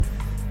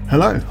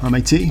Hello, I'm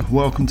AT.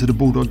 Welcome to the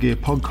Bulldog Gear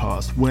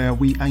podcast, where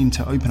we aim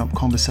to open up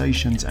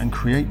conversations and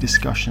create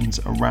discussions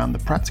around the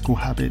practical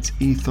habits,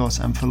 ethos,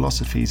 and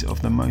philosophies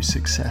of the most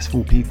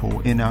successful people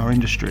in our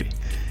industry.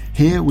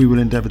 Here, we will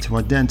endeavour to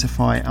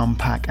identify,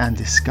 unpack, and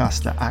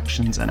discuss the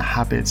actions and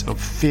habits of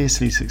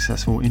fiercely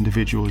successful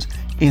individuals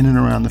in and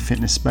around the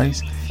fitness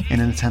space in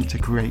an attempt to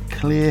create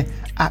clear,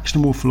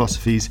 actionable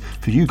philosophies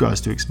for you guys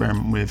to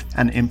experiment with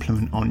and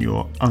implement on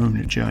your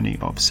own journey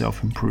of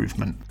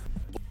self-improvement.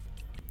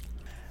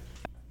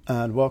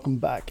 And welcome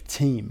back,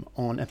 team.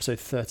 On episode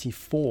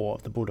 34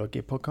 of the Bulldog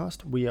Gear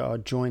podcast, we are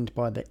joined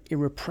by the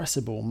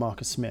irrepressible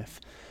Marcus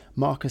Smith.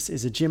 Marcus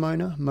is a gym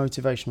owner,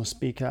 motivational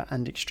speaker,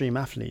 and extreme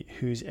athlete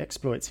whose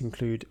exploits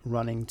include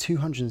running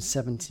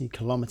 270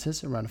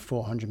 kilometers around a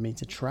 400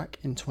 meter track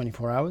in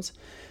 24 hours,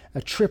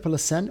 a triple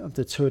ascent of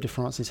the Tour de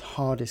France's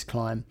hardest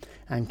climb,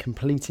 and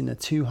completing a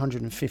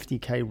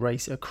 250k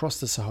race across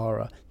the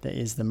Sahara that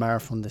is the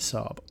Marathon des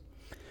Sables.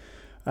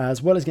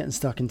 As well as getting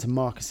stuck into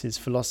Marcus's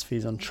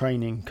philosophies on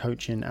training,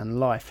 coaching, and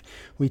life,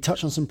 we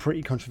touch on some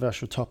pretty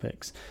controversial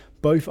topics,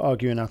 both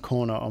argue in our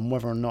corner on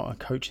whether or not a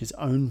coach's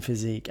own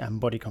physique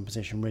and body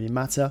composition really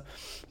matter,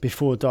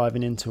 before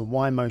diving into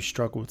why most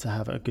struggle to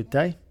have a good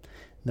day,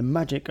 the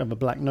magic of a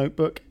black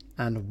notebook,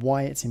 and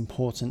why it's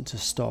important to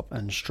stop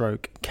and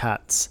stroke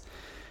cats.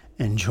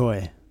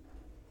 Enjoy.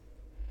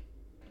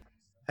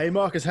 Hey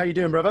Marcus, how you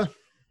doing, brother?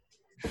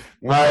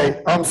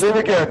 Mate, I'm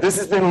super good. This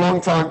has been a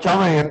long time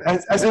coming, and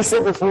as I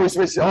said before we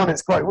switched it on,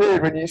 it's quite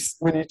weird when you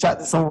chat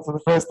to someone for the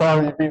first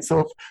time. You've been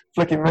sort of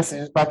flicking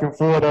messages back and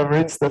forward over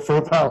Insta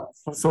for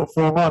sort of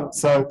 4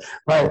 months. So,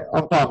 mate,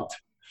 I'm pumped.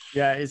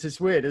 Yeah, it's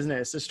just weird, isn't it?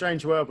 It's a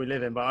strange world we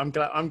live in, but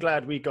I'm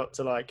glad we got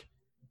to like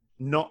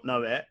not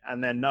know it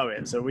and then know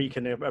it, so we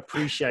can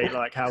appreciate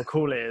like how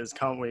cool it is,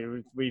 can't we?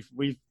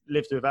 We've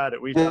lived without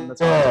it. We've done the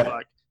time of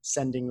like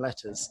sending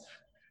letters.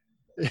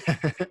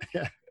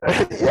 Yeah,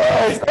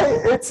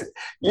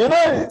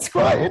 it's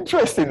quite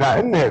interesting that,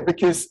 isn't it?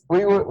 Because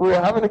we were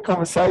having a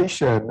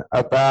conversation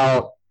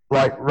about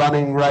like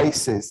running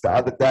races the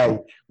other day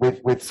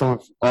with some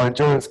of our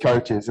endurance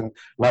coaches, and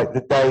like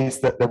the days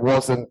that there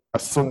wasn't a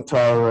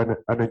Sunto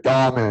and a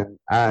Garmin,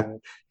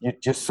 and you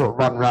just sort of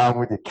run around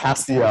with your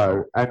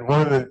Casio. And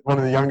one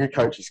of the younger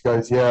coaches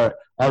goes, "Yeah,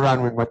 I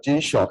ran with my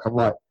G-Shock." I'm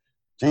like,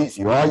 geez,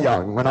 you are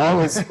young. When I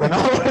was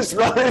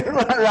running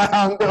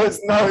around, there was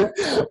no,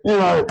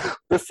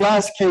 the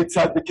Flash kids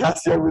had the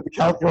Casio with the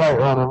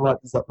calculator on. I'm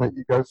like, does that make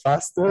you go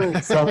faster?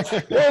 And so,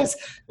 yeah,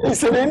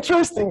 it's an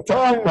interesting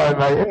time though,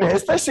 mate, isn't it?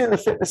 Especially in the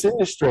fitness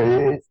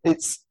industry.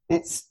 It's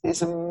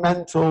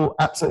a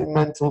absolutely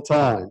mental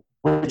time,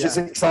 which is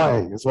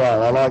exciting as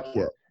well. I like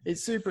it.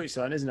 It's super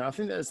exciting, isn't it? I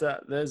think it's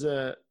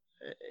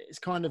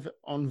kind of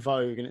on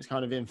vogue, and it's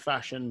kind of in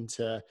fashion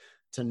to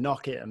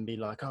knock it and be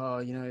like,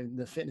 oh,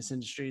 the fitness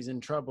industry is in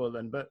trouble.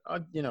 But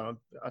I've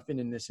been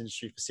in this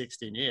industry for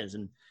 16 years,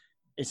 and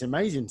it's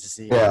amazing to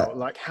see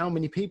how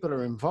many people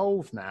are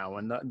involved now,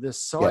 and the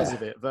size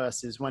of it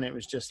versus when it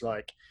was just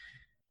like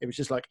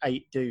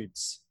 8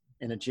 dudes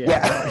in a gym.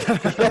 Yeah.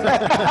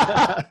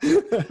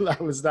 that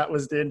was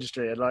the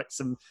industry, and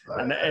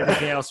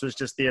everything else was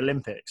just the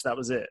Olympics. That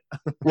was it.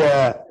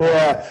 yeah.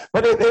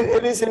 But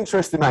it is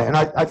interesting, mate. And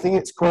I think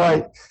it's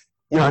quite,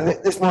 and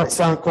this might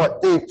sound quite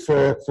deep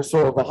for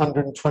sort of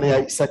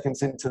 128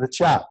 seconds into the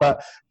chat,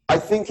 but I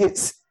think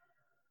there's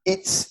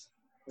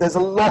a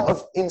lot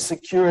of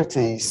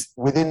insecurities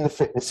within the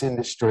fitness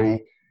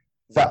industry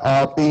that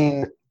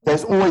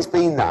there's always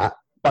been that,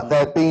 but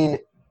they're being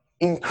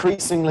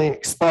increasingly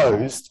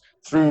exposed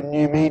through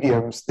new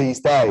mediums these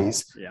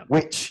days,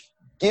 which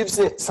gives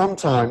it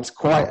sometimes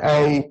quite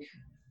a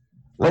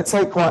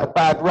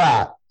bad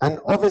rap.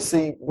 And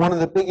obviously one of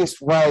the biggest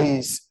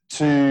ways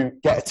to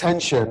get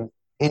attention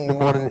in the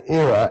modern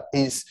era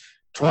is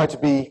try to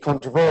be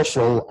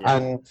controversial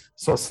and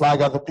sort of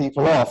slag other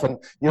people off. And,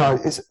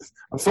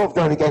 I'm sort of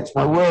going against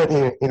my word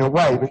here in a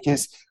way,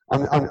 because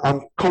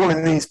I'm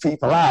calling these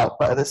people out,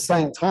 but at the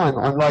same time,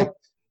 I'm like,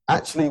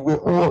 actually, we're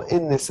all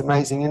in this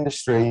amazing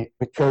industry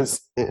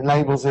because it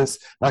enables us.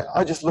 Like,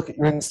 I just look at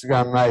your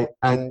Instagram, mate,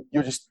 and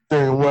you're just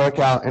doing a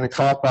workout in a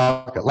car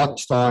park at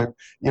lunchtime,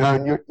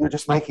 and you're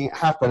just making it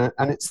happen.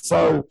 And it's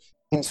so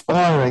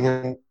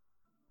inspiring.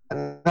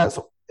 And that's,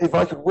 if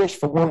I could wish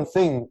for one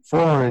thing for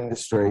our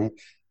industry,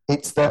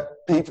 it's that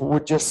people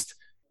would just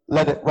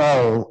let it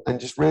roll and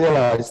just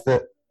realize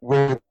that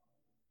we're a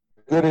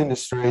good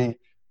industry,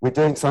 we're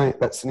doing something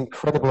that's an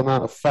incredible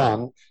amount of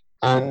fun,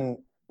 and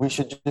we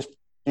should just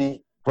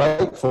be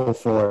grateful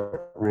for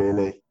it,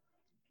 really.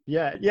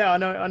 Yeah, I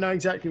know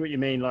exactly what you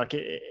mean. Like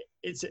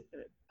it's,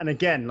 and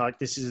again, like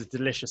this is a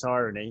delicious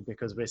irony,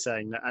 because we're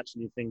saying that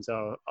actually things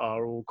are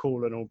all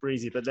cool and all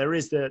breezy, but there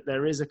is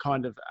a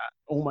kind of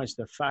almost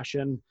a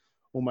fashion,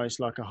 almost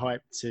like a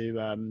hype to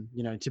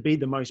to be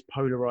the most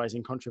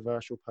polarizing,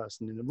 controversial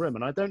person in the room.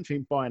 And I don't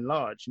think, by and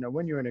large,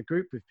 when you're in a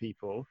group of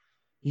people,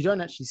 you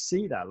don't actually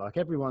see that. Like,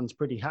 everyone's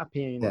pretty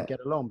happy and get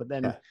along, but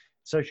then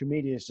social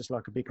media is just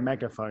like a big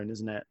megaphone,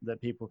 isn't it,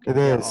 that people can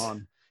get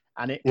on.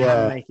 And it can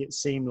Yeah. make it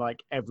seem like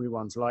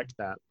everyone's like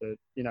that. But,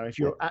 you know, if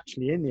you're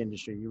actually in the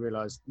industry, you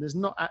realize there's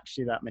not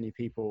actually that many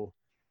people.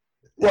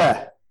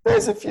 Yeah,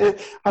 there's a few.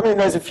 I mean,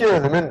 there's a few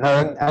of them, isn't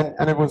there? And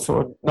everyone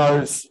sort of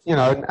knows, you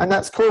know, and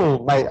that's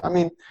cool, mate. I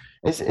mean,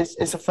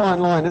 it's a fine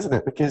line, isn't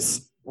it?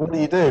 Because what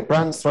do?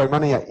 Brands throw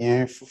money at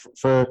you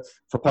for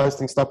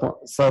posting stuff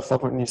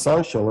up on your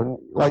social, and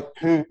like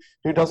who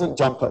doesn't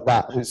jump at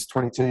that? Who's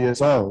 22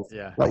 years old?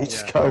 Yeah. Like you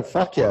just go,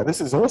 fuck yeah,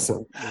 this is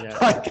awesome. Yeah.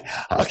 Like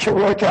I can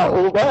work out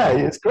all day.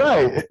 It's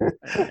great.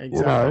 Exactly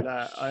You know?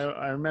 that.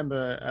 I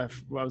remember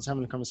I was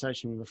having a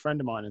conversation with a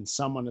friend of mine, and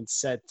someone had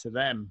said to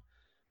them,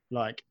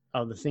 like,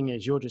 oh, the thing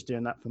is, you're just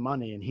doing that for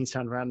money. And he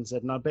turned around and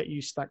said, and I bet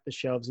you stack the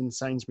shelves in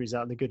Sainsbury's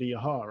out of the good of your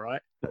heart,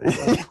 right?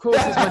 Like, of course,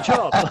 it's my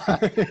job.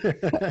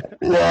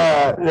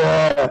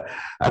 Yeah.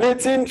 And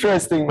it's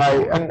interesting,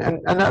 mate.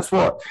 And that's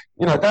what,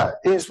 you know, that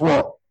is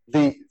what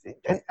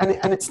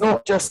and it's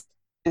not just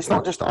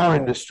our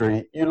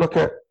industry. You look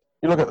at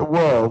the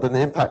world, and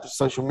the impact of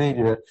social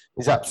media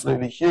is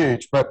absolutely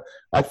huge. But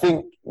I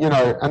think, you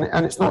know,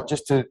 and it's not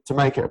just to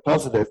make it a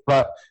positive,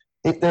 but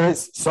there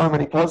is so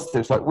many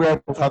positives. Like we're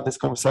able to have this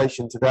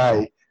conversation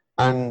today,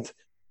 and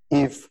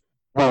if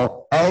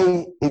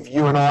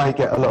you and I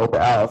get a little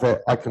bit out of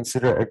it, I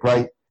consider it a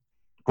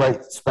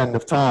great spend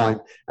of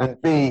time.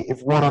 And B,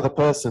 if one other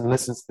person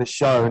listens to this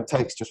show and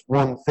takes just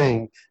one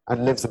thing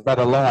and lives a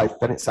better life,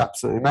 then it's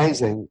absolutely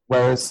amazing.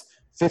 Whereas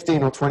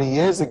 15 or 20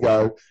 years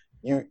ago,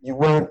 you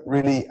weren't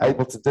really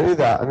able to do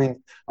that. I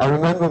mean, I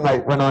remember,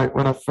 mate, when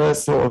I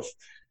first I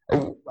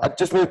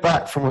just moved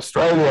back from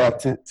Australia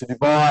to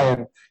Dubai,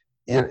 and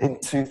in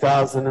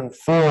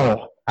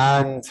 2004,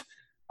 and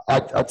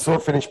I'd sort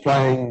of finished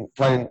playing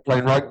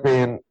rugby,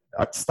 and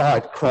I'd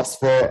started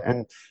CrossFit,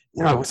 and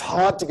you know it was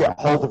hard to get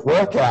hold of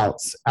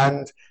workouts,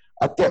 and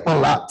I'd get my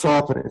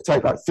laptop and it'd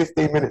take like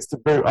 15 minutes to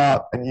boot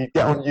up, and you'd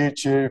get on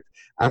YouTube,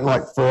 and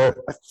like for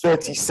a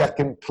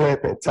 30-second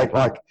clip it'd take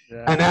like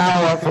an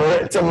hour for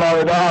it to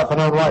load up,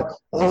 and I'm like,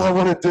 all I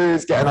want to do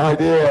is get an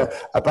idea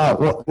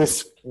about what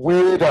this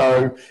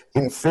weirdo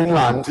in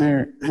Finland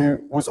who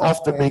was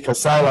often Mika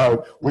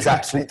Salo was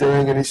actually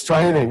doing in his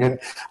training. And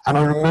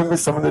I remember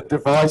some of the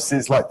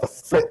devices, like the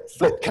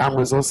flip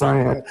cameras or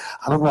something, and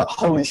I'm like,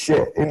 holy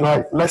shit, in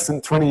like less than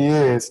 20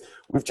 years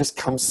we've just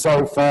come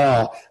so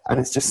far, and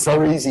it's just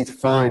so easy to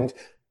find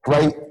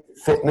great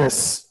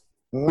fitness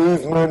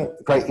movement,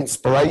 great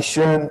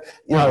inspiration.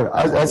 You know,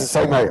 as I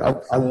say, mate,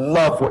 I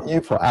love what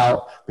you put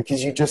out,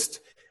 because you just,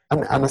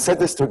 and I said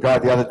this to a guy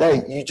the other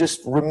day, you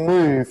just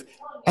remove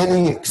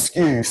any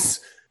excuse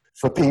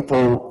for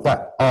people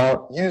that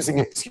are using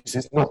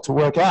excuses not to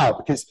work out,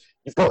 because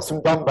you've got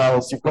some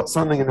dumbbells, you've got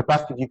something in the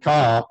back of your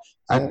car,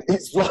 and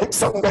it's like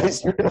some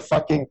days you're in a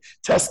fucking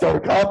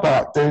Tesco car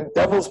park doing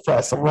devil's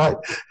press. I'm like,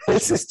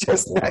 this is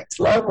just next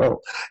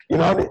level, you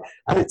know,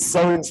 and it's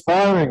so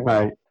inspiring,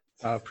 mate.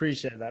 I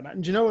appreciate that, man.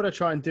 And do you know what I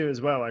try and do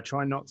as well? I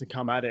try not to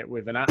come at it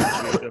with an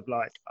attitude of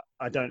like,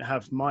 I don't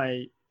have,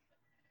 my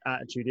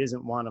attitude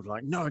isn't one of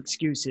like, no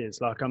excuses.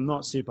 Like, I'm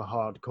not super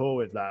hardcore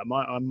with that.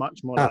 I'm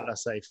much more like,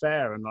 let's say,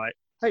 fair, and like,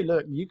 hey,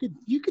 look, you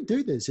could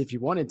do this if you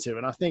wanted to.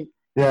 And I think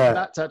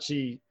that's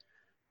actually,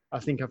 I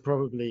think I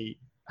probably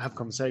have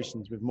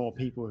conversations with more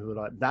people who are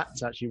like,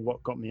 that's actually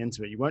what got me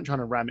into it. You weren't trying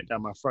to ram it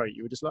down my throat.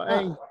 You were just like,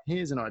 hey,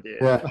 here's an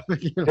idea.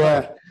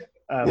 Because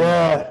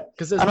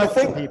there's lots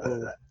of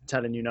people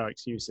telling you no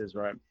excuses,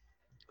 right?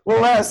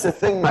 Well, that's the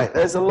thing, mate.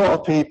 There's a lot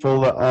of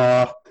people that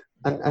are,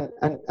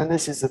 and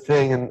this is the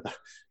thing, and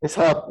it's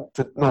hard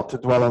not to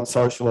dwell on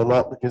social a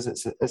lot, because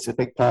it's a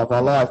big part of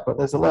our life. But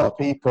there's a lot of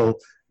people,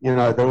 you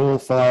know, they're all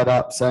fired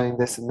up saying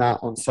this and that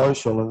on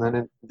social, and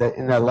then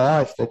in their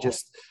life they're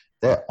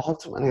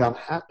ultimately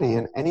unhappy.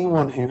 And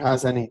anyone who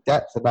has any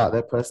depth about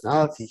their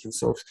personality can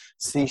sort of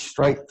see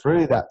straight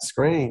through that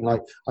screen.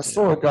 Like, I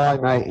saw a guy,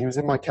 mate, he was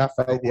in my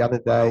cafe the other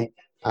day,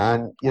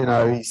 and, you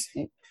know,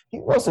 he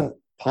wasn't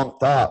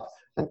pumped up.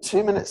 And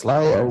 2 minutes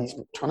later, he's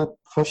trying to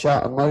push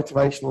out a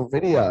motivational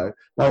video.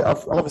 Like,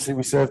 obviously,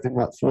 we served him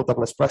like 4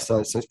 double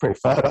espressos, so he's pretty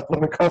fired up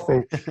on the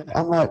coffee.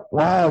 I'm like,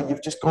 wow,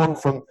 you've just gone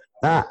from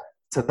that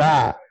to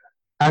that.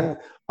 And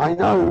I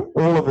know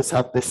all of us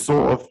have this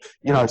sort of,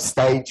 you know,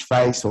 stage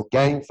face or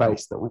game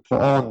face that we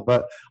put on,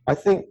 but I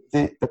think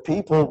the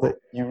people that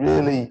you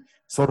really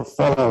sort of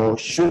follow or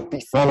should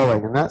be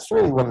following, and that's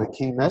really one of the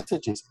key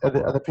messages, are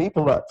the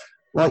people that,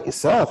 like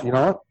yourself, you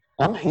know,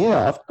 I'm here,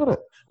 I've got it.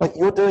 Like,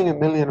 you're doing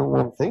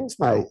 1,000,001 things,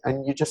 mate,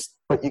 and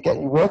but you're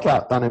getting your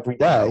workout done every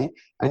day,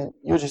 and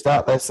you're just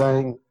out there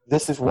saying,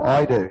 this is what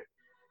I do.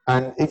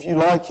 And if you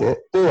like it,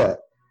 do it,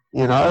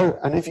 you know,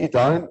 and if you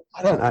don't,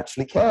 I don't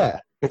actually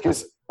care,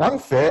 because I'm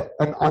fit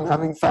and I'm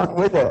having fun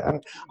with it.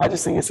 And I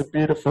just think it's a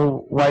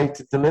beautiful way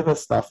to deliver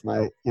stuff,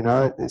 mate. You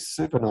know, it's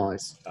super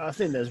nice. I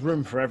think there's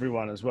room for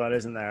everyone as well,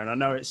 isn't there? And I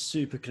know it's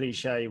super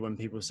cliche when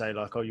people say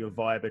like, oh, your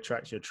vibe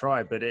attracts your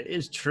tribe, but it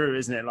is true,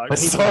 isn't it? Like,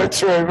 it's so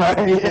true,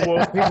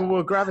 mate. People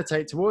will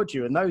gravitate towards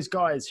you. And those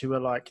guys who are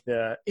like,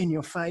 they're in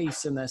your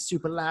face and they're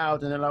super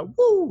loud and they're like,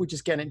 woo, we're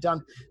just getting it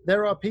done.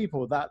 There are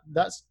people that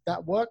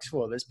works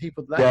for. There's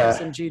people that gets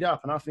them G'd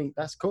up. And I think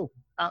that's cool.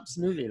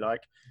 absolutely.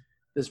 Like,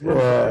 there's room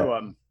for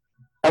everyone.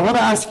 I want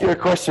to ask you a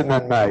question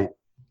then, mate.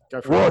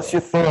 Go for it. What's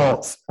your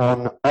thoughts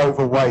on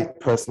overweight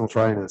personal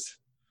trainers?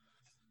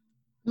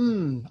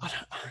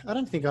 I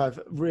don't think I've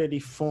really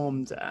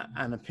formed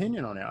an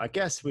opinion on it. I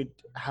guess we'd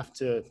have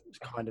to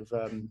kind of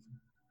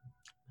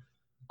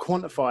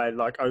quantify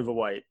like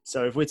overweight.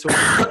 So if we're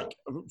talking like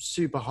a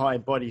super high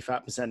body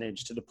fat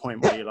percentage to the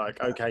point where you're like,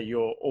 okay,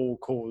 your all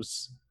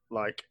cause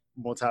like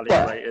mortality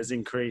rate has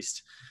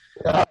increased.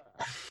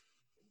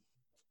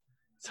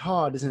 It's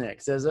hard, isn't it?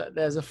 Because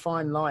there's a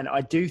fine line.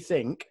 I do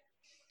think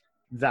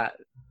that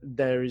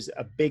there is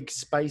a big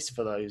space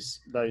for those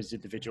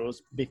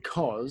individuals,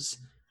 because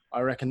I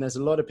reckon there's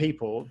a lot of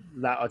people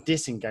that are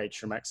disengaged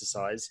from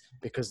exercise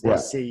because they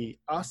see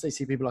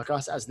people like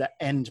us as the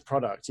end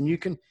product. And you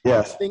can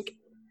think,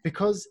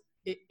 because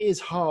it is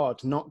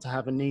hard not to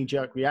have a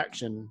knee-jerk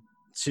reaction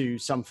to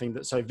something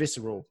that's so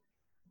visceral,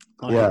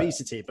 like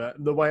obesity.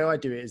 But the way I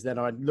do it is then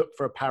I look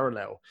for a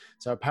parallel.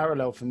 So a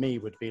parallel for me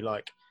would be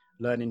like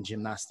learning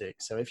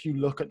gymnastics. So if you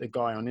look at the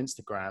guy on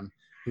Instagram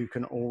who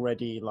can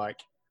already like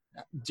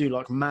do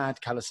like mad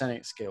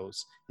calisthenics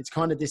skills, it's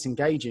kind of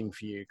disengaging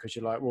for you because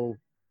you're like, well,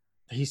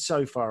 he's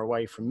so far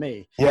away from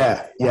me.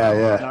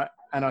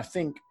 And I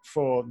think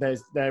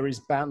there is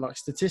bound, like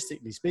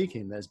statistically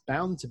speaking, there's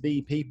bound to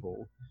be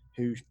people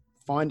who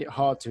find it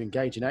hard to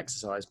engage in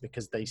exercise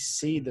because they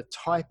see the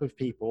type of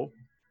people,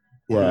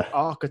 the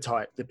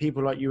archetype, the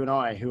people like you and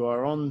I who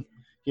are on,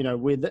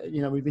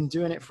 we've been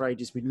doing it for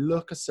ages. We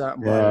look a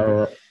certain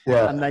way,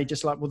 and they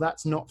just like, well,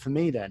 that's not for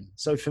me then.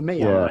 So for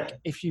me, I'm like,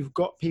 if you've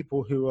got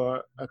people who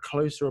are a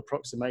closer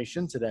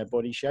approximation to their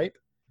body shape,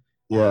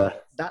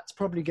 that's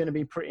probably going to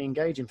be pretty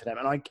engaging for them.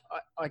 And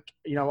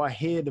I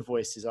hear the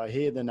voices, I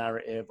hear the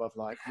narrative of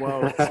like,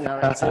 well,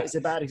 it's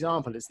a bad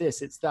example. It's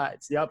this, it's that,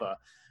 it's the other.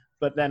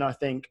 But then I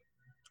think,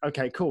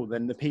 okay, cool.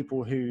 Then the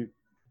people who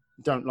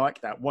don't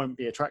like that won't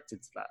be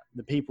attracted to that.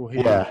 The people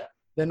who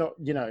they're not,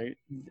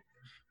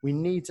 we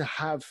need to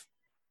have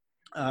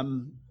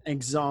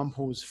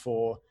examples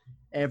for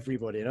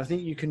everybody. And I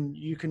think you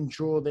can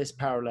draw this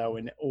parallel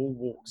in all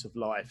walks of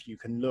life. You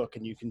can look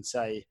and you can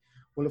say,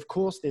 well, of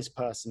course, this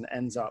person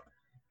ends up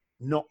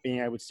not being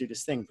able to do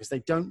this thing because they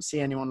don't see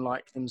anyone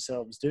like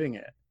themselves doing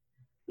it.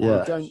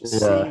 They don't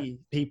see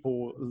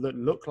people that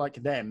look like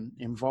them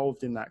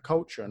involved in that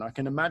culture. And I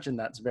can imagine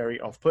that's very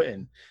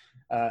off-putting.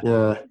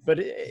 But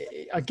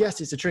I guess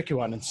it's a tricky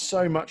one. And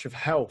so much of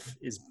health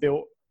is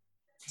built,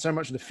 so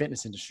much of the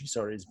fitness industry,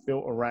 is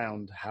built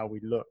around how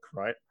we look,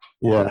 right?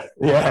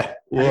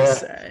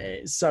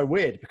 It's so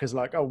weird because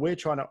like, oh, we're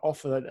trying to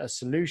offer a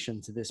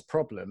solution to this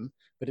problem,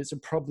 but it's a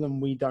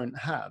problem we don't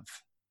have.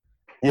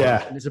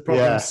 And it's a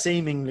problem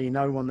seemingly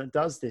no one that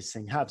does this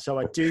thing have. So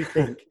I do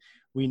think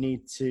I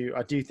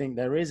do think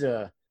there is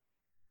a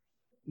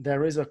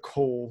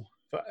call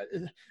for,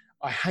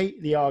 I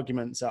hate the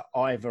arguments at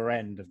either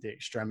end of the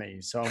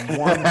extremities. So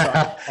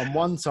on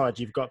one side,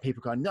 you've got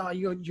people going, no,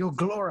 you're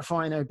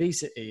glorifying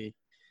obesity.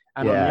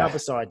 And on the other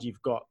side,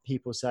 you've got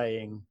people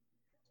saying,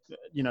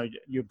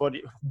 your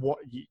body,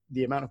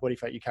 the amount of body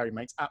fat you carry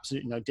makes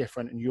absolutely no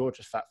difference, and you're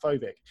just fat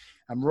phobic.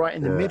 And right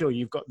in the middle,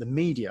 you've got the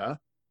media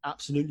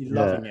absolutely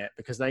loving it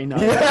because they know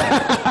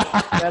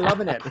they're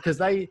loving it because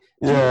they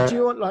do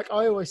you want, like,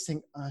 I always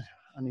think I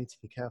need to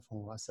be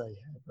careful what I say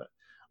here, but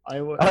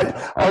I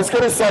was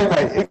going to say,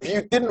 mate, if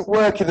you didn't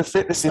work in the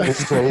fitness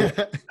industry,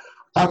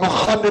 I'm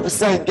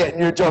 100%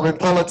 getting you a job in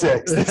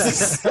politics. This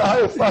is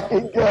so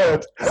fucking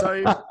good.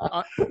 So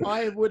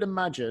I would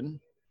imagine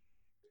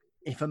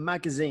if a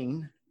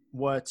magazine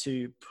were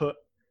to put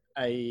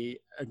a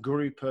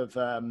group of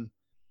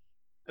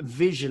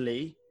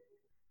visually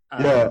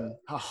a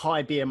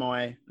high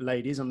BMI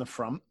ladies on the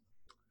front,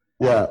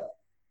 they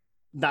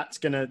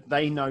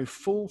know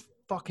full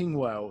fucking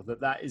well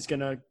that is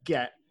gonna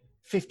get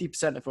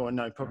 50% of, or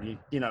no, probably,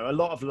 a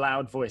lot of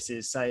loud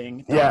voices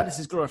saying, this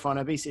is glorifying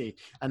obesity.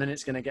 And then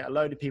it's going to get a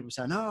load of people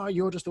saying, oh,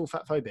 you're just all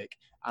fat phobic.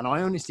 And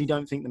I honestly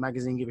don't think the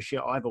magazine give a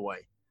shit either way.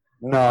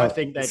 No, I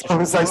think they're just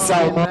because they're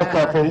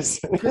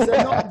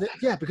not.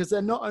 Because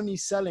they're not only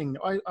selling.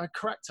 I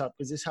cracked up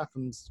because this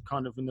happens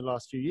kind of in the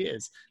last few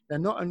years. They're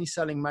not only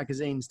selling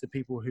magazines to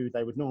people who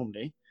they would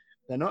normally.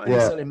 They're not only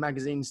selling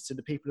magazines to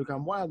the people who go,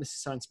 wow, this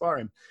is so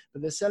inspiring,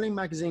 but they're selling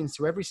magazines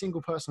to every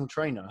single personal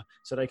trainer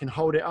so they can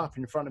hold it up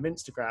in front of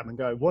Instagram and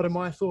go, what are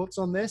my thoughts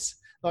on this?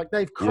 Like,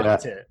 they've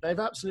cracked it. They've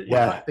absolutely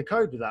cracked the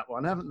code with that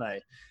one, haven't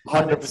they?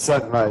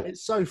 100%, mate.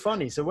 It's so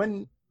funny. So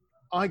when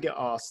I get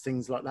asked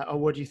things like that, oh,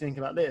 what do you think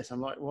about this?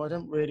 I'm like, well, I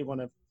don't really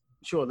want to,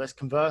 sure, let's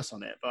converse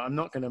on it, but I'm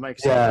not going to make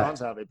a certain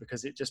answer out of it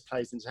because it just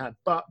plays into hand.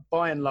 But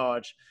by and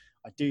large,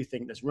 I do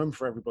think there's room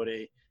for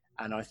everybody.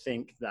 And I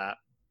think that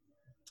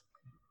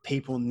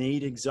people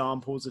need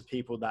examples of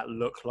people that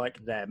look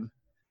like them.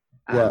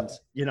 And,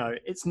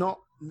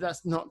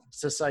 that's not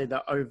to say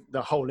that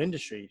the whole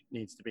industry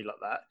needs to be like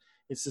that.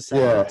 It's to say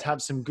to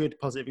have some good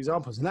positive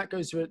examples. And that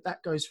goes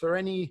for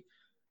any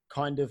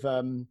kind of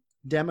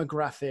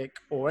demographic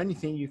or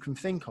anything you can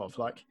think of,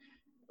 like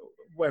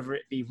whether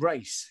it be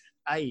race,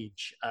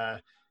 age,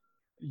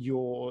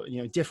 you're,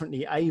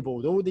 differently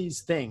abled, all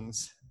these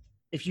things,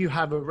 if you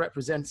have a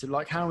representative,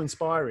 like how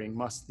inspiring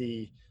must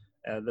the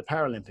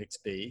Paralympics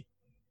be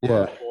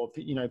Yeah. for,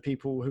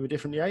 people who are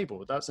differently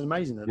abled? That's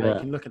amazing that they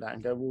can look at that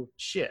and go, well,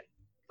 shit,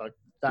 like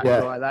that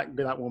guy,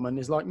 that woman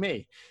is like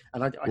me.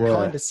 And I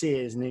kind of see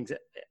it as an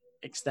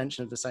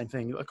extension of the same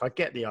thing. Look, I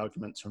get the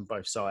arguments from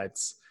both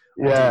sides.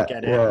 I do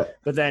get it.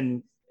 But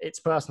then it's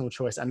personal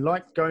choice. And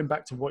like going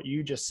back to what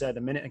you just said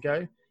a minute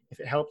ago, if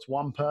it helps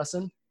one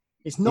person,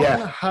 it's not going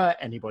to hurt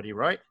anybody,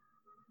 right?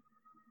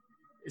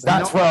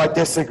 That's where I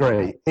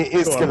disagree. It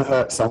is going to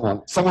hurt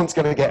someone. Someone's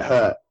going to get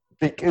hurt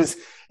because,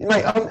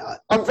 mate,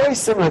 I'm very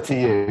similar to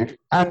you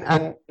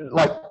and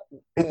like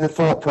in the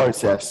thought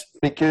process,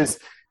 because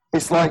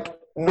it's like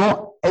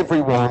not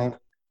everyone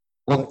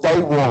on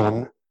day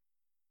one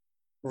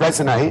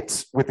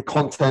resonates with the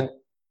content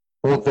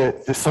or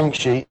the song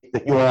sheet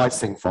that you or I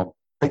sing from.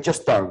 They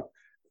just don't,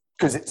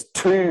 because it's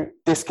too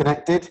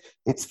disconnected.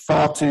 It's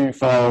far too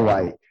far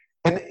away.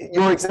 And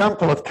your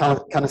example of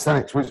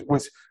calisthenics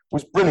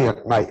was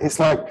brilliant, mate. It's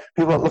like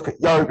people that look at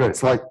yoga,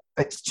 it's like,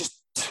 it's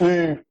just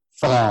too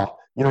far.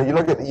 You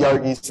look at the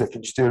yogis that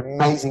can just do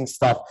amazing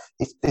stuff.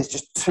 There's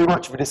just too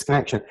much of a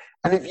disconnection.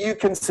 And if you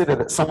consider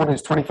that someone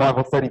who's 25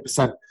 or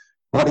 30%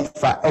 body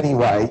fat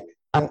anyway,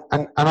 and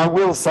I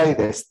will say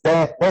this,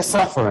 they're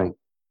suffering.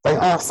 They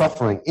are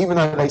suffering. Even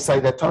though they say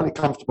they're totally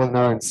comfortable in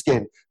their own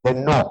skin, they're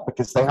not,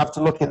 because they have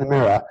to look in the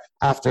mirror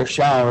after a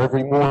shower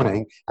every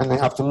morning, and they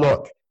have to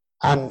look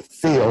and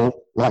feel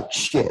like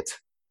shit.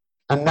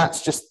 And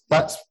that's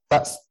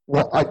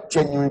what I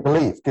genuinely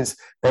believe, because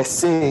they're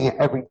seeing it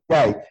every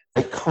day.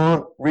 They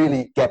can't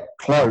really get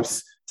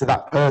close to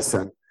that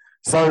person.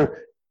 So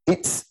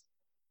it's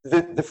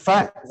the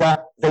fact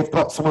that they've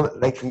got someone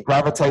that they can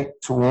gravitate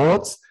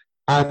towards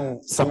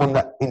and someone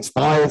that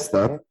inspires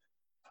them,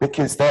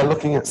 because they're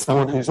looking at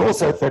someone who's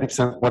also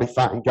 30% body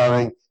fat and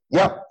going,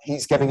 yep,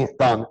 he's getting it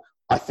done,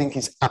 I think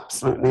is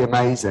absolutely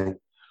amazing.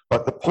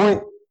 But the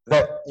point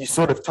that you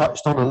sort of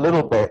touched on a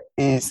little bit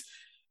is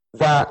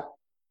that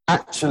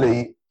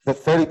actually the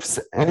 30%,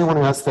 anyone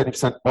who has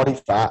 30% body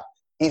fat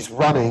is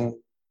running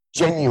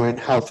genuine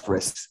health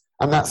risks.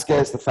 And that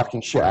scares the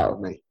fucking shit out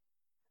of me.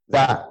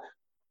 That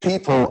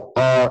people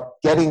are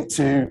getting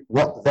to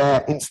what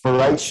their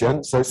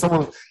inspiration, so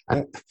someone,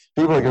 and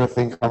people are going to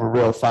think I'm a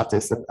real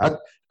fattest, and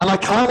I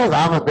kind of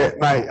am a bit,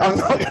 mate. I'm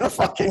not going to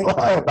fucking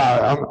lie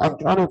about it.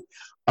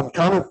 I'm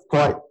kind of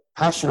quite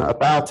passionate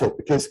about it,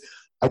 because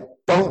I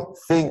don't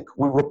think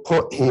we were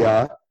put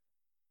here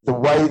the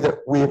way that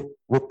we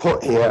were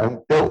put here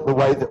and built the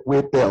way that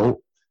we're built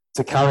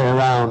to carry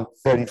around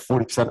 30 to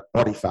 40%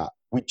 body fat.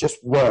 We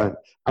just weren't.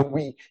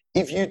 And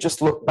if you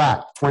just look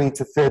back 20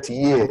 to 30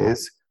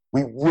 years,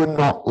 we were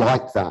not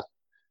like that.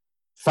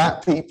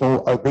 Fat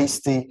people,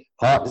 obesity,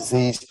 heart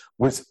disease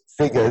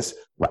figures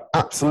were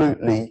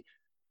absolutely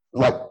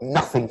like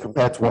nothing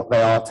compared to what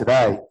they are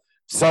today.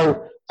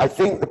 So I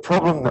think the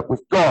problem that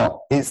we've got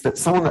is that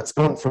someone that's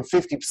gone from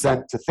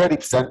 50% to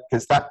 30%,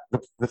 because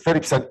the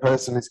 30%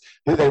 person is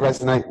who they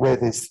resonate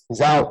with,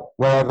 is out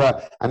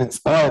wherever and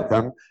inspired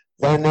them,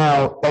 they've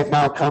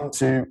now come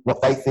to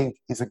what they think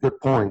is a good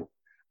point.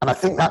 And I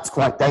think that's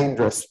quite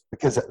dangerous,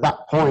 because at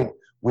that point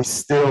we're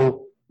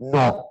still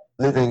not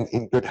living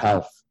in good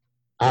health.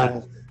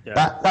 And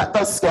that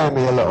does scare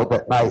me a little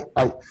bit, mate.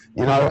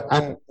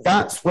 And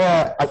that's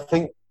where I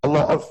think a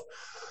lot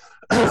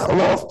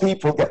of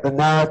people get the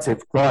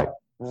narrative quite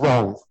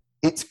wrong.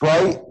 It's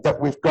great that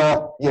we've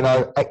got,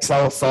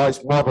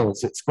 XL-sized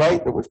models. It's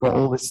great that we've got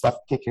all this stuff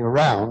kicking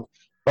around,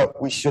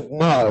 but we should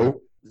know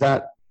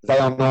that they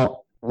are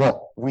not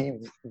what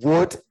we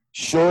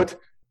should,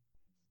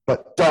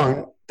 but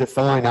don't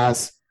define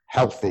as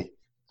healthy.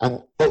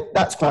 And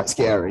that's quite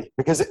scary,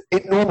 because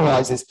it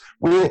normalizes,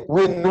 we're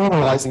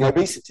normalizing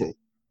obesity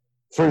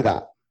through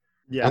that.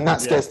 Yeah, and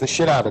that scares the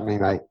shit out of me,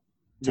 mate,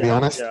 to be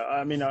honest. Yeah,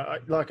 I mean,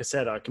 like I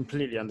said, I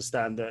completely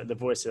understand the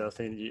voice. I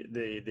think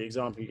the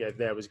example you gave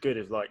there was good.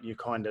 Of like, you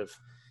kind of,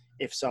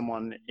 if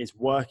someone is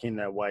working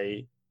their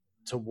way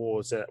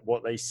towards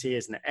what they see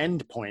as an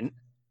end point,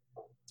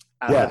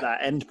 and that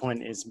end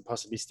point is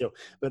possibly still,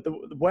 but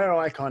where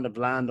I kind of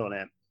land on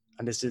it,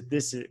 and this is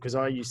because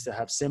I used to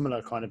have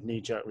similar kind of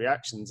knee-jerk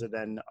reactions, and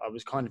then I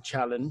was kind of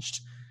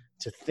challenged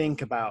to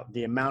think about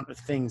the amount of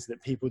things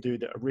that people do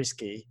that are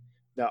risky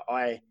that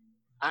I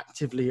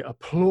actively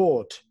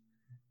applaud.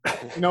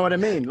 You know what I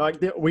mean?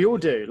 Like we all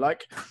do,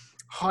 like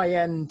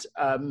high-end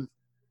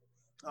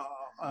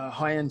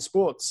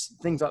sports,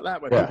 things like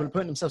that, where people are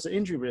putting themselves at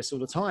injury risk all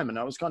the time. And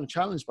I was kind of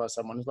challenged by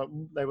someone.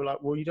 They were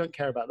like, well, you don't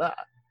care about that.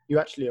 You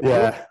actually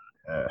applaud that.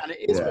 And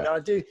it is what I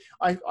do.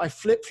 I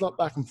flip-flop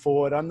back and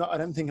forward. I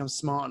don't think I'm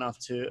smart enough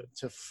to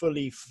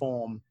fully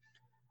form.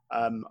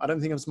 I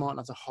don't think I'm smart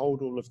enough to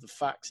hold all of the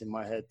facts in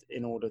my head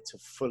in order to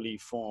fully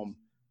form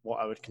what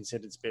I would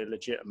consider to be a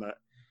legitimate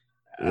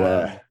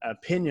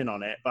opinion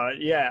on it. But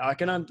I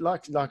can,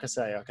 like I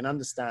say, I can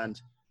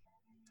understand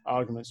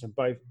arguments from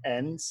both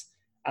ends.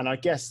 And I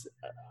guess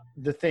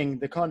the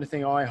kind of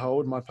thing I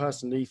hold, my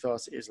personal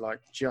ethos is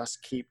like,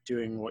 just keep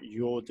doing what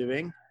you're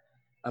doing.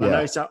 And I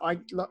know, so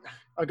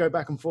I go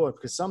back and forward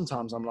because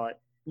sometimes I'm like,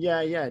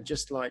 yeah,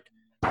 just like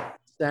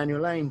stay in your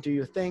lane, do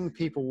your thing.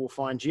 People will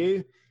find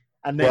you.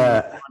 And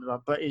then,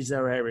 but is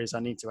there areas I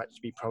need to actually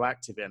be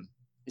proactive in?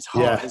 It's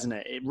hard, isn't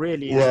it? It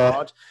really is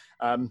hard.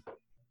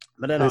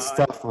 But then it's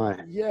tough, mate.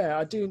 Yeah,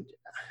 I do.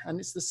 And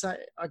it's the same,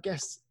 I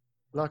guess,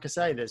 like I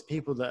say, there's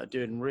people that are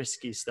doing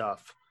risky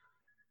stuff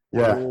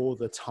all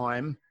the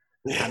time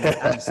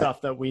and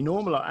stuff that we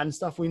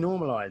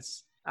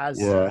normalize as,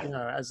 you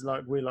know, as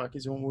like, we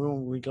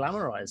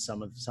glamorize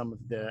some of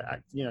the,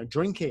 you know,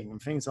 drinking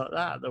and things like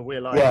that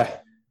we're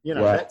like, you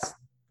know,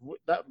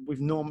 that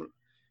we've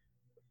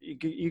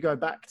you go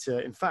back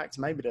to, in fact,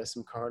 maybe there's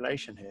some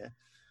correlation here,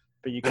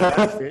 but you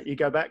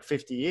go back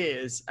 50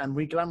 years and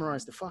we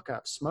glamorize the fuck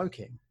out of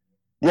smoking.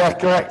 Yeah,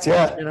 correct.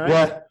 Yeah. You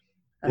know?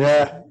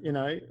 And, you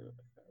know,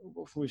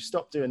 we've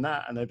stopped doing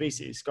that and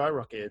obesity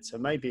skyrocketed. So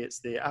maybe it's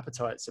the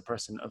appetite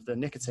suppressant of the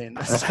nicotine.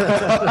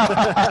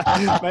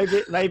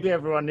 maybe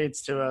everyone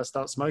needs to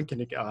start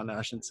smoking again. Oh, no,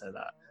 I shouldn't say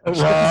that.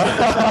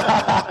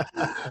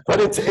 But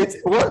it's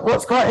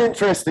what's quite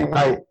interesting,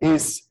 mate,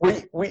 is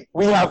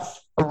we have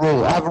a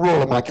rule. I have a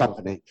rule in my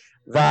company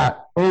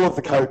that all of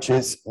the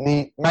coaches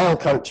need male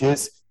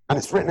coaches, and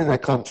it's written in their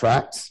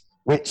contracts,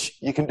 which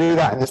you can do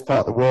that in this part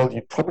of the world.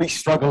 You'd probably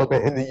struggle a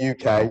bit in the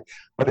UK,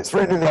 but it's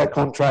written in their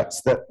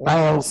contracts that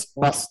males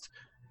must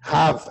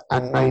have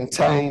and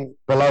maintain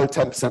below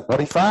 10%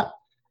 body fat,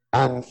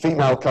 and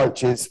female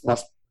coaches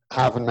must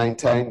have and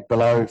maintain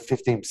below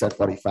 15%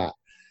 body fat.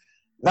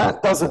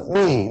 That doesn't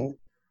mean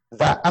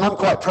that, and I'm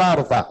quite proud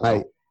of that,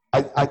 mate.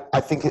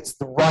 I think it's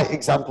the right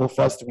example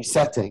for us to be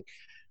setting.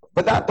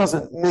 But that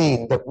doesn't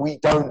mean that we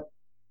don't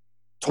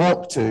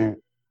talk to,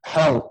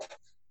 help,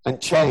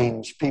 and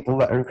change people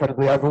that are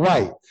incredibly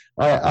overweight.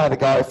 I had a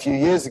guy a few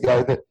years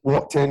ago that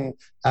walked in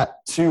at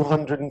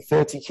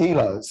 230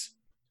 kilos,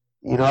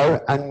 you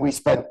know, and we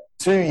spent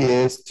 2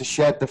 years to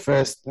shed the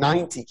first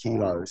 90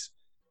 kilos.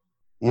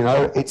 You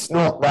know, it's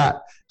not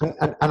that,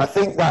 and I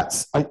think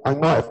that's, I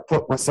might have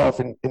put myself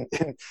in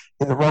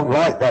the wrong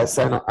light there,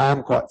 saying I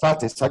am quite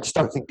fattest. I just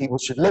don't think people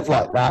should live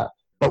like that,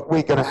 but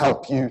we're going to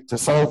help you to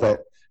solve it.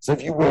 So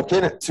if you walk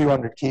in at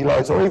 200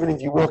 kilos, or even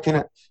if you walk in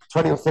at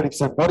 20 or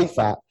 30% body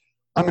fat,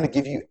 I'm going to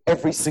give you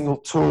every single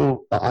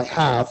tool that I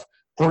have,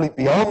 probably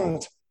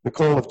beyond the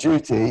call of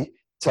duty,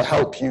 to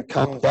help you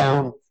come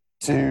down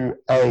to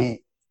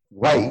a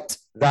weight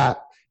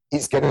that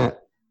is going to,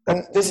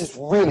 and this is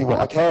really what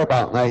I care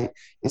about, mate,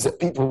 is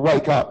that people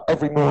wake up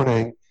every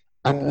morning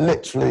and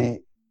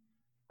literally,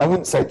 I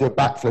wouldn't say do a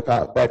backflip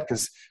out of bed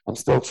because I'm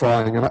still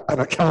trying and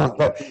I can't,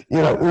 but,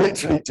 you know,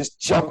 literally just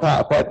jump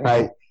out of bed,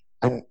 mate,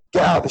 and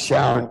get out of the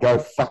shower and go,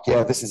 fuck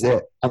yeah, this is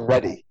it. I'm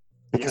ready.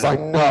 Because I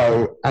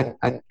know,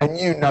 and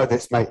you know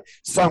this, mate,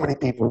 so many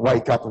people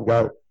wake up and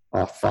go,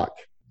 oh, fuck,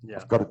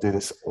 I've got to do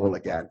this all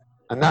again.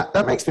 And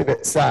that makes me a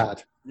bit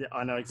sad. Yeah,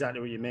 I know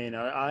exactly what you mean.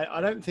 I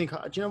don't think, do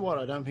you know what?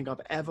 I don't think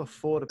I've ever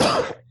thought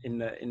about it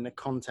in the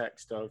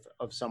context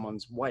of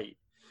someone's weight.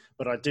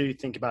 But I do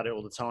think about it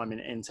all the time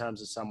in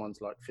terms of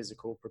someone's like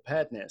physical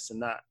preparedness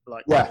and that,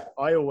 like,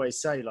 I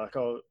always say, like,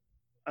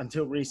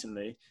 until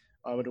recently,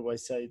 I would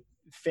always say,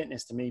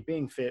 fitness to me,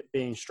 being fit,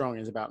 being strong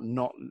is about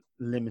not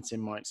limiting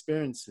my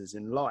experiences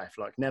in life,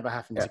 like never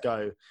having to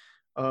go,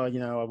 oh, you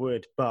know, I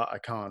would, but I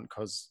can't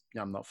because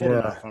I'm not fit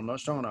enough, or I'm not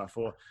strong enough,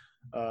 or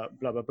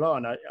blah, blah, blah.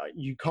 And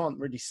you can't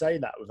really say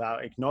that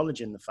without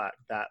acknowledging the fact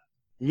that,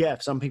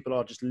 some people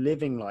are just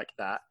living like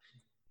that.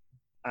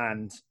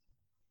 And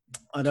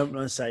I don't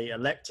want to say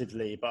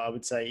electively, but I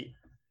would say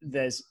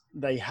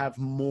they have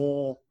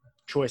more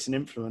choice and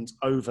influence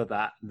over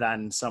that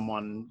than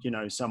someone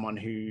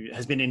who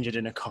has been injured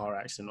in a car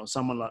accident or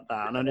someone like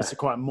that. I know it's a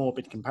quite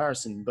morbid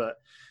comparison, but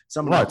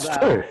someone like that,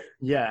 true.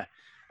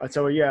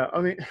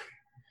 I mean,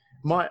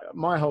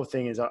 my whole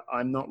thing is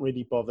I'm not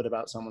really bothered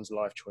about someone's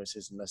life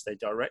choices unless they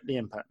directly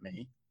impact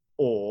me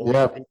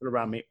or people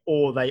around me,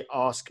 or they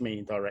ask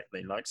me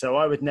directly. Like, so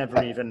I would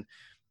never even,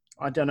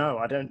 like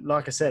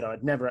I said,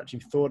 I'd never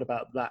actually thought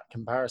about that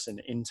comparison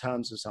in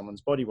terms of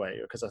someone's body weight,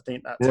 because I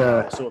think that's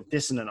how sort of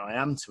dissonant I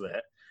am to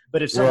it.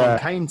 But if someone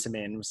came to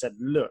me and said,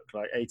 look,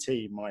 like, AT,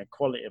 my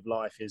quality of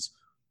life is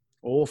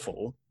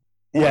awful.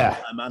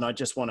 And I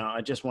just want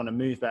to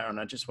move better, and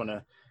I just want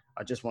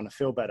to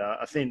feel better.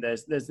 I think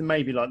there's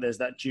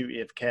that duty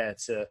of care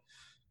to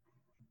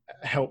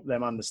help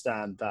them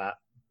understand that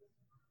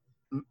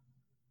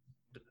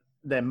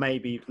there may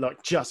be,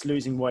 like, just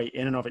losing weight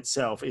in and of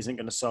itself isn't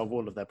going to solve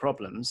all of their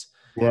problems.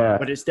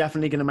 But it's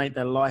definitely going to make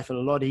their life a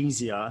lot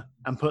easier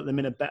and put them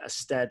in a better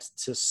stead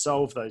to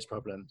solve those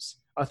problems.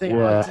 I think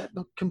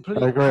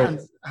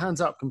hands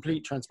up,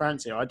 complete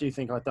transparency. I do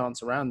think I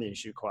dance around the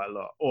issue quite a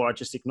lot, or I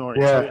just ignore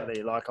it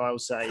totally. Like, I'll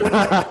say,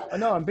 I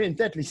know I'm being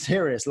deadly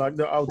serious. Like,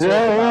 I'll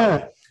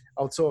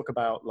talk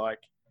about like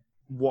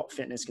what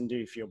fitness can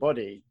do for your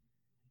body.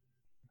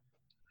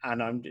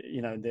 And I'm,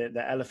 you know,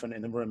 the elephant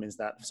in the room is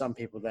that for some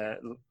people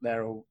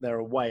they're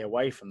a way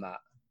away from that.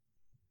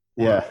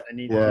 Yeah. They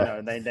need,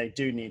 Yeah. they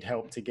do need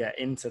help to get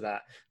into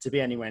that, to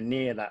be anywhere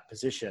near that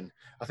position.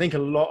 I think a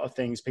lot of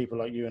things people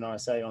like you and I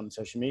say on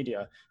social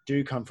media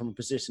do come from a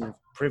position of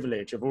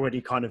privilege, of already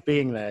kind of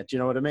being there. Do you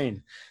know what I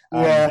mean?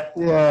 Yeah.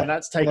 And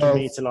that's taken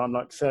me till I'm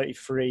like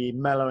 33,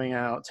 mellowing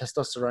out,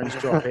 testosterone's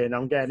dropping.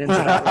 I'm getting into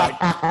that, like,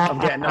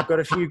 I've got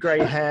a few grey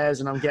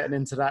hairs, and I'm getting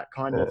into that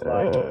kind of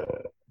like,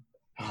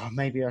 oh,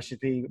 maybe I should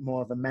be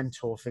more of a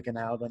mentor figure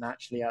now than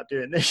actually out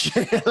doing this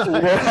shit.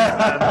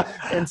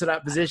 Into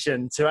that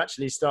position to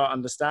actually start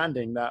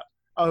understanding that,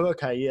 oh,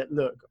 okay, yeah,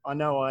 look, I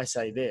know I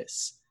say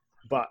this,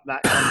 but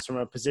that comes from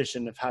a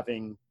position of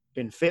having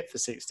been fit for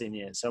 16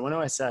 years. So when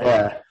I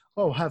say,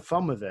 oh, have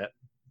fun with it,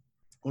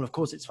 well, of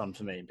course it's fun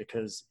for me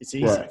because it's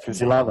easy. Yeah,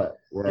 because you love it.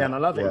 Yeah, and I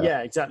love it.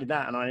 Yeah, exactly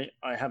that. And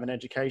I have an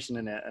education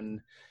in it.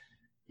 And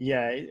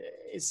yeah,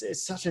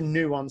 it's such a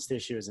nuanced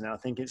issue, isn't it? I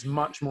think it's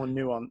much more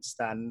nuanced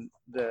than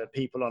the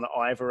people on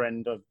either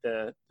end of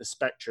the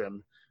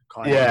spectrum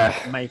kind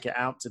of make it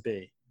out to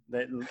be.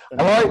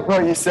 I like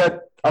what you said.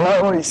 I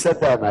like what you said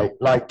there, mate.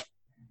 Like,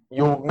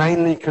 you're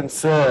mainly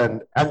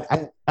concerned,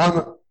 and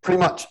I'm pretty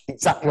much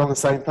exactly on the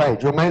same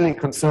page. You're mainly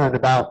concerned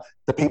about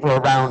the people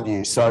around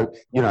you. So,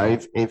 you know,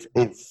 if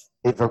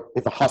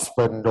a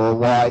husband or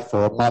wife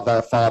or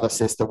mother, father,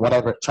 sister,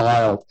 whatever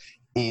child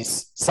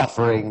is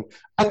suffering,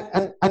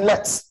 and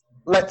let's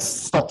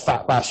stop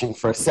fat bashing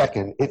for a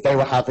second. If they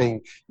were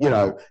having, you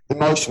know,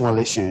 emotional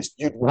issues,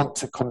 you'd want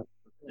to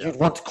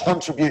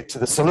contribute to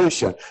the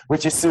solution,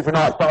 which is super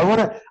nice. But I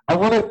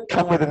want to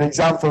come with an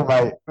example,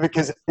 mate,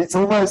 because I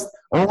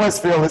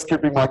almost feel this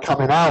could be my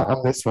coming out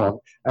on this one,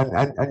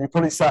 and you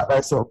probably sat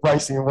there sort of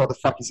bracing, and what the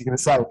fuck is he going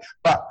to say?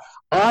 But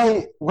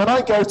when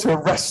I go to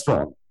a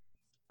restaurant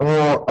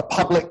or a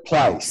public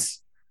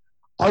place,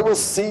 I will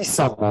see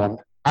someone.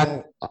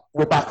 And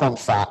we're back on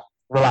fat.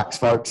 Relax,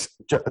 folks.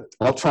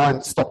 I'll try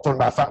and stop talking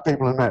about fat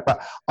people in a minute.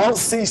 But I'll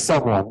see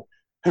someone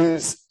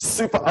who's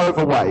super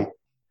overweight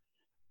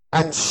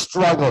and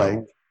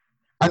struggling.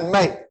 And,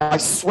 mate, I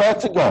swear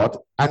to God,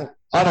 and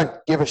I don't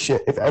give a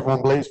shit if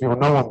everyone believes me or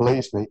no one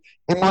believes me.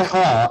 In my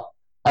heart,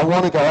 I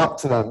want to go up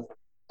to them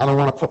and I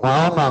want to put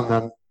my arm around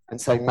them and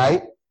say,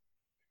 mate,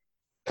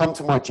 come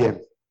to my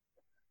gym.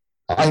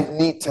 I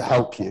need to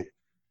help you.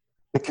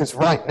 Because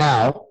right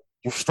now,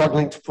 you're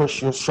struggling to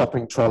push your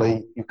shopping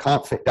trolley. You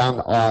can't fit down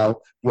the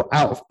aisle. You're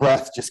out of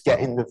breath just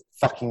getting the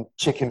fucking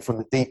chicken from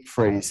the deep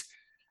freeze.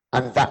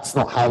 And that's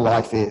not how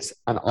life is.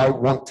 And I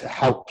want to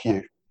help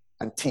you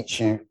and teach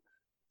you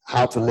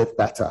how to live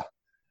better.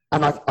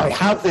 And I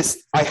have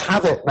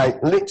it, mate,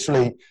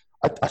 literally.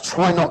 I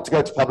try not to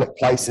go to public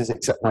places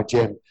except my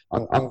gym.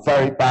 I'm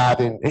very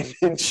bad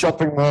in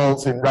shopping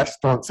malls, in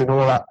restaurants, and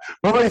all that.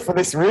 Probably for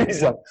this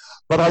reason.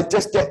 But I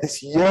just get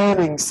this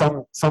yearning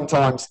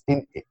sometimes,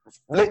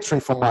 literally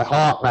from my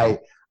heart, mate.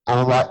 And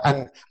I'm like,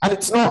 and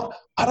it's not.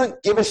 I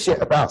don't give a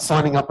shit about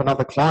signing up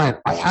another client.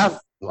 I'm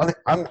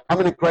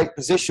in a great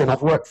position.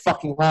 I've worked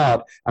fucking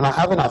hard, and I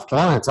have enough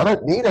clients. I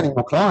don't need any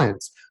more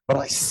clients. But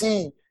I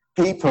see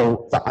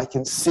people that I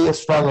can see are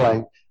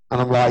struggling,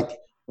 and I'm like,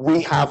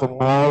 we have a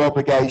moral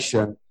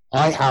obligation.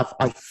 I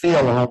feel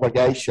an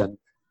obligation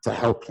to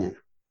help you.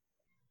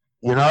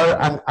 You know,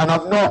 and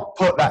I've not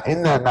put that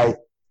in there, mate,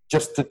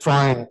 just to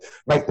try and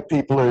make the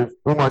people who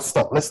almost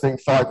stopped listening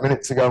 5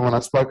 minutes ago when I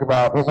spoke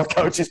about my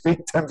coaches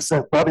being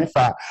 10% body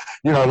fat,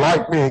 you know,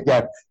 like me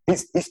again.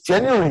 It's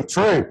genuinely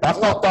true.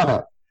 I've not done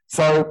it.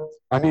 So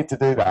I need to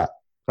do that,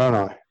 don't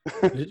I?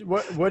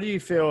 What do you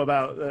feel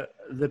about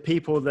the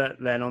people that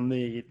then on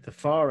the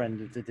far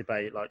end of the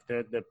debate, like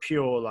the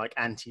pure like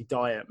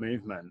anti-diet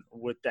movement,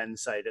 would then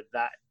say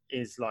that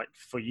is like,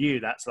 for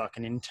you, that's like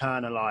an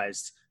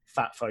internalized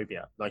fat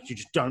phobia. Like you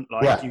just don't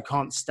like, you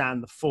can't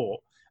stand the thought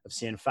of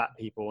seeing fat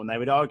people. And they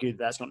would argue that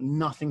that's got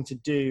nothing to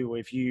do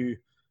with you,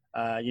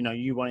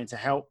 you wanting to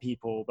help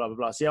people, blah, blah,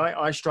 blah. See,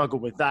 I struggle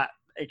with that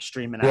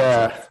extreme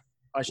analysis.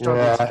 I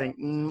struggle to think,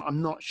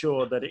 I'm not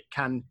sure that it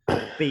can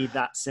be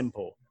that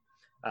simple.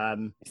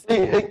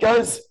 See,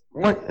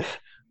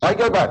 I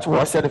go back to what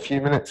I said a few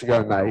minutes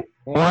ago, mate.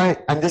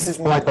 And this is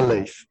my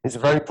belief, it's a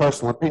very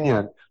personal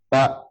opinion,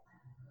 but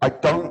I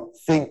don't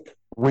think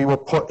we were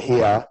put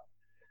here,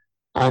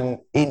 and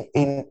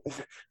in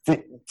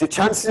the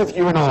chances of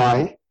you and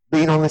I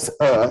being on this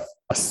earth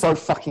are so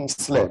fucking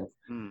slim,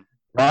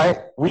 right?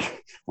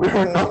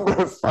 We're a number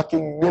of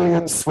fucking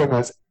million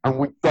swimmers, and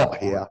we got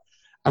here,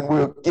 and we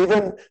were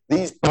given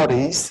these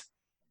bodies.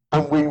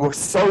 And we were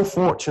so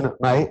fortunate,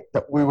 mate,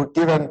 that we were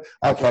given,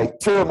 okay,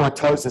 2 of my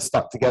toes are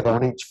stuck together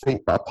on each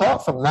feet. But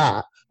apart from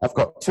that, I've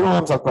got 2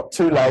 arms, I've got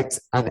 2 legs,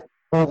 and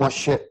all my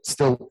shit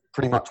still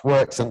pretty much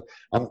works. And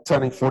I'm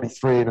turning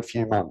 43 in a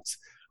few months.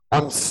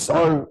 I'm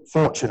so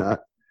fortunate.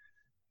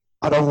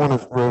 I don't want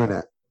to ruin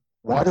it.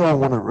 Why do I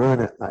want to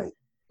ruin it, mate?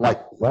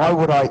 Like, why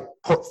would I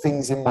put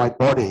things in my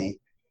body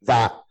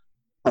that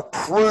are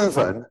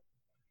proven?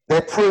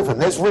 They're proven.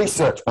 There's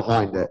research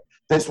behind it.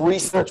 There's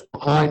research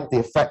behind the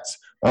effects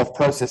of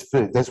processed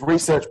food. There's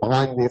research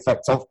behind the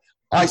effects of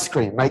ice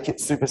cream, make it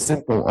super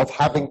simple, of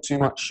having too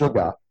much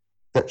sugar,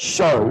 that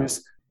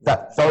shows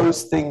that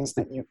those things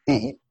that you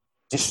eat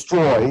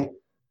destroy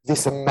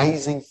this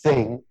amazing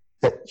thing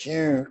that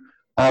you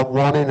are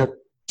 1 in a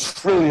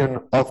trillion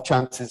of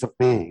chances of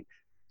being.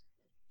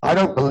 I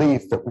don't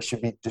believe that we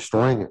should be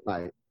destroying it,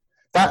 mate.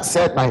 That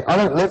said, mate, I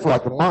don't live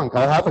like a monk.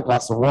 I have a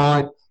glass of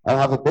wine. I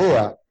have a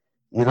beer.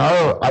 You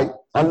know,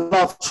 I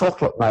love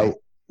chocolate, mate.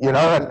 You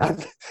know,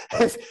 and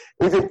if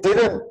it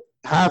didn't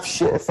have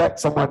shit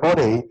effects on my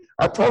body,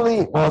 I'd probably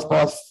eat Mars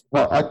bars.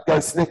 Well, I'd go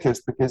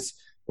Snickers, because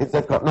if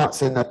they've got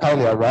nuts in, they're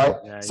paleo, right?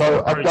 Yeah,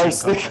 so I'd go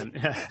Snickers.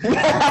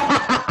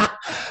 Yeah.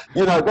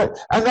 You know,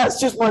 and that's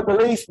just my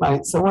belief,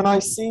 mate. So when I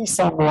see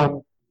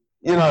someone,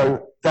 you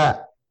know,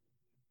 that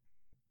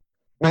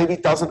maybe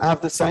doesn't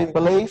have the same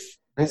belief,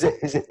 is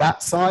it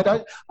that side?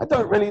 I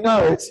don't really know.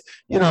 It's,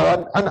 you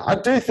know, and I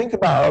do think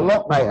about it a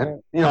lot, mate.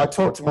 And, you know, I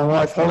talk to my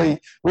wife, Holly.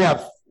 We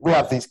have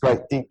these great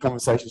deep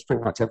conversations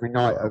pretty much every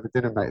night over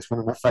dinner, mate. It's one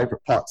of my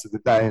favourite parts of the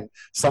day. And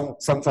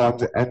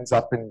sometimes it ends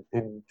up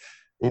in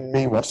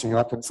me washing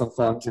up, and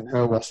sometimes in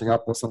her washing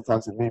up, or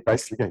sometimes in me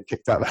basically getting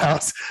kicked out of the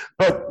house.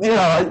 But, you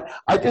know,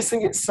 I just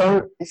think it's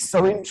so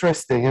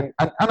interesting. And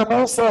I'm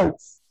also,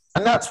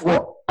 and that's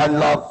what I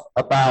love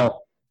about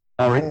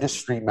our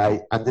industry,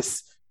 mate, and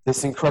this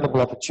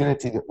incredible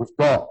opportunity that we've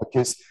got,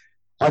 because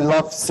I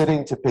love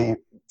sitting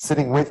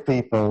with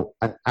people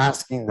and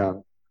asking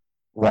them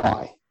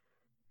why,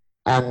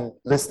 and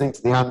listening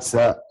to the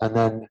answer, and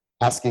then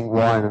asking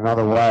why in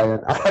another way.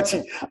 And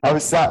I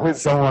was sat with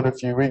someone a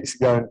few weeks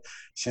ago, and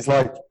she's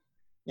like,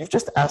 "You've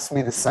just asked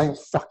me the same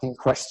fucking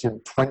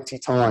question 20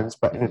 times,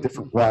 but in a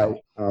different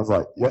way." And I was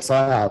like, "Yes,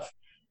 I have,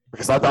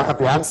 because I don't have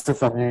the answer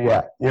from you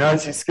yet." You know,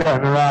 she's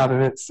going around,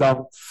 and it's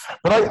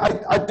but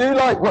I do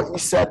like what you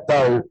said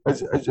though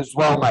as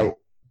well, mate,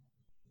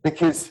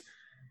 because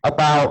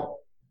about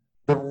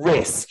the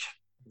risk,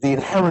 the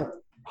inherent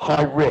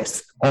high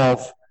risk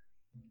of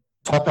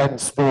top end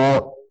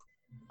sport,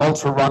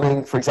 ultra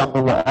running, for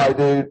example. What I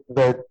do,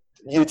 the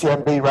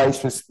UTMB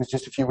race was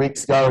just a few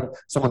weeks ago, and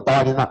someone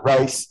died in that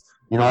race.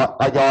 You know,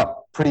 I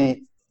got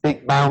pretty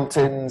big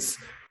mountains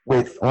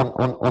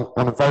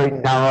on a very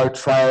narrow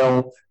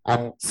trail,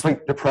 and sleep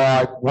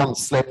deprived, one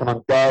slip and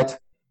I'm dead.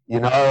 You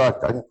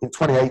know, in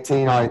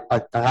 2018 I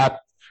had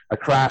a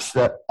crash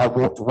that I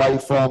walked away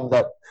from,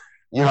 that,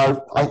 you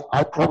know,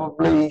 I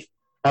probably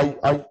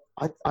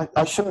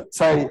I shouldn't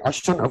say I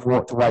shouldn't have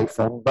walked away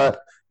from,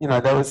 but, you know,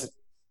 there was,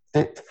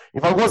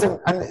 if I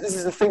wasn't, and this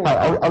is the thing, mate,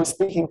 I was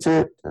speaking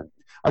to,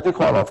 I do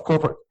quite a lot of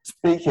corporate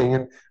speaking,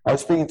 and I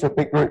was speaking to a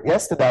big group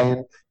yesterday,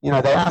 and, you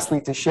know, they asked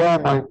me to share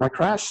my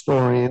crash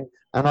story,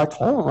 and I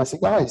told them, I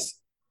said, guys,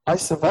 I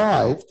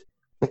survived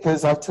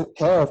because I took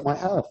care of my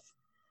health.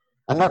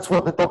 And that's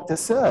what the doctor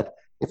said.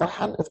 If I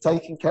hadn't have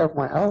taken care of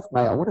my health,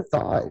 mate, I would have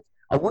died.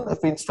 I wouldn't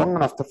have been strong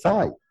enough to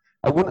fight.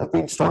 I wouldn't have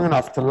been strong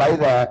enough to lay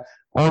there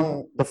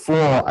on the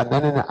floor and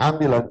then in an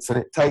ambulance and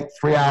it take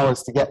 3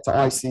 hours to get to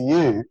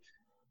ICU.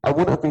 I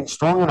wouldn't have been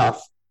strong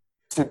enough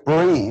to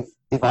breathe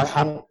if I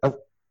hadn't have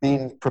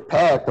been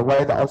prepared the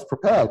way that I was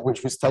prepared,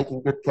 which was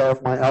taking good care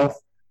of my health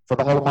for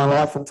the whole of my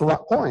life until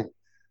that point.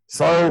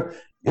 So,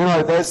 you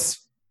know, there's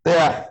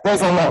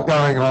a lot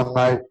going on,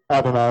 mate.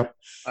 I don't know.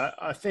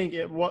 I think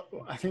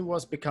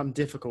what's become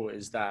difficult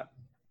is that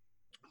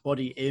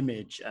body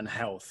image and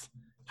health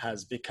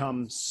has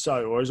become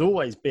or has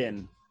always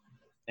been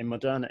in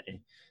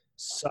modernity,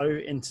 so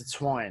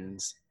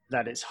intertwined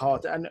that it's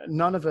hard. And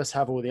none of us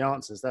have all the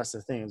answers. That's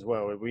the thing as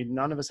well.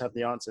 None of us have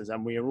the answers,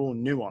 and we are all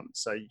nuanced.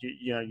 So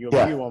you know, your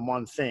view on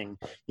one thing,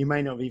 you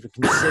may not have even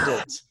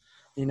considered.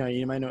 You know,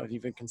 you may not have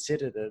even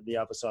considered the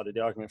other side of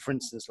the argument. For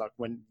instance, like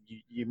when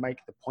you make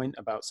the point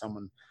about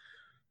someone,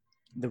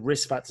 the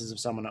risk factors of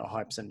someone at a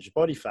high percentage of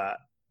body fat,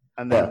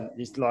 and then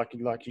it's like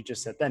you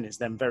just said, then it's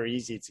then very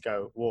easy to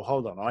go, well,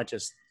 hold on, I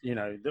just, you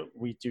know,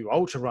 we do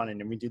ultra running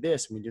and we do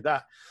this and we do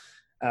that.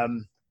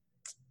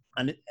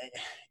 And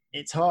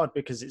it's hard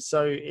because it's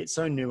so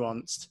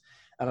nuanced.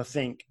 And I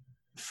think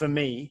for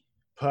me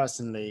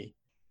personally,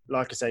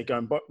 like I say,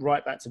 going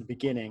right back to the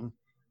beginning,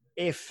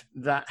 if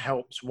that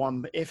helps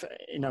if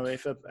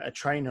a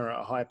trainer at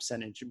a high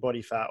percentage of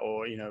body fat,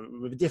 or, you know,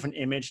 with a different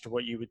image to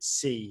what you would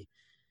see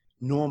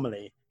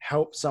normally,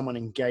 helps someone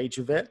engage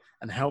with it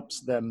and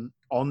helps them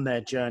on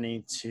their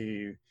journey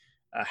to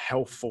a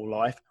healthful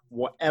life,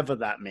 whatever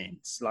that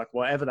means,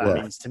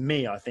 means to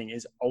me, I think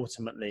is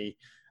ultimately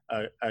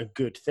a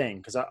good thing.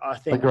 Because I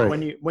think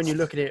when you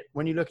look at it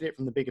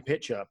from the bigger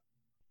picture,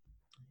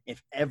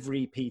 if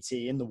every PT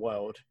in the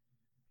world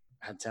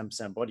had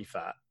 10% body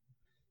fat,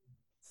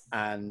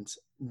 and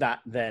that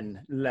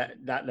then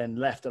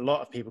left a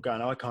lot of people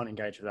going, oh, I can't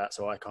engage with that,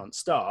 so I can't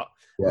start.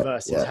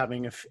 Versus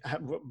having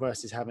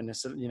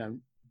this, you know,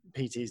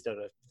 PTs that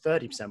are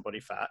 30% body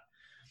fat.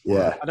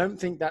 Yeah, I don't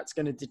think that's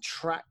going to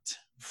detract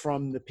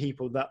from the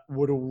people that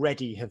would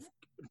already have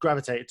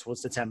gravitated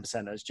towards the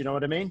 10%ers. Do you know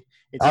what I mean?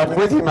 I'm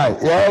with you, mate.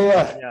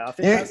 Yeah. I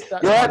think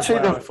that's you're actually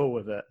the full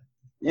with it.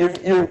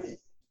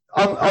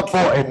 I'm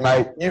bought in,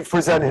 mate. You've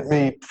presented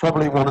me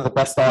probably one of the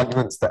best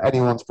arguments that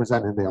anyone's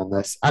presented me on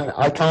this, and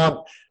I can't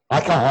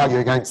argue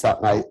against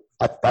that, mate.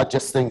 I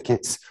just think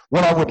it's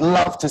what I would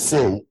love to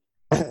see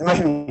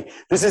maybe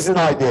this is an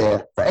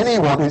idea for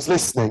anyone who's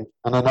listening,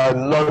 and I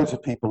know loads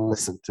of people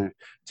listen to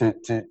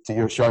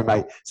your show,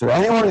 mate. So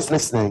anyone who's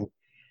listening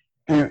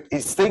who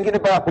is thinking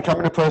about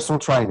becoming a personal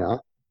trainer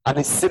and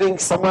is sitting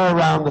somewhere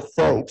around the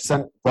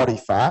 30% body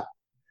fat,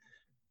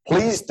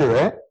 please do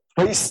it.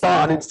 Please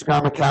start an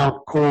Instagram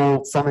account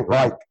called something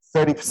like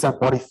 30%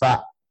 body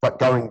fat but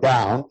going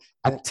down,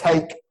 and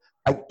take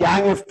a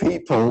gang of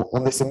people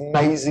on this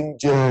amazing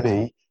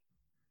journey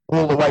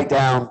all the way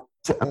down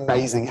to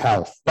amazing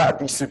health. That'd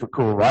be super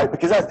cool, right?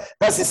 Because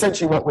that's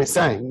essentially what we're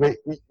saying,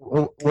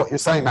 what you're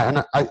saying, mate.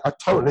 And I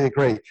totally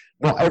agree.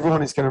 Not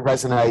everyone is going to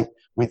resonate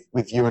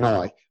with you and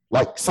I.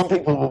 Like, some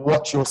people will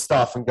watch your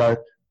stuff and go,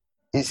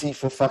 is he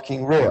for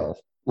fucking real?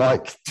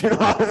 Like, do you know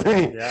what I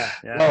mean?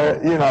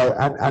 Yeah. You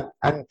know,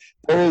 and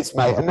there is,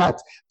 mate. And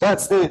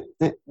that's the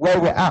where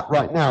we're at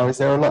right now, is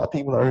there are a lot of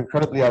people that are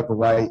incredibly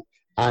overweight,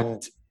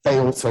 and they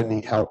also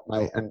need help,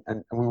 mate, and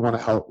we want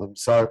to help them.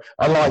 So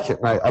I like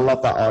it, mate. I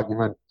love that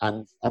argument,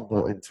 and I'm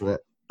bought into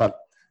it. But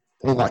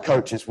all my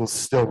coaches will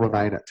still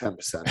remain at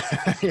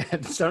 10%. Yeah,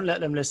 don't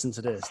let them listen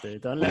to this,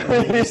 dude. Don't let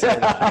them listen to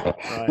that.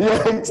 Right.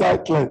 Yeah,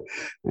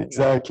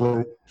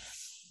 exactly.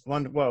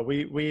 Well,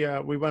 we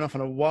went off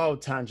on a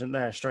wild tangent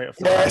there, straight off.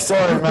 Yeah,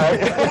 sorry,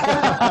 mate.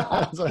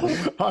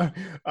 So,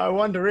 I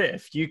wonder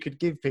if you could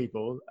give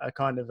people a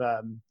kind of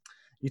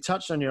you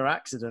touched on your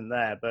accident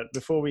there, but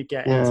before we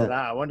get into that,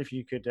 I wonder if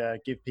you could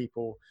give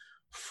people,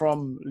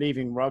 from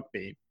leaving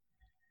rugby,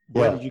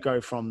 where did you go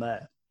from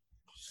there?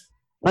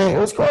 Mate, it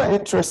was quite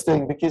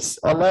interesting, because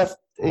I left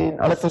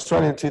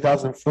Australia in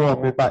 2004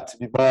 and moved back to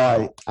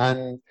Dubai,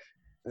 and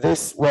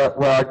this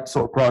where I'd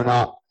sort of grown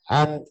up,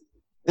 and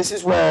this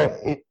is where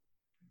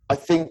I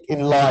think in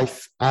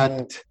life,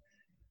 and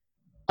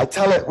I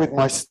tell it with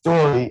my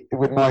story,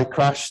 with my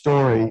crash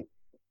story,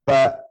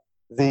 but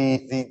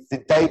the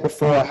day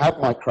before I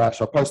had my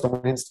crash, I posted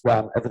on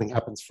Instagram, everything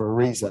happens for a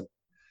reason.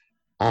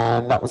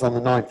 And that was on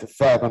the 9th of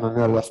Feb, and I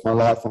nearly lost my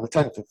life on the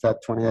 10th of Feb,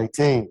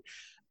 2018.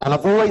 And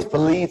I've always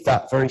believed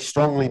that very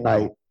strongly,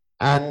 mate.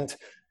 And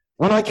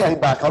when I came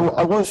back, I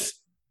was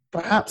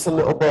perhaps a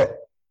little bit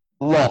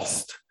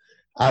lost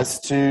as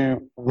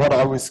to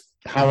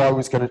how I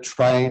was going to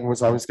train.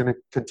 Was I was going to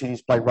continue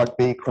to play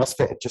rugby?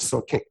 CrossFit had just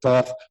sort of kicked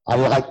off. I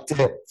liked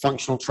it.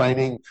 Functional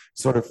training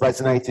sort of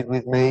resonated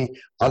with me.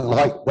 I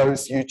liked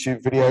those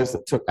YouTube videos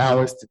that took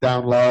hours to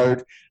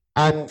download.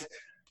 And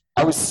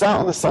I was sat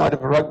on the side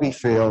of a rugby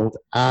field,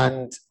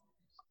 and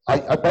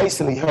I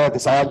basically heard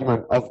this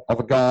argument of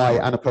a guy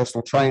and a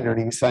personal trainer, and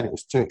he was saying it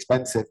was too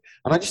expensive.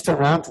 And I just turned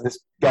around to this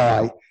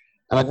guy,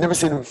 and I'd never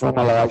seen him before in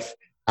my life,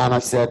 and I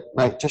said,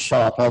 mate, just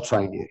shut up, I'll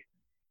train you.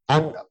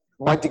 And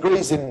my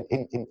degree's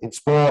in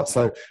sport,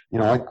 so, you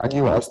know, I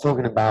knew what I was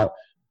talking about.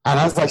 And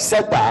as I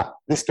said that,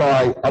 this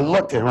guy, I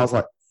looked at him and I was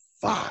like,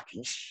 fuck,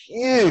 he's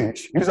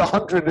huge. He was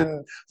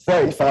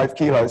 135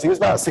 kilos. He was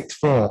about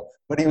 6'4",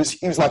 but he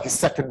was like a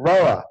second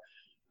rower.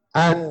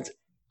 And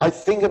I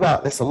think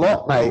about this a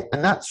lot, mate.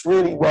 And that's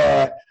really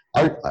where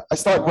I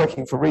started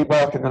working for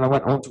Reebok, and then I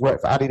went on to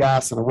work for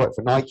Adidas, and I worked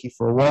for Nike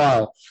for a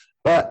while.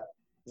 But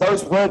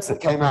those words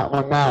that came out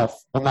of my mouth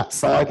on that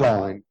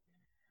sideline,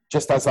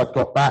 just as I'd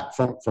got back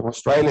from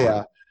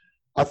Australia,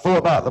 I thought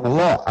about them a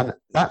lot. And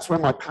that's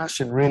when my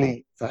passion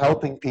really for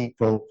helping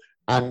people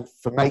and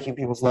for making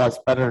people's lives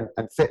better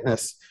and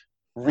fitness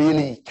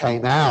really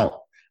came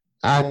out.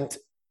 And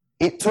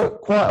it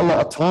took quite a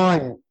lot of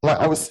time. Like,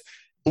 I was,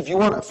 if you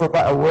want it for a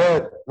better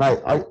word, mate,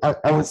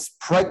 I was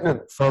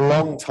pregnant for a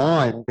long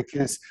time,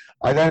 because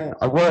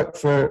I worked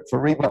for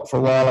Reebok for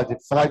a while. I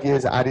did 5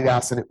 years at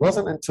Adidas, and it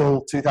wasn't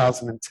until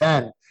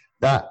 2010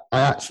 that I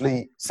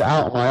actually set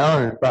out on my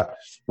own. But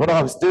what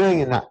I was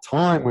doing in that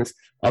time was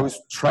I was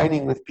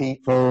training with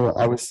people.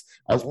 I was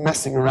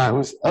messing around. It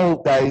was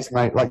old days,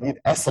 mate. Like,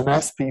 you'd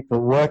SMS people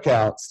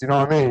workouts. Do you know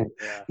what I mean?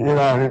 Yeah. You know,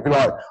 and it'd be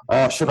like,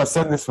 oh, should I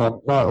send this one?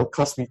 No, it'll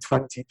cost me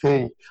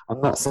 20p. I'm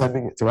not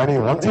sending it to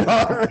anyone. Do you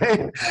know what I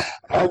mean?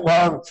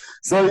 And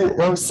so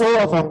I was sort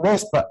of on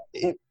this, but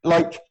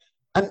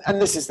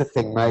and this is the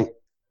thing, mate.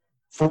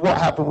 For what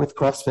happened with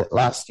CrossFit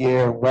last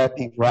year and where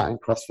people are at in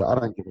CrossFit, I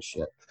don't give a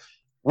shit.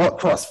 What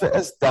CrossFit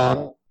has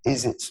done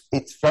is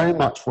it's very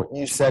much what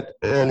you said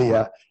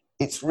earlier.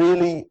 It's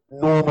really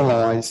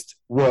normalized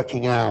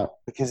working out,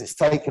 because it's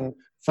taken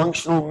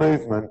functional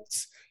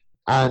movements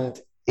and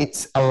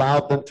it's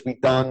allowed them to be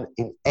done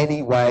in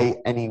any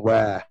way,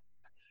 anywhere.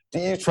 Do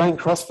you train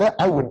CrossFit?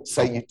 I wouldn't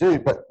say you do,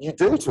 but you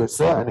do to a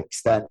certain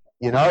extent.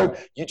 You know,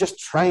 you just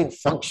train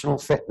functional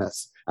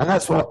fitness. And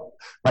that's what,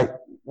 like,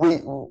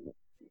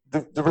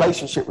 the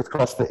relationship with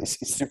CrossFit is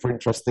super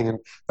interesting, and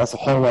that's a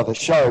whole other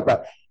show.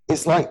 But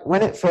it's like,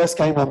 when it first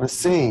came on the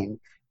scene,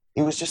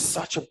 it was just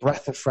such a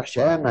breath of fresh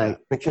air, mate,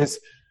 because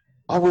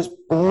I was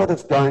bored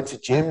of going to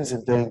gyms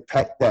and doing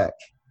pec deck,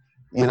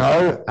 you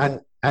know,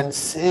 and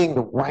seeing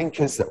the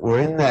wankers that were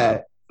in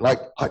there. Like,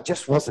 I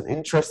just wasn't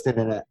interested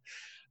in it.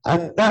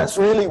 And that's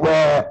really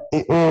where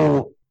it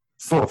all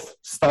sort of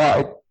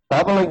started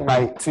bubbling,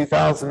 mate.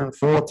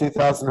 2004,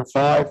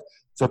 2005,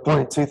 to a point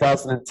in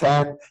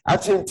 2010.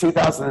 Actually, in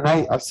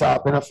 2008, I set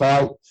up in a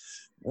fight.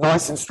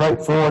 nice and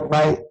straightforward,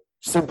 mate.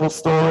 Simple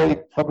story.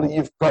 Probably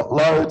you've got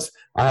loads.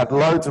 I had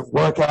loads of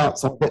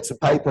workouts on bits of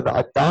paper that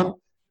I'd done.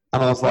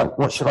 And I was like,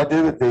 what should I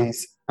do with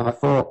these? And I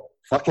thought,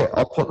 fuck it,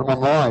 I'll put them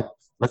online.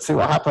 Let's see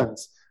what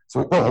happens.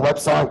 So we built a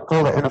website,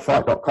 called it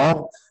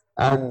innerfight.com,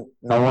 and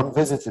no one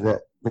visited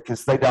it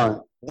because they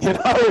don't. You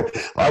know,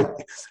 like,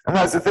 and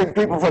that's the thing,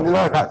 people probably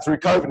learned that through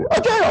COVID.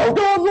 Okay, I'll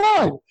go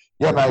online.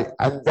 Yeah, mate.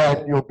 And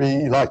then you'll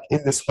be like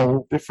in this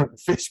whole different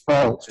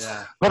fishbowl.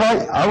 Yeah. But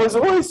I was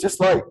always just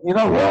like, you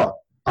know what?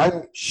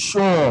 I'm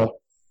sure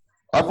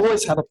I've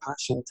always had a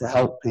passion to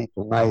help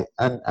people, mate.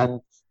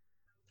 And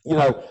you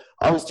know,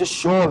 I was just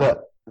sure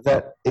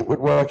that it would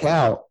work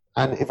out.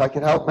 And if I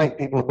could help make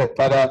people a bit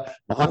better,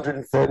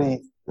 130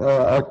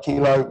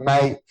 kilo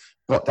mate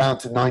got down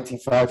to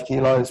 95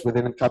 kilos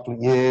within a couple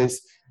of years.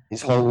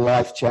 His whole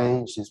life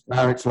changed. His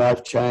marriage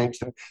life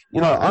changed. And,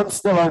 you know, I'm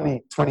still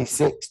only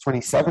 26,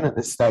 27 at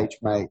this stage,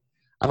 mate.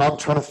 And I'm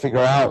trying to figure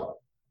out,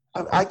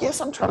 I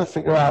guess I'm trying to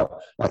figure out,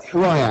 like,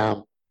 who I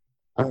am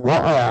and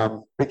what I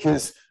am.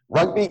 Because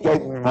rugby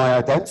gave me my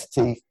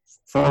identity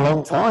for a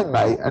long time,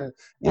 mate. And,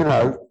 you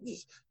know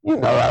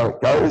how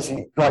it goes.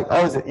 Like,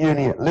 I was at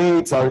uni at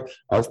Leeds. I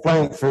was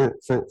playing for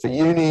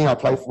uni. I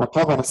played for my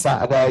club on a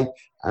Saturday.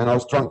 And I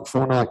was drunk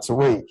 4 nights a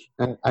week.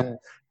 And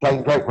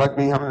playing great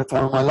rugby, having the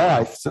time of my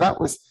life. So that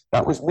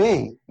was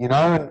me, you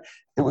know, and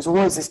there was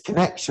always this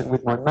connection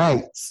with my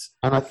mates.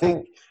 And I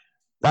think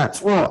that's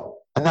one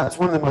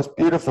of the most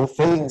beautiful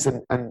things,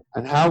 and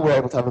how we're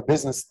able to have a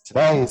business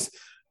today is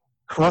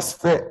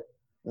CrossFit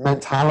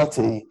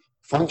mentality,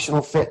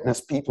 functional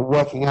fitness, people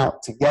working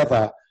out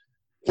together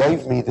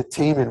gave me the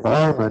team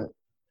environment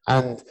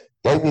and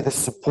gave me the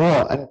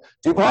support. And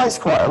Dubai is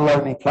quite a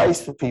lonely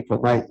place for people,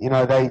 mate. You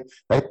know, they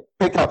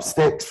pick up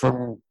sticks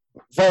from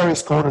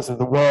various corners of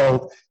the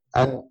world,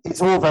 and it's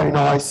all very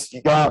nice.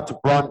 You go out to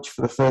brunch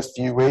for the first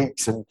few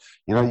weeks, and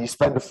you know, you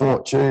spend a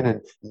fortune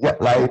and you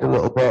get laid a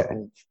little bit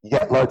and you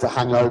get loads of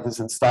hangovers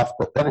and stuff,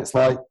 but then it's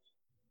like,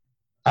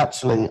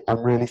 actually,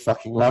 I'm really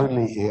fucking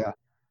lonely here,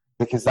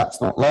 because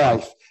that's not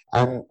life.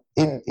 And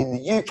in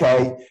the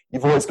UK,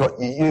 you've always got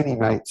your uni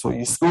mates or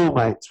your school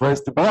mates,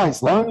 whereas Dubai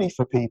is lonely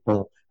for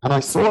people. And I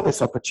saw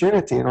this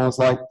opportunity and I was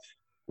like,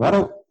 why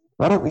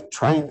don't we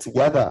train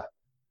together?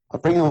 I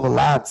bring all the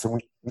lads and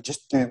we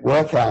just do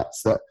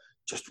workouts that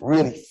just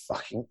really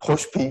fucking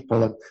push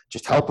people and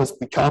just help us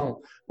become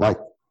like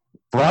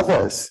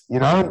brothers, you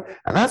know?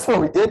 And that's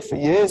what we did for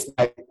years,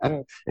 mate.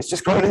 And it's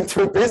just grown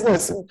into a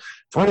business. In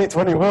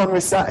 2021, we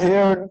sat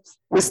here and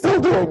we're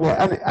still doing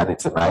it. And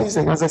it's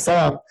amazing. As I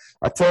say,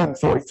 I turned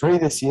 43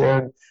 this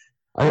year,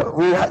 and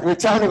we were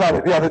chatting about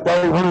it the other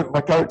day. One of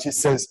my coaches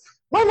says,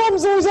 my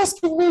mum's always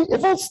asking me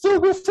if I'll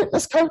still be a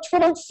fitness coach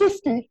when I'm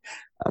 50.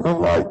 And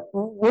I'm like,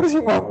 what does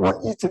your mum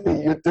want you to be?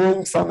 You're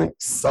doing something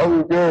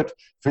so good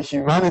for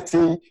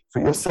humanity,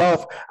 for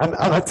yourself. And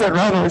I turned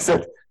around and I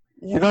said,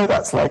 you know,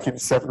 that's like in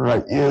 7 or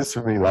 8 years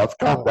for me, love.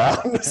 Calm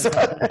down. So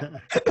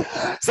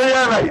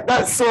yeah, mate,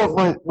 that's sort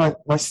of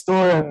my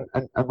story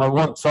and my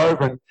once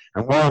over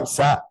and where I'm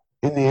sat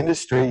in the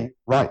industry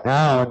right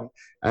now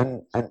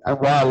and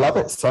why I love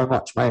it so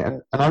much, mate.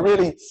 And I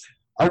really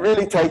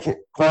take it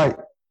quite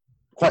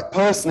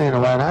personally in a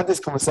way. And I had this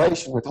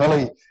conversation with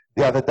Holly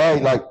the other day.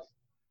 Like,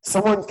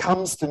 someone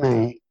comes to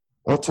me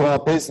or to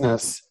our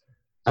business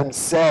and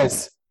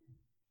says,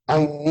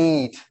 I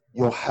need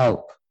your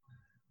help.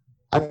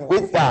 And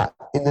with that,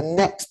 in the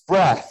next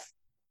breath,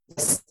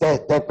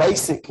 they're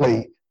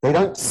basically, they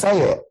don't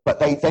say it, but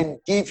they then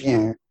give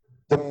you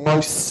the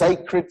most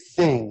sacred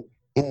thing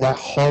in their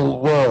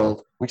whole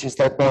world, which is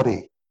their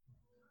body.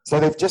 So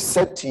they've just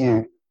said to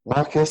you,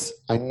 Marcus,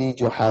 I need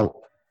your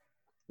help.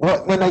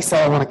 When they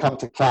say, I want to come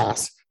to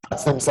class,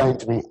 that's them saying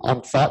to me,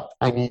 I'm fucked,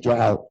 I need your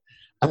help.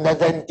 And they're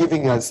then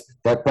giving us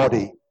their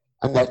body,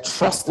 and they're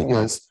trusting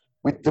us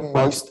with the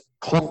most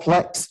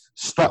complex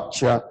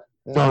structure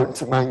known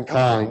to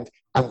mankind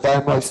and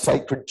their most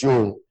sacred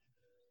jewel.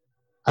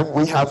 And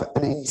we have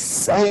an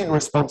insane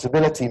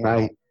responsibility,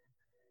 mate,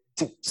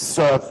 to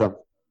serve them.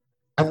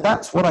 And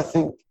that's what I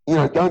think, you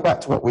know, going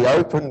back to what we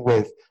opened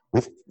with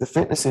the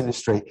fitness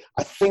industry,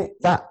 I think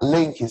that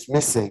link is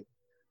missing.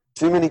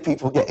 Too many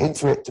people get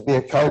into it to be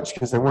a coach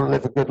because they want to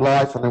live a good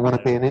life and they want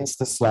to be an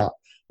Insta slut.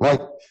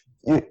 Like,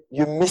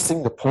 you're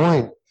missing the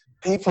point.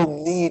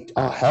 People need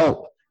our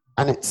help.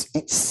 And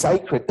it's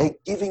sacred. They're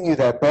giving you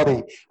their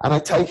body. And I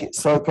take it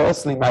so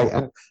personally, mate.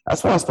 And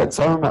that's why I spend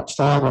so much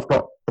time. I've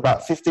got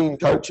about 15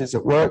 coaches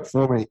that work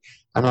for me.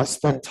 And I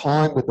spend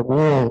time with them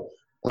all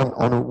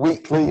on a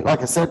weekly.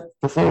 Like I said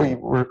before we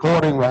were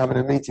recording, we're having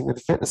a meeting with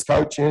the fitness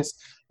coaches.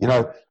 You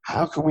know,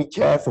 how can we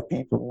care for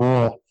people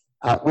more?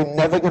 We're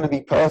never going to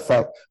be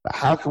perfect. But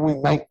how can we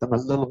make them a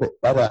little bit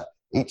better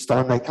each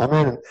time they come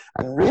in?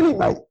 And really,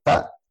 mate,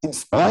 that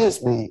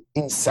inspires me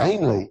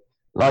insanely.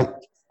 Like,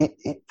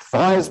 it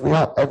fires me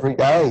up every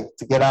day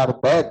to get out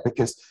of bed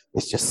because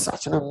it's just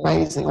such an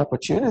amazing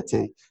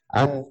opportunity.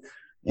 And,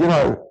 you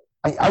know,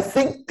 I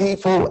think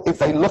people, if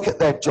they look at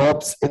their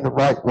jobs in the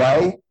right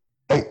way,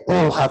 they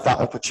all have that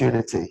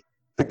opportunity.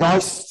 The guy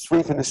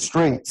sweeping the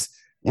streets,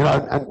 You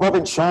know, and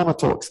Robin Sharma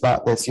talks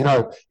about this, you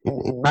know,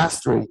 in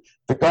Mastery,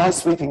 the guy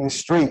sweeping the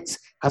streets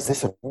has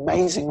this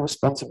amazing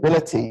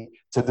responsibility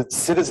to the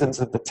citizens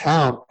of the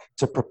town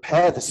to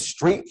prepare the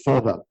street for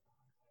them.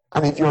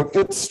 And if you're a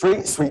good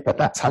street sweeper,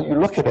 that's how you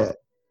look at it,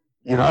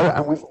 you know.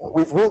 And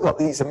we've all got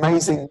these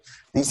amazing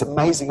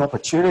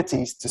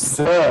opportunities to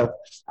serve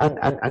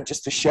and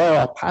just to share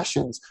our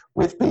passions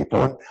with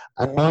people.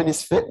 And mine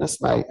is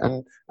fitness, mate.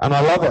 And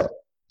I love it,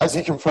 as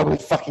you can probably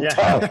fucking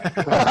tell.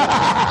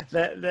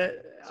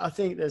 I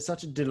think there's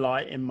such a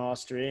delight in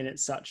mastery, and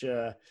it's such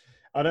a,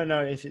 I don't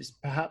know if it's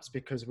perhaps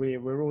because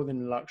we're all in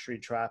the luxury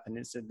trap, and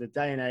it's the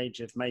day and age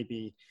of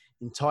maybe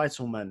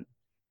entitlement.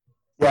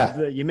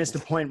 Yeah. You missed the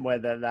point where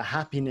the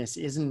happiness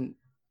isn't,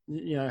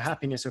 you know,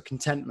 happiness or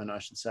contentment, I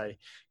should say,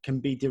 can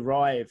be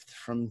derived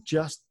from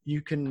just,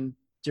 you can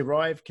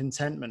derive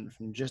contentment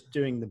from just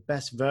doing the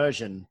best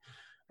version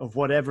of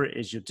whatever it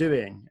is you're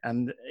doing.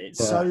 And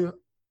it's so,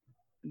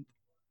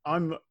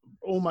 I'm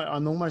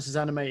almost as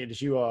animated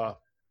as you are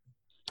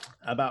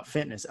about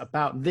fitness,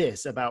 about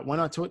this, about when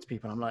I talk to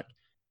people, I'm like,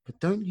 but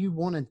don't you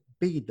want to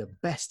be the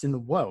best in the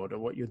world at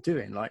what you're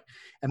doing? Like,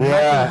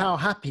 imagine how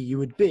happy you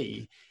would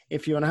be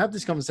if you want to have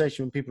this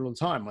conversation with people all the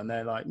time when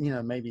they're like, you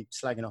know, maybe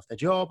slagging off their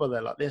job or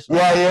they're like this.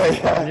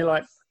 And you're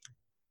like,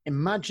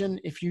 imagine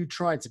if you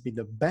tried to be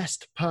the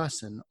best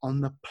person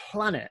on the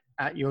planet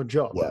at your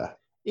job. Yeah.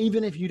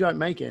 Even if you don't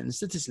make it, and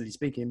statistically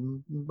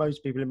speaking,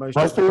 most people in most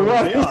jobs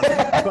probably aren't.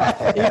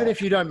 But even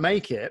if you don't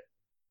make it,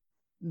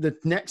 the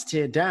next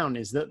tier down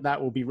is that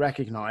will be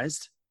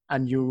recognized,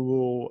 and you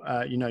will,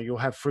 you know, you'll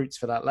have fruits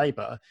for that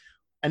labor.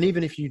 And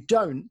even if you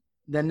don't,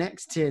 the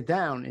next tier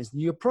down is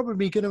you're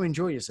probably going to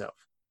enjoy yourself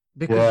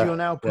because you're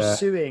now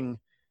pursuing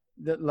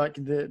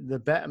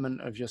the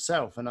betterment of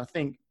yourself. And I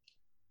think,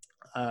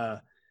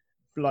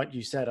 like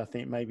you said, I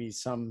think maybe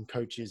some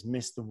coaches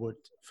miss the wood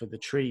for the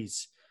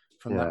trees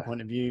from that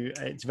point of view.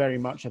 It's very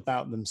much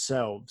about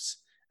themselves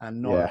and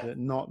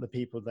not the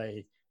people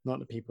they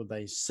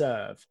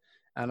serve.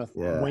 And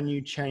when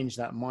you change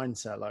that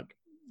mindset, like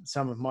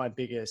some of my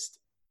biggest,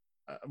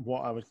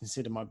 what I would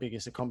consider my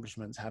biggest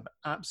accomplishments have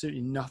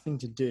absolutely nothing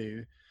to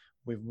do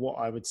with what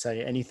I would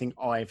say anything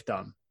I've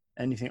done.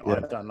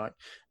 Like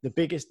the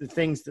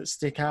things that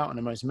stick out and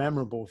the most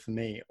memorable for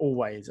me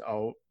always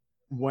are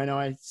when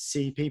I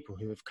see people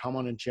who have come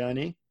on a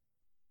journey.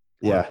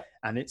 Yeah.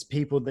 And it's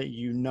people that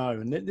you know.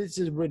 And this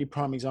is a really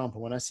prime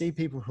example. When I see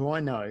people who I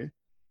know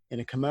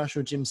in a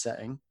commercial gym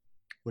setting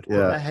would put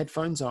their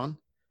headphones on,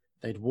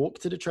 they'd walk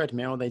to the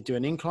treadmill, they'd do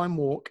an incline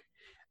walk,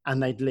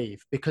 and they'd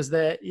leave because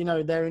they're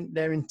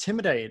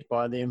intimidated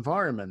by the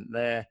environment.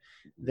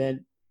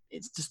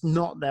 It's just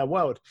not their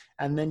world.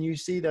 And then you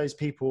see those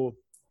people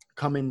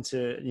come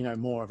into, you know,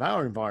 more of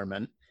our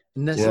environment,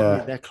 and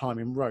they're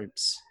climbing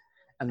ropes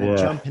and they're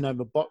jumping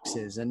over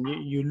boxes, and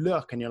you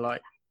look and you're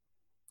like,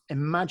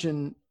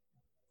 imagine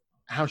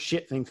how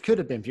shit things could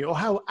have been for you, or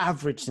how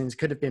average things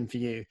could have been for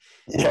you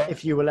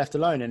if you were left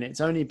alone. And it's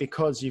only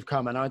because you've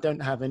come, and I don't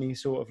have any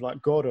sort of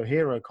like God or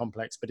hero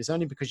complex, but it's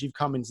only because you've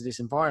come into this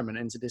environment,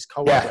 into this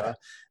culture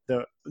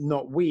that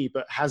not we,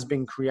 but has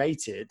been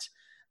created,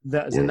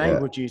 that has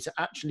enabled you to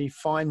actually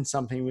find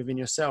something within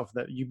yourself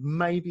that you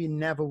maybe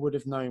never would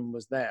have known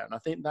was there. And I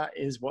think that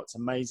is what's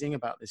amazing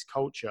about this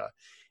culture,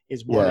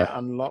 is what it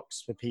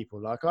unlocks for people.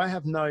 Like I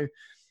have no,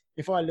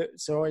 if I look,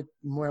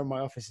 where my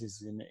office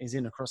is in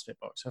a CrossFit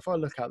box. So if I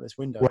look out this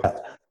window,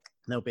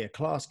 there'll be a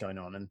class going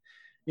on. And,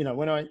 you know,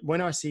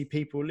 when I see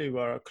people who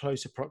are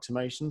close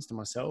approximations to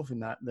myself, in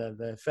that they're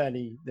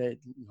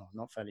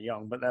not fairly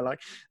young, but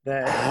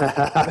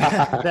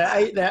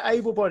they're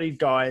able-bodied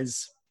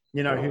guys,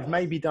 you know, who've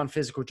maybe done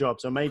physical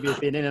jobs, or maybe have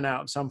been in and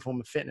out of some form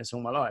of fitness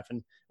all my life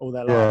and all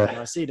their life. And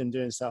I see them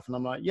doing stuff and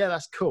I'm like, yeah,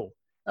 that's cool.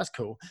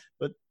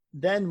 But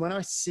then when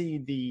I see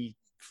the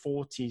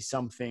 40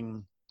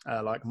 something,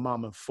 like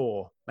mum of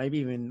 4, maybe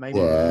even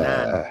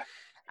nan,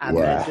 and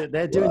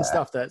they're doing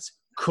stuff that's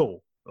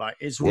cool. Like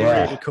it's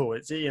really cool.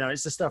 It's, you know,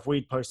 it's the stuff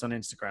we'd post on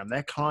Instagram.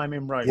 They're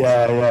climbing ropes.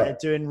 They're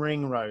doing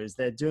ring rows.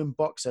 They're doing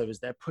box overs.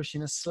 They're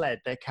pushing a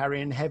sled. They're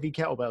carrying heavy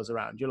kettlebells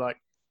around. You're like,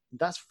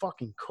 that's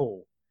fucking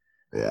cool.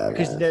 Yeah,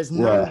 because there's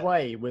no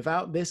way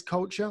without this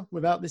culture,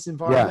 without this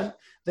environment,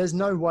 there's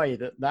no way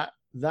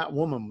that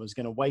woman was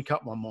going to wake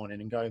up one morning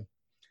and go, I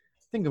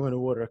think I'm going to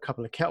order a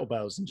couple of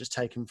kettlebells and just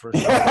take them for a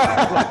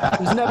shot.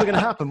 It was never going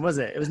to happen, was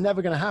it? It was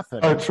never going to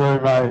happen. Oh,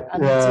 true, mate.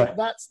 And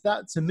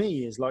that to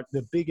me is like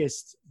the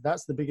biggest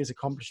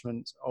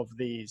accomplishment of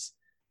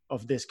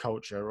this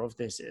culture, of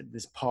this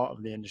part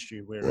of the industry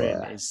we're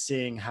in, is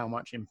seeing how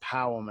much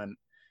empowerment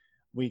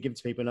we give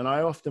to people. And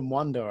I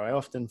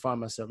often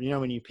find myself, you know,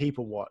 when you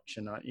people watch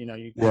and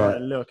you try to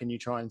look and you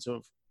try and sort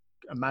of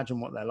imagine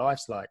what their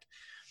life's like.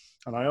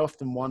 And I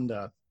often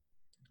wonder,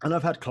 and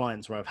I've had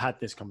clients where I've had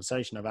this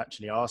conversation, I've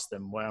actually asked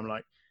them where I'm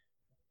like,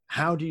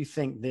 how do you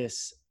think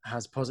this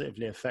has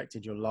positively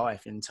affected your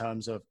life in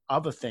terms of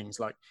other things?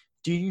 Like,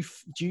 do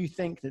you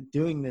think that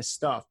doing this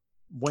stuff,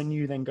 when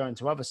you then go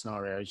into other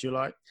scenarios, you're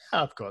like,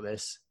 I've got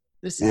this.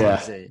 This is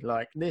easy.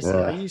 Like this,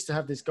 I used to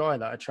have this guy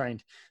that I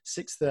trained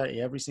 6:30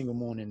 every single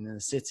morning in the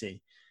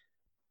city.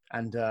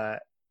 And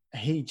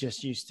he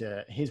just used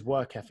to, his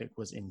work ethic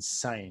was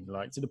insane,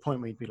 like to the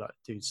point where he'd be like,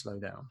 dude, slow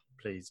down,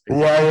 please.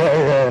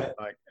 Yeah.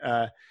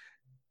 Like,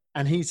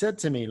 and he said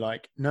to me,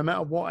 like, no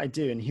matter what I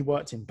do, and he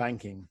worked in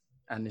banking,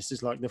 and this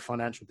is like the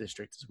financial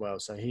district as well.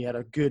 So he had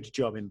a good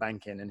job in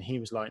banking. And he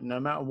was like, no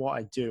matter what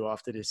I do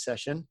after this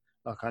session,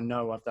 like, I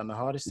know I've done the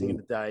hardest thing of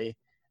the day.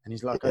 And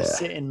he's like, I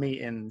sit in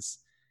meetings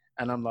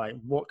and I'm like,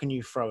 what can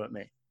you throw at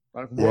me?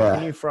 Like, what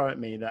can you throw at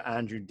me that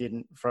Andrew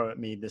didn't throw at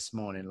me this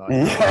morning? Like,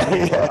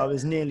 I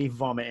was nearly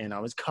vomiting. I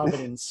was covered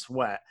in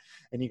sweat.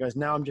 And he goes,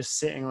 now I'm just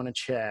sitting on a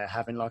chair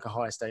having like a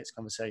high stakes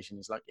conversation.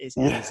 He's like, it's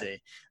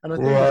easy. And I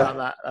think about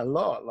that a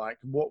lot, like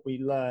what we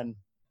learn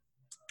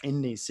in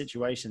these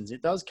situations,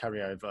 it does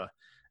carry over,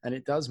 and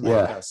it does make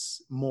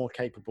us more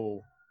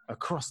capable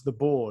across the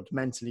board,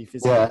 mentally,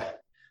 physically.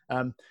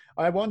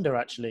 I wonder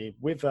actually,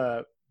 with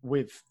a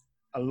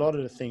lot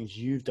of the things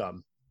you've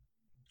done,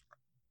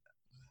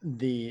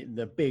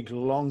 the big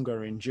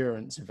longer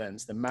endurance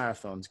events, the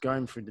marathons,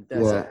 going through the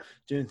desert,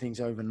 doing things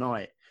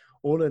overnight,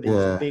 all of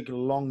these big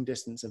long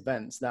distance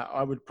events that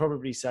I would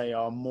probably say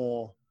are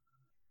more,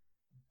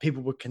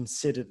 people would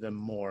consider them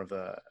more of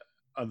a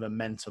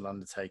mental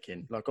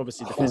undertaking. Like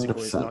obviously the physical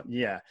 100%. Is not.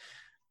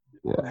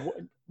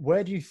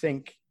 Where do you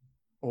think,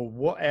 or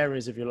what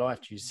areas of your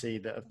life do you see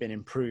that have been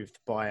improved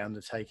by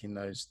undertaking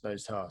those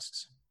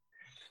tasks?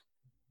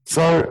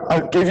 So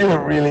I'll give you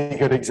a really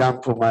good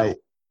example, mate.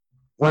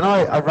 When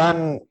I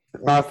ran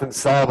Marathon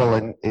Sable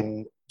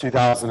in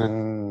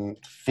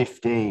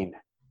 2015.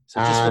 So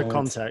just for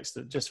context,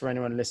 just for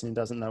anyone listening who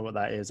doesn't know what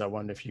that is, I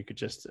wonder if you could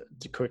just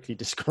quickly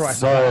describe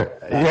that.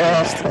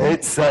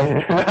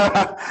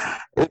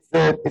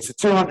 It's a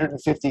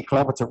 250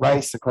 kilometer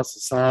race across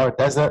the Sahara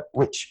Desert,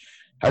 which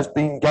has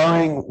been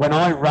going, when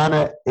I ran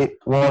it, it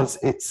was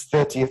its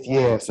 30th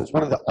year. So it's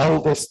one of the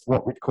oldest,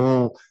 what we'd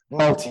call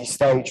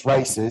multi-stage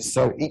races.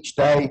 So each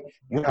day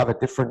you have a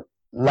different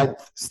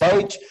length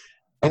stage,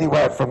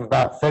 anywhere from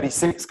about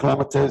 36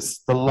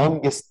 kilometers. The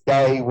longest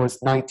day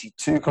was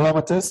 92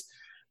 kilometers.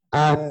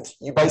 And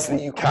you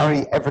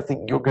carry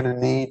everything you're going to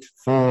need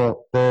for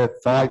the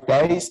 5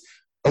 days,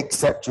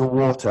 except your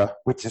water,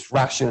 which is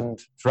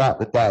rationed throughout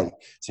the day.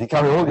 So you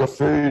carry all your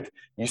food,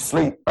 you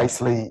sleep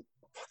basically,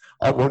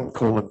 I wouldn't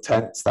call them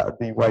tents, that would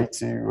be way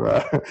too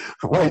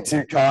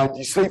kind.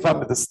 You sleep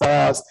under the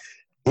stars.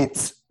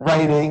 It's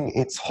raining,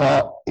 it's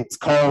hot, it's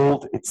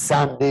cold, it's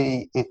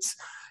sandy, it's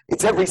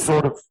every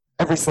sort of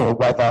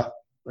weather,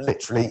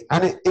 literally.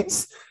 And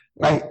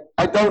mate,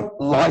 I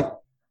don't like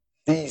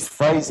these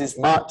phrases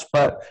much,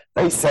 but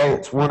they say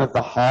it's one of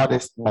the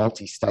hardest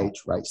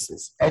multi-stage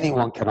races.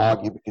 Anyone can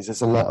argue because there's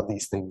a lot of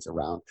these things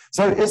around.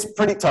 So it's a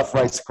pretty tough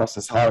race across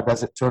the Sahara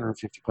Desert,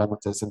 250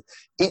 kilometers. And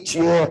each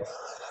year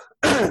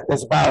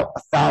there's about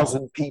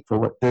 1,000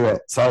 people that do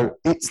it. So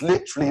it's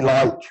literally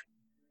like,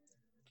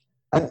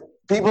 and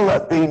people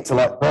that have been to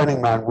like Burning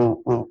Man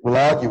will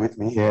argue with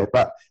me here,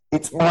 but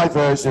it's my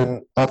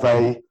version of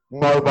a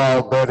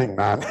mobile Burning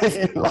Man, if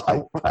you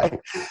like, right?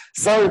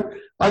 So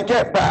I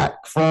get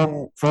back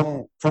from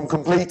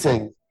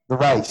completing the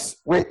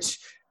race, which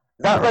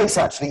that race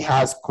actually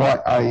has quite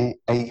a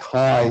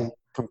high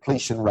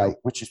completion rate,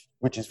 which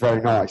is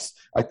very nice.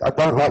 I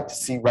don't like to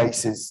see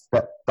races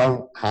that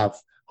don't have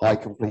high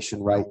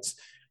completion rates.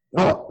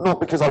 Not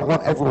because I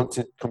want everyone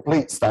to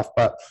complete stuff,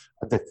 but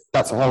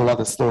that's a whole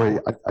other story.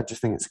 I just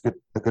think it's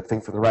a good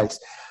thing for the race.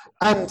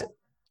 And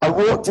I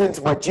walked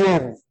into my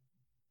gym,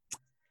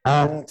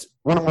 and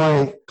one of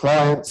my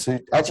clients,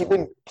 who'd actually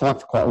been a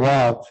client for quite a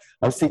while,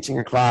 I was teaching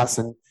a class,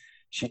 and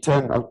she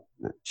turned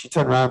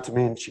around to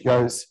me and she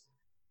goes,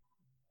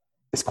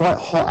 "It's quite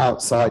hot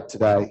outside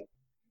today.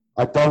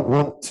 I don't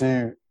want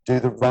to do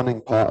the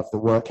running part of the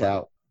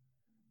workout."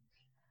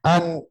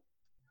 And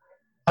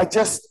I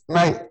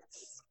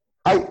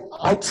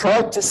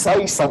tried to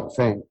say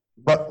something,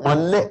 but my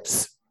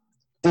lips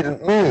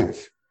didn't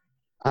move.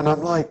 And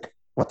I'm like,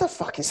 what the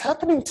fuck is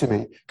happening to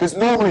me? Because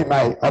normally,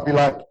 mate, I'd be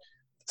like,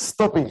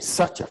 stop being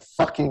such a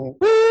fucking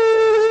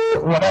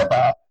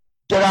whatever,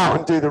 get out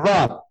and do the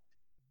run.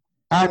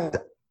 And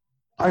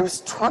I was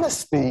trying to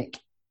speak,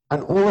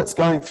 and all that's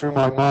going through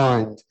my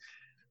mind,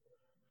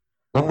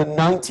 on the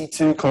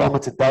 92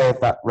 kilometer day of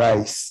that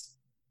race,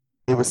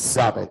 it was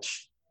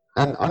savage.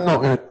 And I'm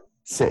not going to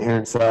sit here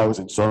and say I was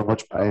in so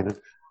much pain.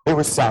 It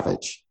was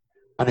savage,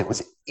 and it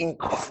was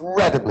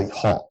incredibly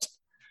hot.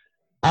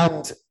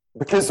 And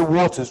because the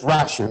water's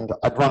rationed,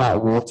 I'd run out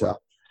of water.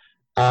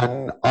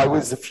 And I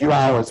was a few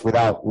hours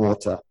without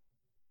water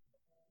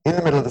in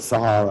the middle of the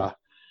Sahara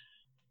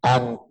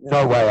and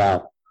no way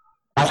out.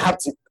 I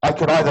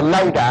could either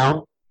lay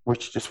down,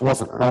 which just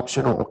wasn't an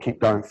option, or keep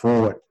going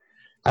forward.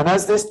 And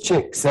as this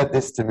chick said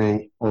this to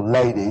me, or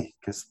lady,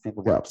 because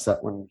people get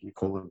upset when you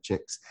call them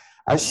chicks,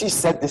 as she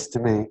said this to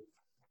me,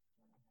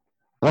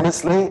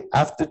 honestly,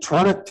 after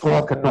trying to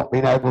talk and not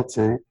being able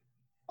to,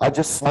 I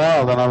just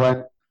smiled and I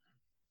went,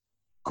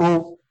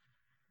 cool.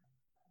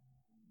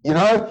 You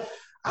know?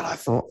 And I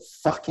thought,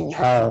 fucking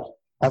hell,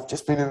 I've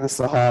just been in the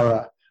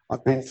Sahara.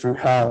 I've been through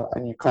hell,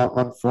 and you can't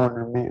run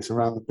 400 meters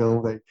around the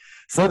building.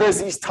 So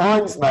there's these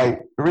times, mate.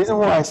 The reason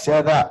why I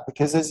share that,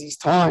 because there's these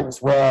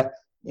times where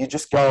you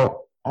just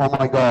go, oh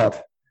my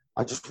God,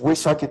 I just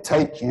wish I could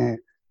take you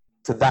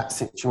to that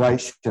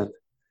situation.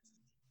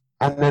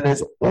 And then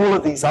there's all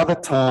of these other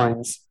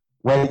times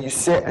where you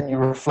sit and you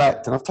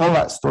reflect. And I've told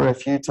that story a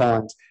few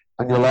times,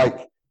 and you're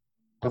like,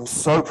 I'm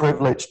so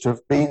privileged to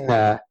have been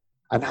there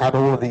and had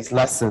all of these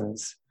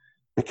lessons,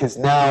 because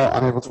now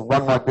I'm able to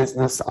run my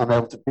business. I'm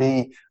able to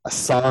be a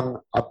son,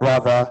 a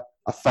brother,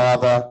 a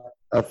father,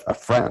 a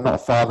friend, not a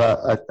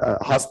father,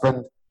 a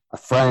husband, a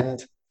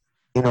friend,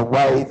 in a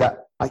way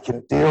that I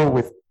can deal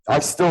with. I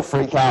still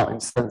freak out in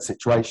certain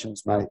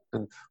situations, mate.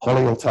 And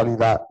Holly will tell you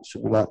that.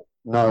 She'll be like,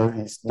 no,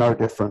 he's no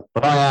different.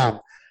 But I am,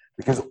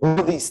 because all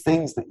of these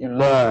things that you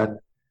learn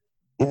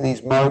in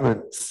these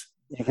moments,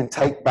 you can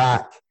take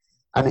back,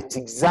 and it's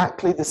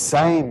exactly the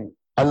same.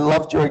 I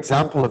loved your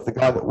example of the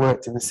guy that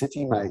worked in the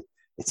city, mate.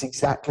 It's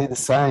exactly the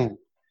same.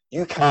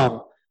 You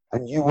come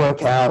and you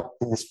work out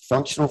in this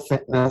functional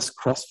fitness,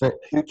 CrossFit,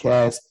 who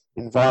cares,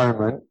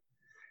 environment,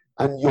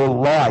 and your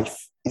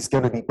life is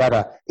going to be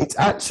better. It's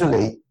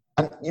actually,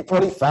 and you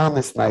probably found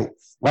this, mate,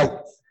 like,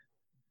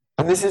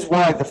 and this is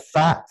why the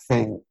fat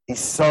thing is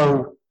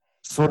so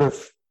sort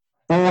of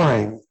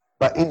boring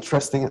but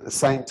interesting at the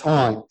same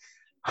time.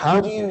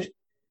 How do you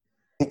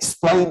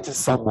explain to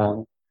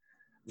someone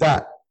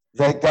that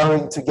they're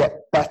going to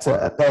get better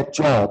at their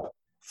job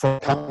for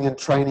coming and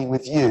training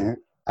with you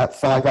at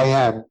 5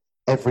 a.m.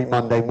 every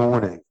Monday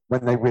morning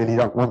when they really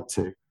don't want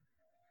to?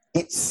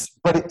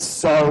 But it's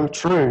so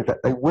true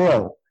that they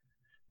will.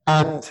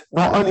 And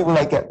not only will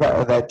they get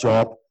better at their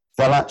job,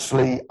 they'll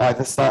actually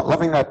either start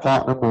loving their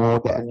partner more,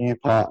 get a new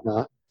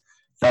partner,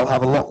 they'll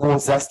have a lot more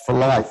zest for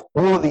life.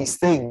 All of these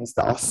things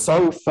that are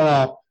so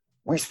far,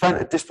 we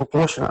spent a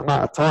disproportionate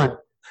amount of time,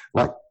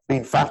 like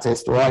being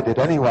fattest, or I did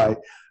anyway,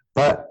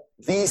 but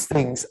these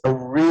things are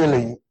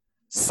really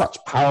such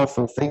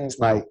powerful things,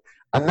 mate.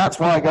 And that's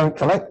why I go and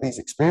collect these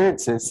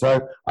experiences,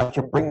 so I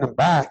can bring them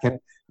back. And,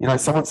 you know,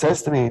 someone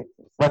says to me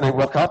when they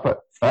wake up at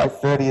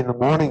 5:30 in the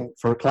morning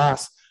for a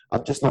class,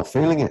 I'm just not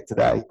feeling it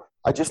today.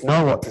 I just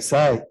know what to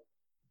say,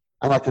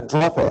 and I can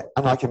drop it,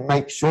 and I can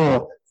make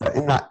sure that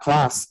in that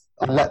class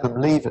I let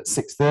them leave at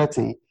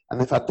 6:30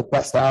 and they've had the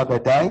best hour of their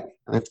day,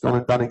 and they've gone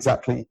and done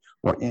exactly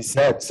what you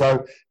said.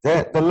 So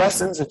the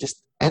lessons are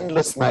just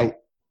endless, mate,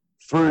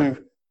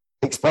 through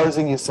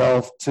exposing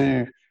yourself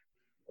to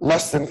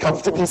less than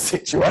comfortable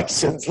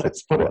situations,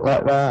 let's put it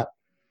like that.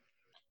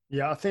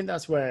 Yeah, I think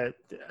that's where,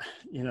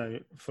 you know,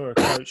 for a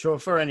coach or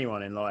for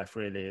anyone in life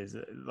really, is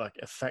like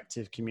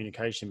effective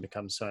communication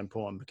becomes so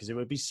important, because it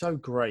would be so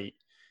great.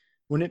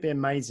 Wouldn't it be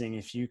amazing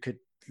if you could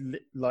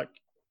like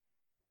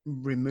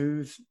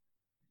remove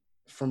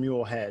from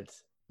your head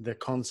the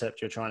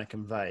concept you're trying to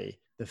convey,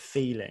 the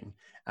feeling,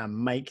 and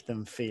make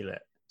them feel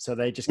it? So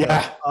they just go,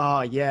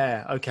 oh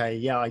yeah, okay,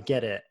 yeah, I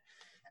get it.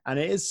 And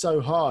it is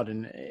so hard.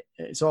 And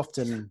it's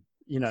often,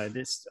 you know,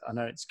 this, I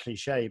know it's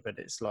cliche, but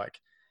it's like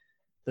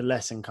the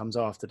lesson comes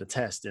after the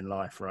test in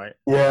life, right?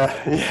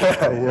 Yeah, you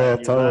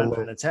totally. learn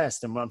from the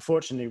test. And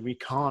unfortunately we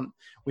can't,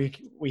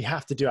 we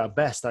have to do our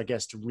best, I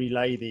guess, to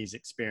relay these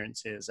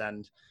experiences,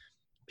 and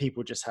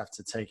people just have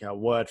to take our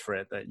word for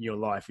it that your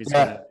life is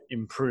going to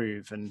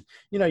improve. And,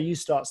 you know, you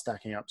start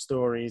stacking up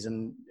stories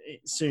and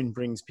it soon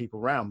brings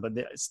people around, but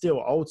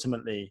still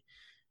ultimately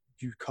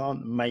you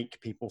can't make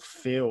people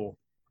feel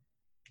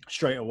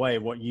straight away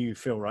what you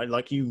feel, right?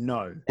 Like, you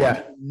know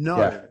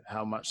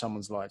how much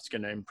someone's life's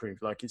going to improve.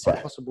 Like, it's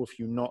impossible for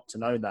you not to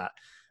know that,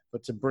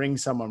 but to bring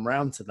someone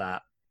round to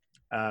that,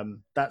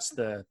 that's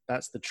the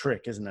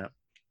trick, isn't it?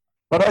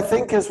 But I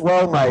think as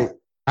well, mate,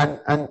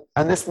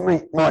 and this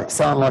might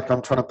sound like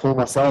I'm trying to pull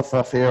myself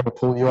off here or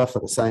pull you off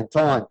at the same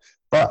time,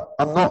 but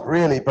I'm not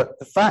really. But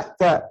the fact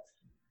that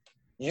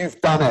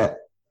you've done it,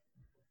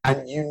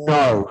 and you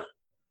know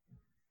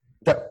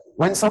that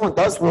when someone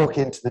does walk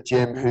into the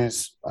gym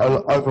who's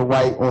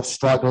overweight or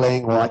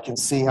struggling, or I can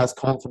see has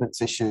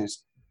confidence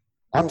issues,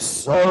 I'm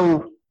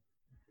so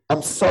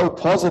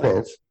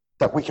positive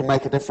that we can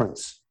make a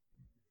difference.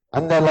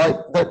 And they're like,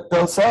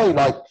 they'll say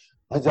like,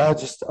 I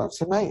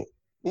said, mate,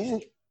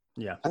 easy.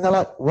 Yeah. And they're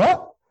like,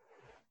 what?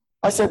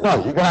 I said, no,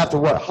 you're going to have to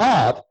work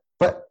hard,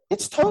 but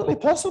it's totally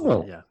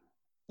possible. Yeah.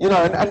 You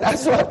know, and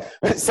that's what,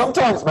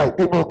 sometimes, mate,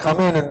 people will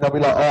come in and they'll be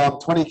like, oh, I'm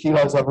 20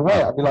 kilos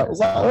overweight. I'll be like, is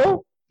that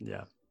all?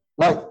 Yeah.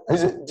 Like,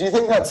 do you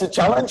think that's a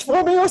challenge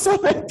for me or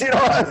something? Do you know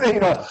what I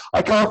mean?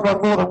 I can't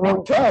run more than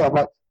 1K. I'm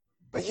like,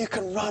 but you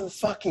can run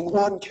fucking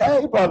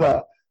 1K,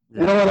 brother. Yeah.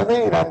 You know what I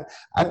mean?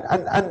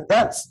 And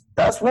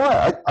that's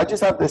why I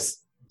just have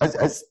this,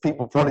 as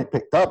people probably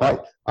picked up,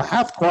 I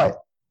have quite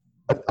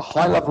a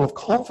high level of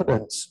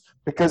confidence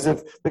because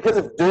of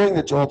doing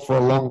the job for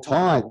a long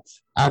time,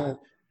 and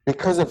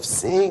because of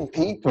seeing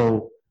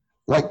people,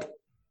 like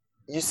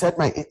you said,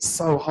 mate, it's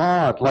so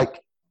hard.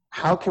 Like,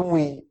 how can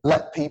we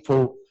let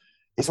people,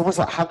 it's almost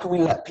like, how can we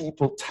let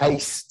people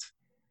taste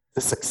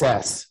the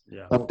success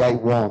on day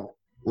one?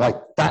 Like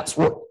that's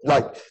what,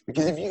 like,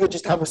 because if you could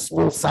just have a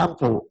small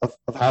sample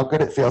of how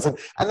good it feels, and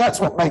that's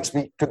what makes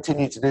me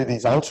continue to do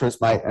these ultras,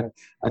 mate,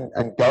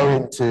 and go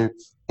into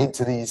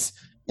these,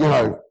 you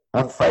know,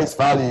 on face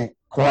value,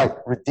 quite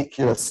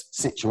ridiculous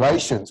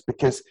situations,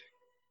 because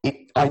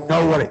I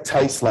know what it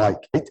tastes like.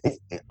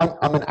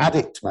 I'm an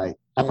addict, mate.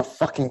 I'm a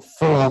fucking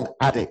full-on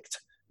addict,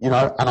 you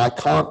know, and I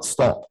can't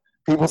stop.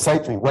 People say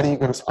to me, when are you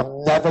going to,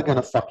 I'm never going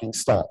to fucking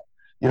stop.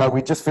 You know,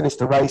 we just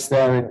finished a race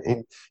there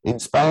in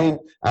Spain,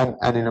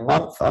 and in a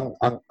month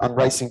I'm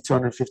racing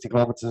 250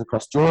 kilometers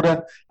across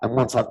Jordan. And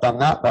once I've done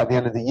that, by the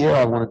end of the year,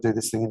 I want to do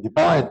this thing in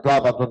Dubai and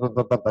blah, blah, blah, blah,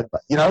 blah, blah, blah,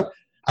 you know.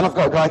 And I've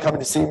got a guy coming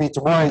to see me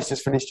tomorrow. He's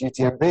just finished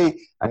UTMB,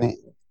 and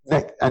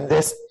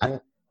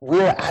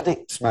we're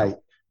addicts, mate,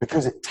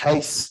 because it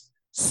tastes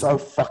so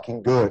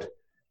fucking good.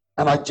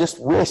 And I just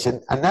wish,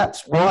 and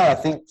that's why I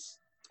think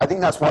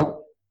that's why,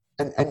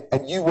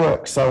 and you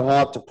work so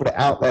hard to put it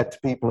out there to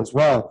people as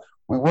well.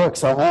 We work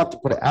so hard to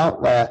put it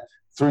out there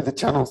through the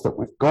channels that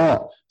we've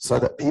got, so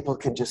that people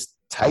can just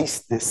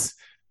taste this,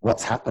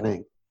 what's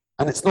happening.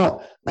 And it's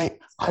not, mate,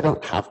 I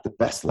don't have the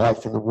best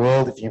life in the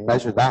world if you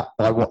measure that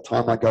by what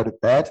time I go to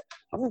bed.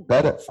 I'm in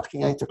bed at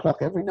fucking 8 o'clock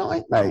every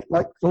night, mate.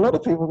 Like, a lot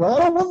of people go, I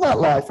don't want that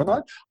life. And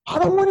I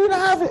don't want you to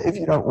have it if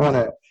you don't want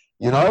it,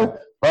 you know?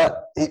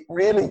 But it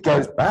really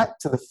goes back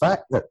to the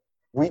fact that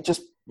we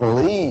just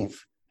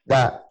believe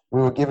that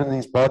we were given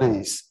these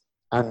bodies,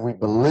 and we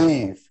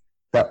believe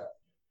that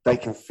they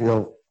can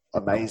feel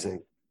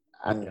amazing.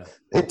 And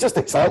it just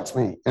excites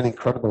me an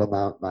incredible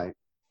amount, mate.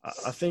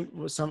 I think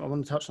I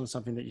want to touch on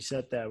something that you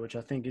said there, which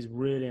I think is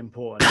really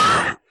important.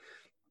 I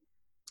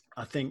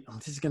think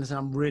this is going to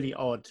sound really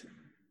odd,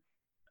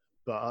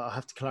 but I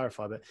have to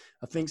clarify. But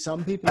I think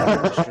some people in the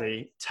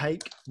industry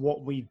take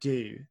what we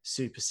do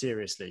super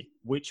seriously,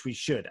 which we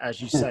should.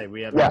 As you say,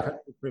 we have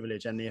incredible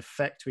privilege and the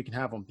effect we can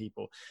have on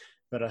people.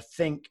 But I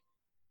think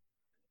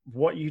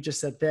what you just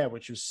said there,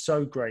 which was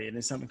so great, and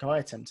it's something I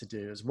attempt to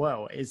do as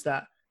well, is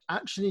that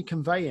actually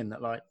conveying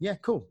that, like, yeah,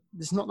 cool,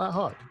 it's not that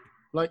hard.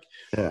 Like,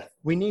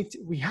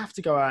 we have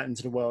to go out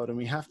into the world, and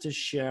we have to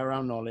share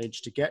our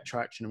knowledge to get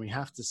traction, and we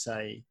have to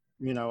say,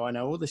 you know, I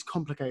know all this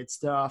complicated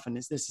stuff, and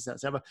it's this, that,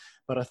 whatever.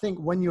 But I think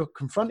when you're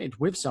confronted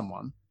with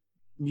someone,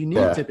 you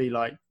need to be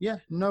like, yeah,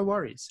 no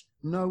worries.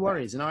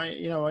 And I,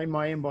 you know, in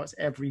my inbox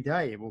every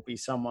day, it will be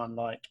someone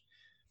like,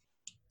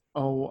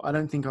 oh, I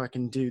don't think I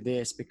can do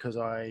this because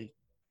I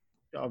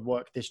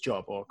work this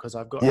job, or because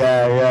I've got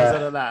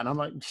that. And I'm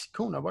like,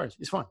 cool, no worries,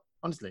 it's fine,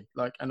 honestly.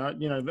 Like, and I,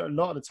 you know, a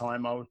lot of the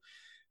time I'll,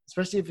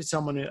 especially if it's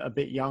someone a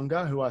bit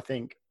younger, who I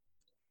think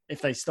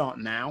if they start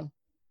now,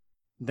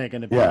 they're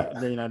going to be,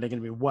 you know, they're going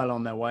to be well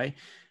on their way.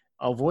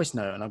 I'll voice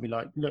note, and I'll be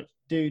like, look,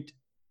 dude,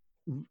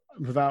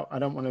 I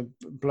don't want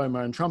to blow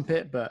my own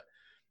trumpet, but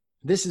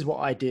this is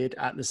what I did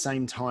at the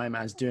same time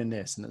as doing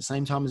this, and at the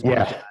same time as my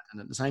dad,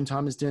 and at the same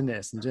time as doing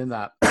this and doing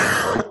that.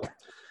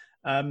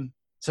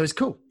 So it's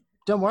cool.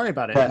 Don't worry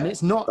about it. And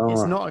it's not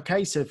a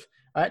case of,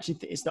 I actually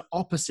think it's the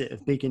opposite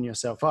of bigging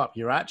yourself up.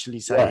 You're actually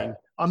saying,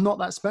 I'm not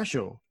that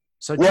special.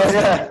 So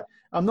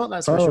I'm not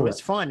that special.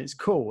 It's fine. It's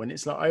cool. And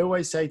it's like, I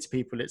always say to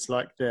people, it's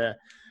like the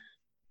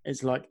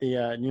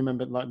you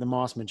remember, like, the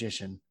Masked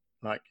Magician.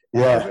 Like,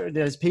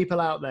 there's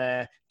people out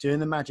there doing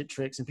the magic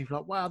tricks, and people are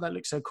like, wow, that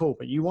looks so cool.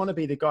 But you want to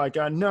be the guy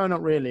going, no,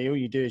 not really. All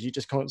you do is you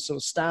just can't sort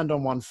of stand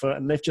on one foot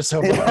and lift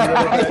yourself up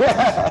a little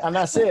bit. And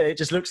that's it. It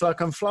just looks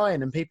like I'm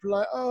flying. And people are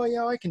like, oh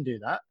yeah, I can do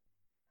that.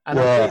 And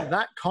I think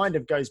that kind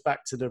of goes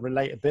back to the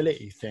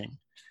relatability thing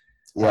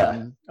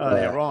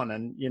earlier on.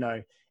 And, you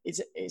know,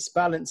 it's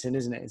balancing,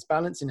 isn't it? It's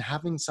balancing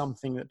having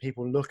something that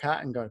people look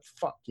at and go,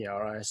 fuck yeah,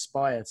 I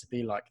aspire to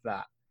be like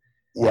that.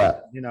 Yeah.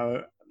 You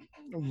know,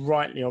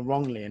 rightly or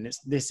wrongly. And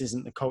this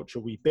isn't the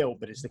culture we built,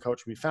 but it's the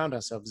culture we found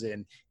ourselves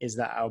in, is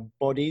that our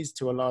bodies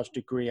to a large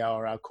degree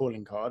are our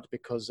calling card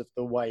because of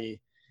the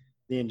way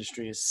the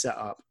industry is set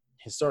up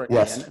historically.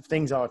 And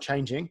things are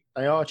changing.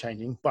 They are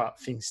changing, but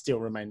things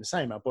still remain the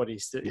same. Our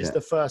bodies, it's the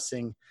first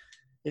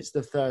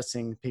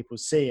thing people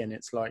see. And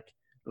it's like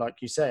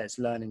you say, it's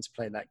learning to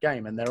play that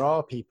game. And there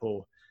are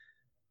people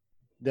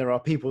that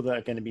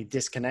are going to be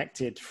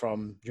disconnected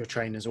from your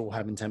trainers all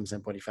having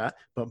 10% body fat,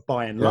 but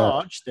by and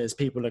large, there's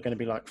people that are going to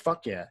be like,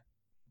 fuck yeah.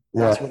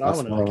 That's what I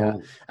want to look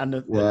at.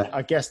 And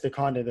I guess the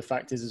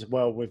fact is as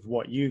well with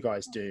what you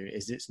guys do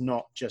is it's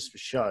not just for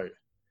show.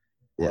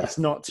 It's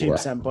not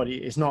 2% body.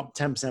 It's not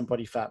 10%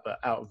 body fat, but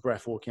out of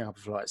breath walking up a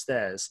flight of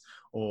stairs,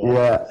 or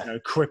you know,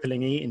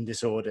 crippling eating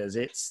disorders.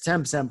 It's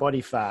 10%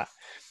 body fat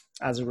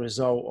as a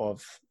result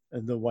of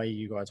the way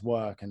you guys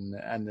work and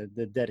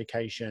the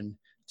dedication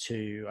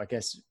to, I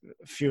guess,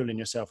 fueling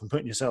yourself and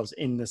putting yourselves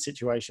in the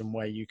situation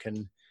where you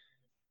can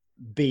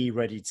be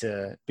ready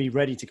to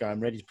go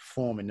and ready to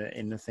perform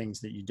in the things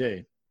that you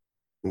do.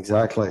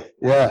 Exactly.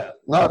 Yeah.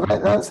 No,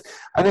 mate,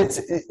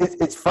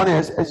 it's funny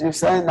as you're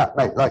saying that,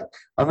 mate. Like,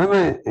 I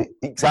remember an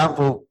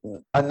example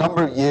a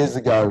number of years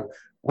ago.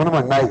 One of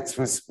my mates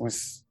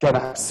was going to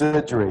have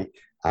surgery.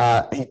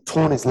 He'd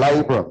torn his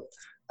labrum,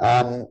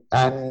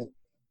 and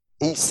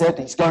he said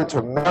he's going to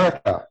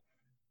America.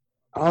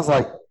 And I was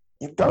like,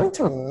 "You're going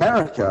to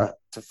America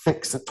to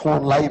fix a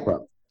torn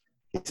labrum.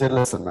 He said,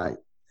 listen, mate.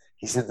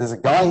 He said, there's a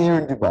guy here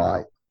in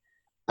Dubai,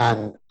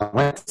 and I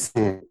went to see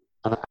him,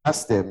 and I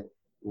asked him,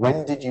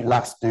 when did you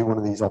last do one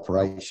of these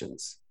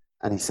operations?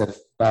 And he said,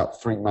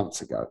 about 3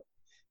 months ago.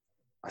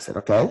 I said,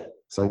 okay.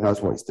 So he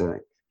knows what he's doing.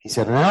 He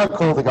said, and now I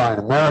called the guy in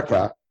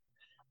America,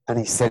 and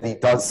he said he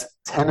does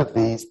 10 of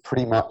these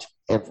pretty much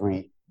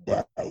every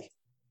day.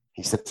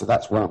 He said, so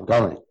that's where I'm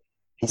going.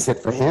 He said,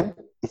 for him,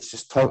 it's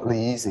just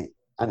totally easy.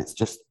 And it's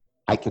just,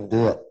 I can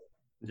do it.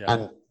 Yeah.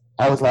 And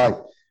I was like,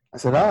 I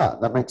said,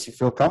 that makes you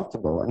feel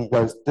comfortable. And he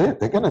goes, dude,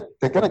 they're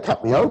gonna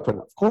cut me open.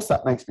 Of course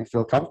that makes me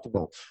feel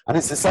comfortable. And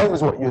it's the same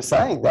as what you're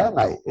saying there,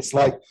 mate. It's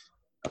like,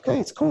 okay,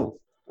 it's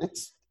cool.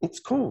 It's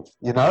cool,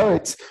 you know,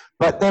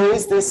 but there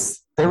is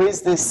this,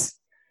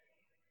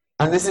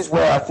 and this is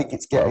where I think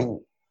it's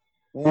getting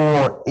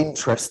more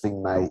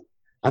interesting, mate.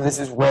 And this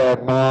is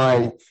where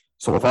my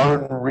sort of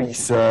own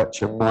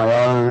research and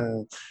my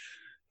own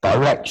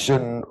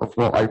direction of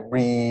what I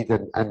read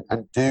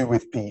and do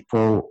with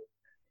people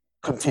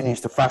continues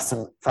to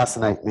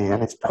fascinate me.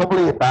 And it's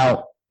probably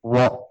about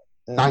what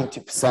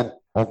 90%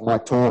 of my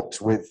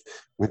talks with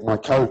my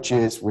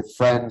coaches, with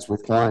friends,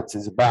 with clients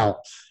is about.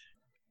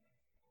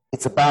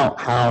 It's about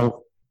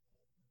how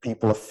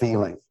people are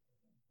feeling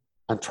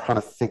and trying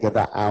to figure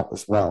that out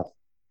as well.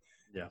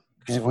 Yeah.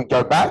 Because if we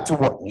go back to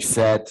what you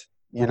said,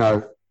 you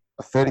know,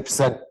 a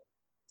 30%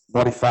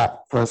 body fat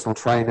personal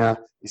trainer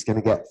is going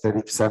to get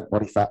 30%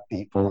 body fat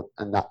people,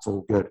 and that's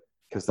all good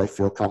because they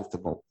feel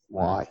comfortable.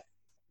 Why?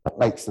 What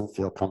makes them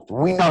feel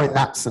comfortable? We know in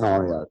that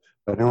scenario,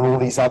 but in all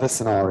these other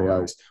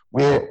scenarios,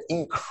 we're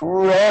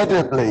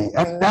incredibly,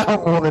 and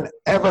now more than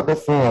ever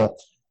before,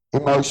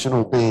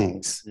 emotional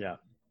beings. Yeah.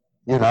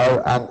 You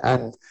know,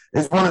 and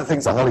it's one of the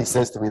things that Holly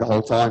says to me the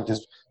whole time,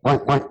 just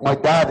my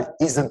dad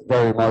isn't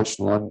very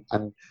emotional,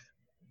 and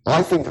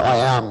I think I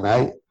am,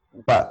 mate,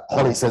 but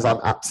Holly says I'm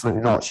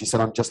absolutely not. She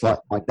said I'm just like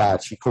my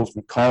dad. She calls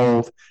me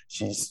cold.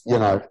 She's, you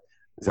know,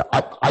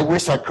 I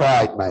wish I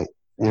cried, mate.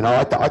 You know,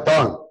 I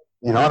don't,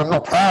 you know, and I'm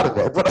not proud of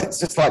it, but it's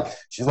just like,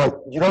 she's like,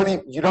 you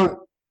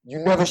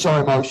never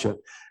show emotion,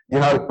 you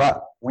know,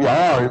 but we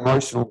are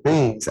emotional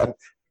beings, and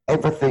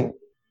everything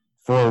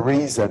for a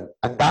reason.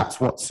 And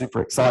that's what's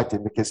super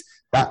exciting, because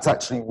that's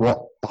actually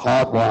what the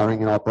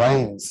hardwiring in our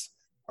brains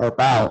are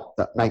about,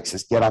 that makes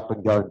us get up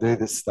and go and do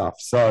this stuff.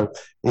 So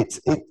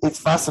it's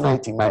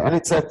fascinating, mate.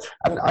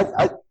 And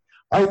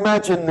I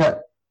imagine that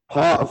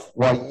part of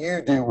why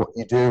you do what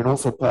you do, and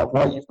also part of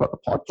why you've got the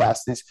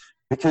podcast, is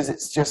because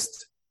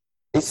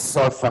it's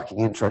so fucking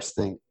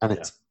interesting, and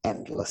it's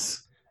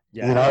endless.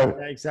 Yeah, you know,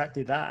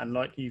 exactly that. And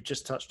like you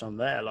just touched on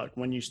there, like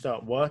when you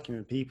start working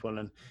with people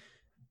and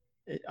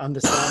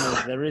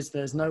understanding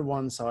there's no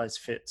one size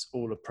fits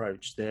all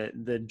approach.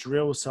 The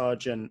drill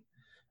sergeant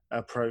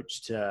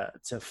approach to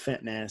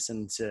fitness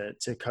and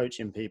to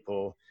coaching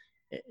people,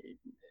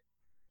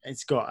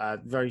 it's got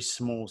a very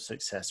small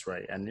success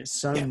rate, and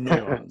it's so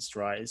nuanced,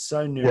 right? It's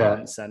so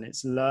nuanced, and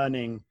it's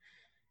learning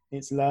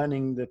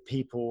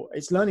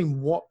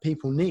what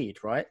people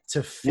need, right,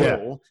 to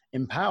feel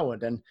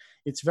empowered. And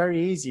it's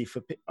very easy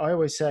I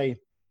always say,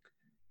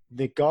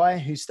 the guy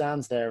who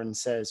stands there and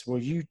says,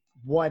 well,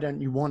 why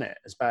don't you want it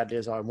as badly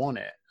as I want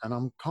it? And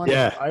I'm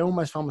I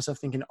almost find myself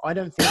thinking, I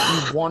don't think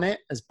you want it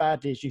as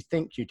badly as you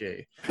think you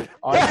do.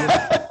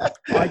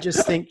 I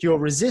just think your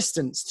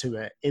resistance to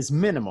it is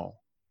minimal.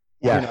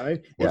 Yeah. You know,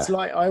 it's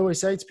like I always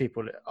say to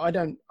people, I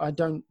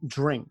don't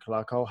drink.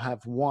 Like I'll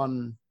have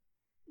one.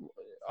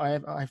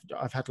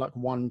 I've had like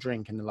one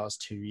drink in the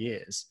last 2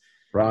 years.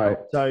 Right.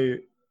 So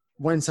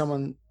when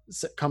someone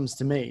comes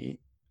to me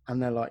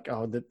and they're like,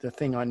 oh, the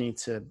thing I need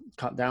to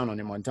cut down on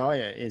in my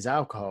diet is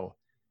alcohol,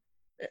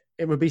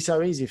 it would be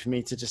so easy for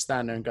me to just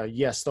stand there and go,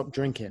 yeah, stop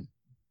drinking.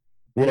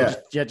 Yeah.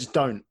 Just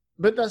don't.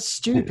 But that's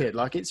stupid.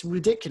 Like, it's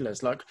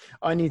ridiculous. Like,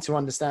 I need to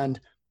understand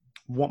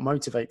what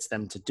motivates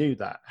them to do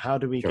that. How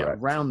do we get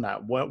around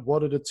that?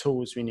 What are the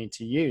tools we need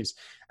to use?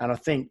 And I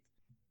think,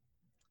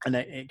 and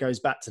it goes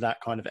back to that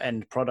kind of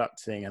end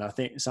product thing. And I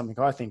think something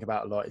I think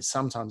about a lot is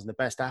sometimes the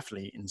best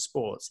athlete in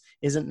sports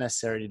isn't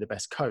necessarily the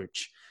best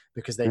coach,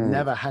 because they've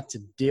never had to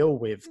deal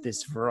with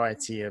this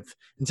variety of,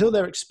 until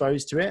they're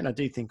exposed to it. And I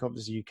do think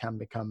obviously you can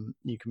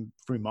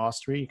through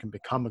mastery, you can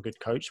become a good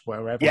coach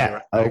wherever you're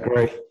at. I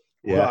agree.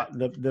 Yeah.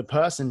 But the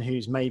person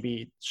who's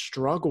maybe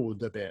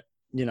struggled a bit,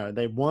 you know,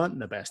 they weren't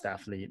the best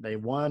athlete, they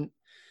weren't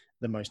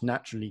the most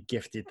naturally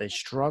gifted, they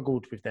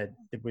struggled with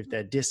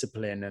their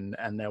discipline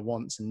and their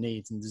wants and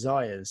needs and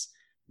desires.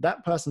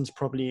 That person's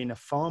probably in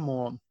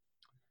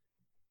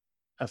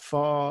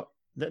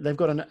they've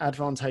got an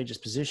advantageous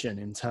position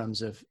in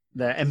terms of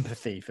their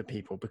empathy for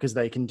people, because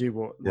they can do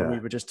what we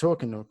were just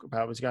talking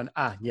about, was going,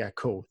 yeah,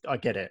 cool, I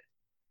get it.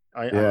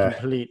 I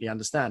completely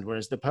understand.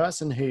 Whereas the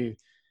person who,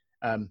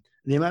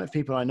 the amount of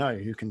people I know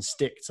who can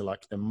stick to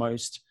like the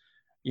most,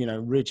 you know,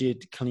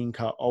 rigid, clean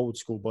cut, old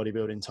school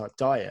bodybuilding type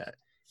diet,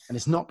 and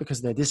it's not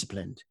because they're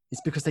disciplined, it's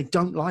because they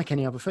don't like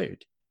any other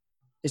food.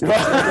 It's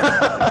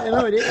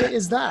because it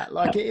is that.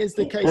 Like, it is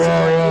the case.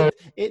 Yeah, of,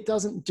 like, it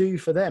doesn't do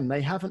for them.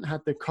 They haven't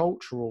had the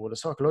cultural or the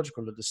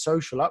psychological or the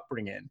social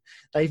upbringing.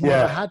 They've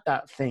never had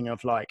that thing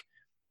of like,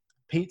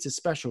 pizza's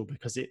special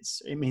because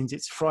it means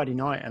it's Friday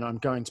night and I'm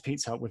going to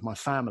Pizza Hut with my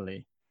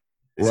family.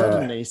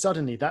 Yeah.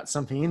 Suddenly that's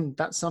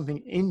something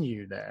in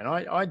you there. And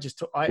I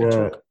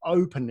talk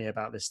openly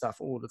about this stuff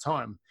all the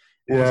time.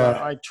 Yeah.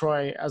 I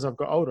try, as I've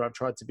got older, I've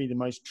tried to be the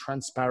most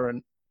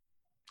transparent.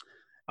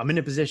 I'm in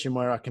a position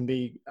where I can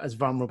be as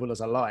vulnerable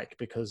as I like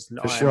because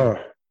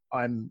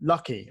I'm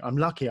lucky.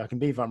 I can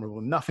be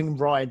vulnerable. Nothing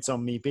rides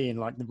on me being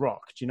like The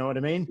Rock. Do you know what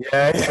I mean?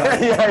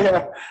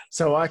 Yeah.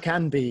 So I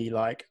can be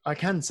like, I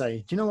can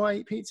say, do you know why I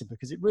eat pizza?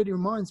 Because it really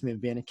reminds me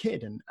of being a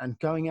kid and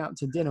going out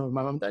to dinner with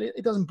my mum and dad.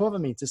 It doesn't bother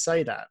me to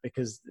say that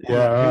because who's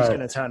going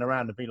to turn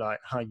around and be like,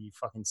 oh, you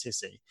fucking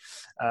sissy.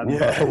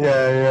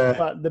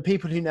 But the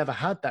people who never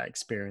had that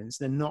experience,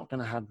 they're not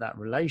going to have that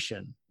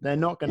relation. They're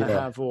not going to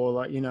have all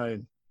like,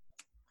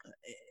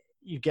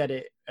 you get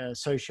it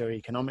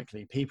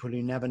socioeconomically. People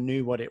who never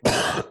knew what it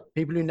was,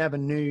 people who never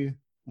knew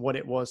what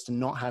it was to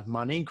not have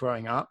money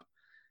growing up,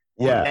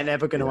 they're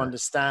never going to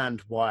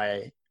understand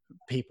why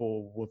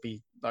people will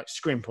be like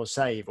scrimp or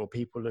save, or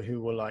people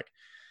who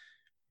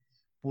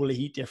will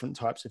eat different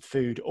types of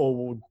food or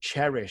will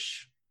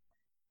cherish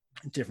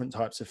different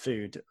types of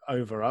food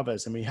over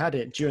others. And we had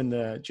it during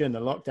the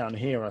lockdown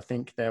here. I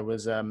think there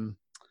was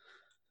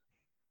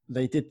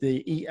they did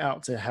the Eat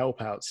Out to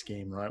Help Out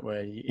scheme, right?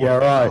 Where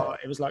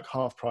it was like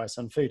half price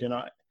on food, and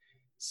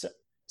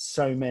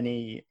so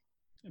many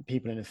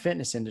people in the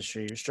fitness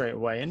industry straight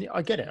away, and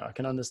I get it. I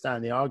can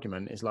understand the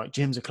argument. It's like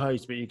gyms are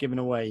closed, but you're giving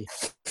away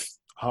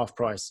half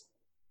price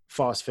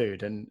fast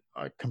food, and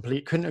I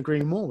couldn't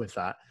agree more with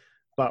that.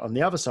 But on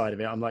the other side of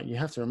it, I'm like, you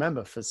have to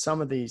remember, for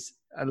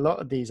a lot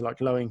of these like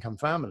low income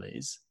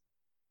families,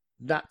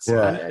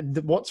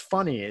 and what's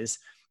funny is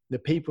the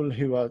people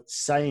who are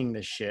saying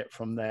this shit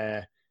from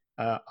their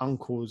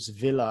uncle's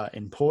villa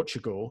in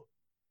Portugal,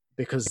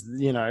 because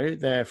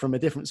they're from a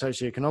different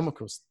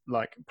socioeconomical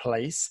like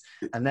place,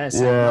 and they're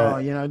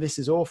saying, this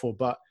is awful.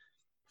 But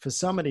for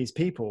some of these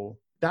people,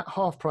 that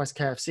half price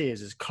KFC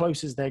is as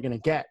close as they're going to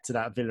get to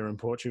that villa in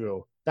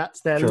Portugal.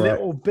 That's their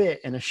little bit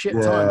in a shit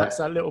time. That's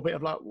that little bit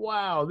of like,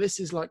 wow, this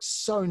is like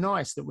so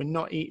nice that we're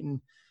not eating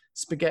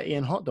spaghetti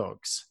and hot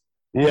dogs.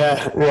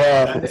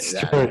 It's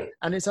true.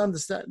 And it's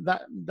understand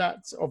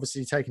that's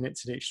obviously taking it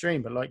to the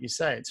extreme, but like you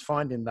say, it's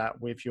finding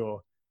that with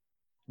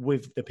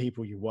the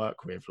people you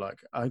work with. Like,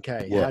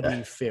 okay, how do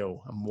you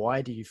feel, and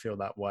why do you feel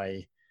that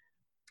way?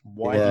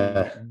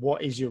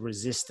 What is your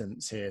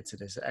resistance here to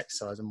this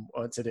exercise and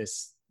to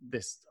this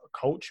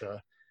culture,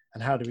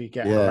 and how do we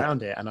get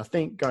around it? And I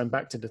think going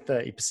back to the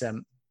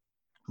 30%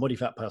 body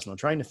fat personal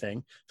trainer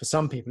thing, for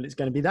some people it's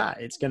going to be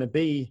that. It's going to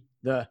be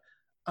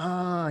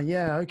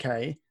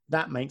okay,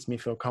 that makes me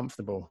feel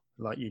comfortable,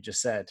 like you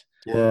just said.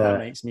 That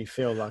makes me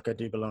feel like I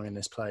do belong in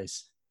this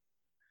place.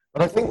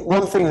 But I think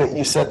one thing that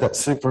you said that's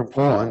super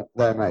important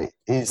there, mate,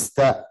 is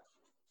that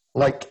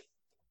like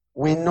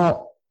we're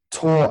not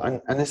taught,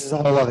 and this is a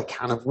whole other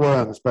can of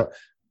worms, but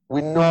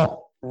we're not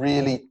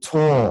really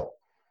taught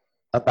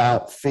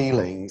about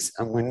feelings,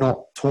 and we're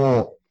not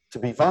taught to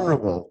be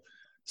vulnerable.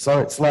 So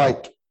it's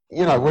like,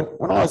 when I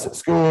was at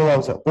school, I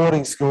was at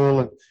boarding school,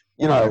 and,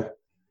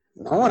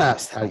 no one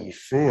asked how you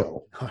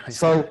feel.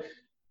 So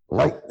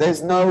like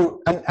there's no,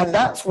 and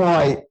that's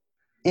why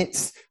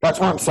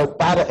I'm so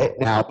bad at it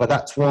now, but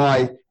that's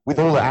why with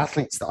all the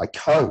athletes that I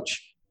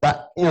coach,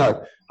 that,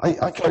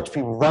 I coach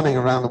people running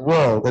around the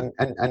world,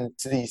 and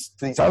to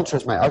these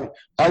ultras, mate,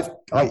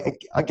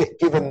 I get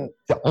given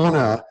the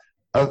honor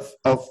of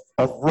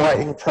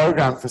writing a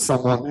program for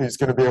someone who's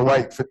going to be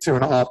awake for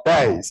 2.5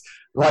 days.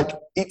 Like,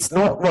 it's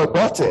not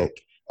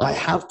robotic. I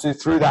have to,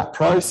 through that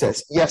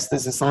process. Yes,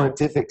 there's a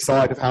scientific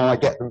side of how I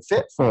get them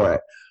fit for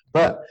it,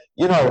 but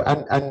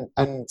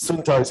and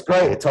Sunto is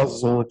great. It tells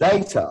us all the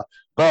data,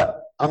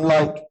 but I'm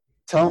like,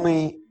 tell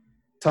me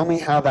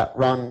how that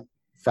run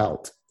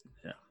felt.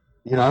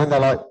 And they're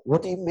like,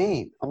 what do you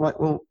mean? I'm like,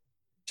 well,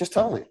 just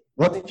tell me,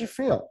 what did you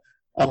feel?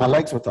 Oh, my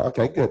legs were tight.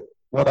 Okay, good.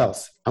 What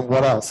else? And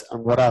what else?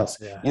 And what else?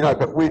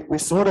 But we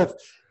sort of,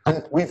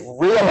 and we've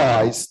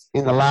realized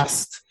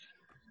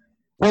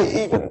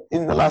even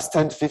in the last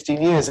 10 to 15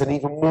 years, and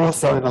even more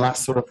so in the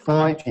last sort of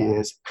 5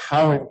 years,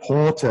 how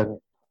important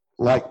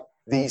like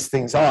these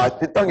things are.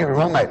 Don't get me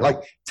wrong, mate.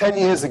 Like 10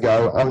 years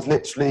ago, I was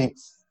literally,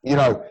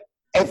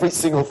 every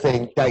single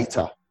thing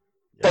data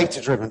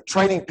driven.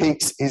 Training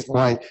Peaks is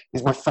my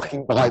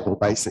fucking Bible,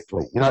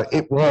 basically.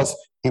 It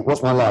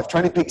was my life.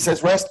 Training Peaks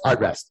says rest, I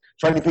rest.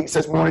 Training Peaks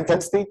says more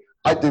intensity,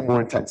 I do more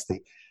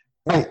intensity.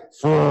 Mate,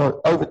 for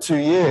over 2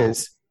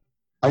 years,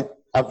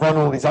 I've run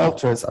all these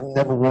ultras. I've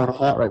never worn a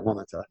heart rate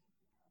monitor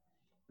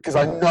because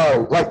I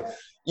know,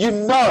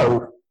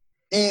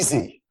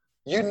 easy.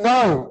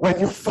 When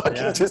you're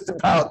fucking just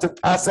about to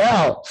pass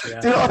out. Do you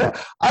know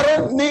I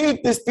don't need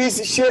this piece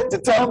of shit to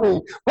tell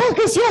me, well,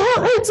 because your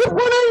heart rate's at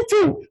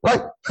 180.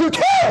 Like, who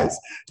cares?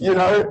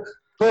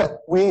 But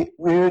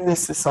we're in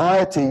this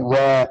society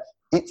where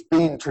it's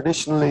been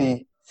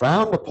traditionally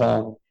frowned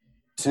upon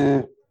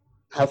to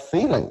have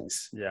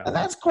feelings. Yeah. And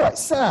that's quite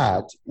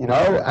sad, you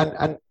know,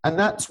 and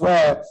that's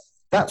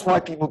why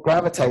people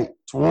gravitate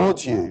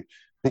towards you,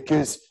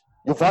 because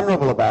you're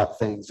vulnerable about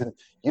things and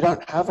you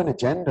don't have an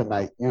agenda,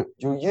 mate. You're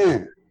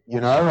you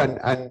know,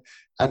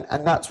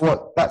 and that's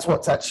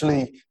what's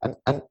actually,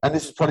 and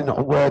this is probably not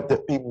a word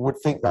that people would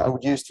think that I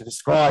would use to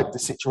describe the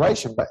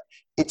situation, but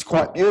it's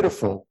quite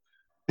beautiful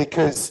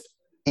because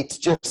it's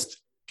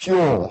just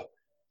pure,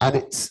 and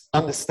it's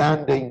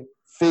understanding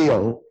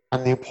feel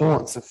and the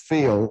importance of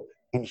feel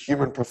in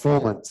human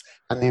performance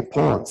and the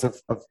importance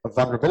of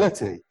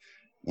vulnerability,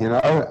 you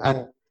know.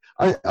 And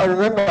I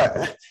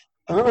remember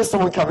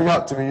someone coming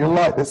up to me, you'll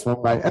like this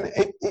one, mate, and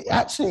it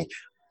actually,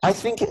 I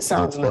think it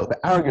sounds a little bit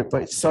arrogant,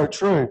 but it's so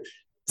true.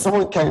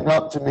 Someone came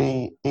up to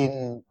me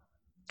in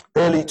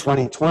early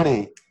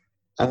 2020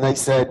 and they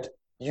said,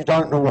 "You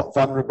don't know what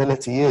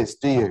vulnerability is,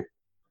 do you?"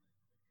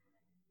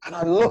 And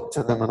I looked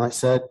at them and I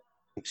said,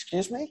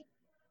 "Excuse me?"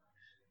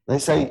 They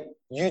say,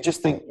 "You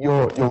just think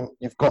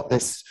you've got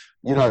this,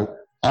 you know,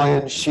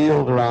 iron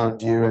shield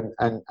around you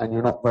and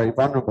you're not very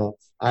vulnerable."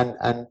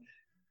 And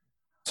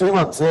 2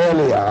 months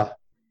earlier,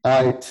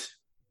 I'd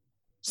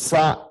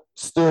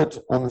stood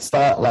on the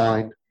start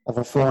line of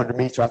a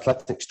 400-meter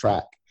athletics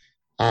track,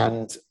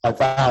 and I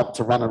vowed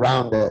to run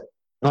around it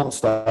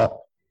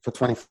non-stop for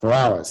 24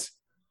 hours.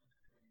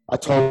 I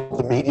told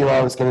the media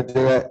I was going to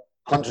do it.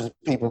 Hundreds of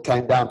people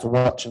came down to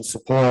watch and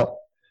support.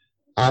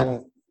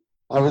 And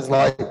I was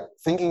like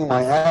thinking in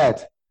my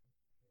head,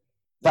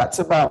 that's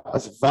about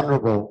as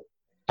vulnerable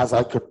as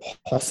I could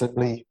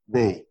possibly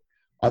be.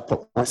 I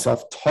put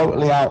myself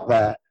totally out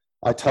there.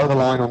 I toe the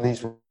line on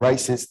these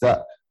races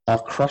that are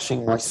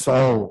crushing my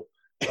soul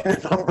in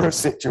a number of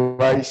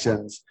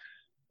situations.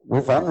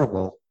 We're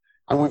vulnerable.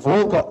 And we've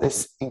all got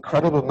this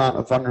incredible amount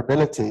of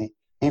vulnerability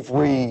if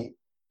we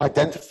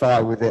identify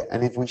with it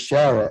and if we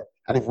share it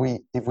and if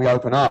we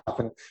open up.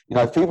 And, you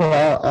know, if people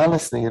are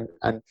listening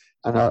and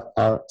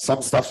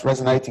some stuff's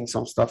resonating,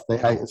 some stuff they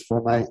hate us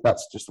for, mate,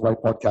 that's just the way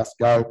podcasts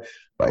go.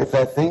 But if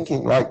they're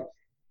thinking, like,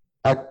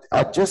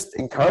 I just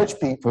encourage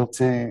people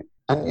to,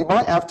 and you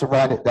might have to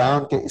write it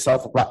down, get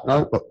yourself a black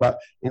notebook, but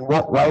in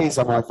what ways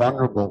am I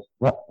vulnerable?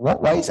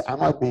 What ways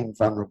am I being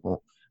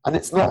vulnerable? And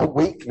it's not a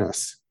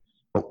weakness,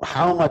 but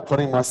how am I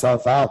putting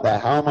myself out there?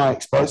 How am I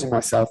exposing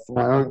myself for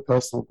my own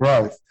personal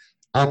growth?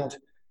 And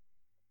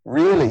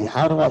really,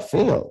 how do I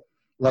feel?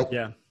 Like,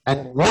 yeah.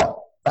 And what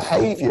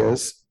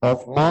behaviors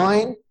of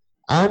mine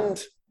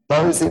and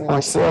those in my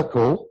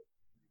circle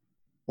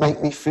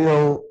make me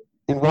feel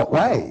in what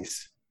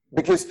ways?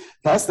 Because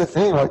that's the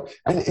thing, like,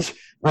 and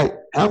mate,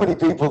 how many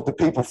people do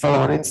people follow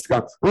on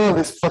Instagram? Oh,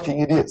 this fucking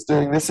idiot's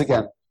doing this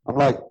again. I'm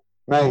like,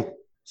 mate,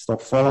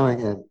 stop following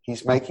him.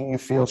 He's making you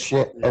feel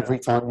shit every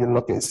time you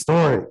look at his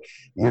story,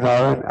 you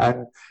know.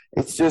 And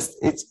it's just,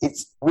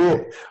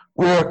 we're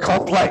a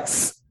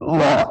complex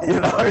lot, you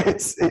know.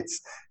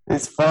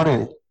 It's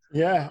funny.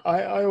 Yeah,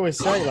 I always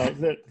say, like,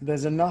 that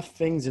there's enough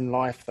things in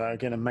life that are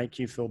going to make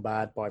you feel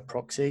bad by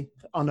proxy.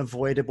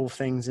 Unavoidable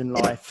things in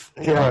life.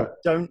 Yeah.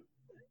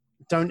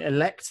 Don't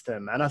elect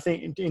them. And I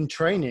think in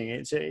training,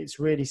 it's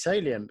really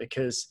salient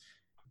because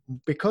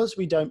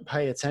we don't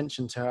pay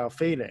attention to our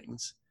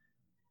feelings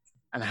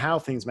and how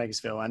things make us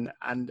feel,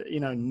 and you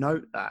know,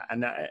 note that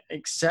and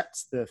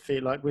accept the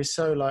feel. Like, we're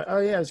so like, oh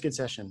yeah, it was a good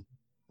session.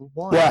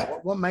 Why? Yeah.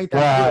 What made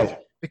that good? Right.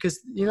 Because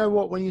you know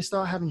what, when you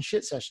start having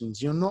shit sessions,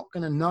 you're not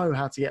going to know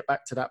how to get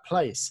back to that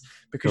place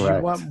because Correct.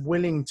 you weren't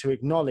willing to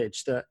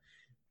acknowledge that,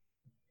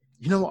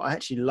 you know what, I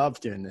actually love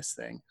doing this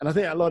thing. And I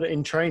think a lot of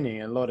in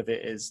training, a lot of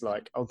it is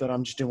like, oh, that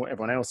I'm just doing what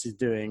everyone else is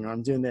doing, or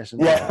I'm doing this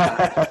and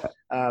that.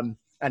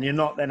 And you're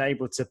not then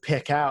able to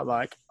pick out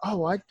like,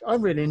 oh, I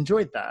really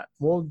enjoyed that.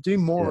 Well, do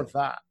more of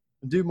that.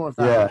 Do more of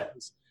that.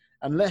 Yeah.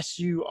 Unless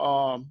you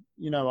are,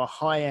 you know, a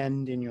high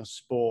end in your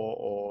sport,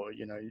 or,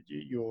 you know,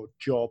 your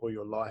job or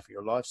your life or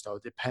your lifestyle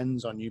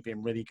depends on you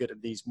being really good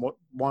at these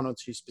one or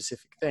two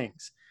specific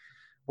things.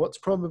 What's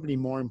probably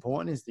more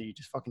important is that you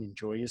just fucking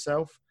enjoy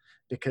yourself,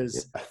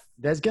 because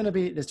there's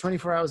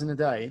 24 hours in a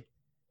day.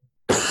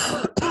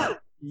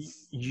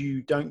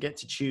 You don't get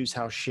to choose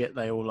how shit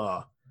they all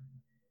are.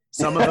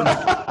 Some of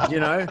them,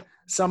 you know,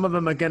 some of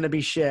them are going to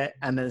be shit,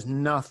 and there's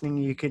nothing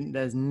you can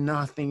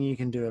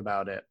do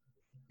about it.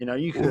 You know,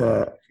 you can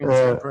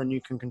temper and you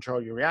can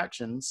control your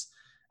reactions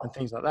and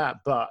things like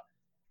that. But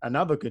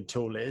another good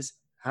tool is,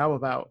 how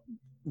about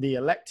the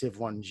elective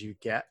ones you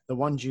get, the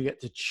ones you get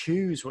to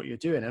choose what you're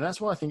doing? And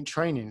that's why I think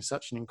training is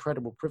such an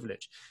incredible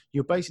privilege.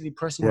 You're basically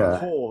pressing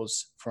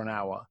pause for an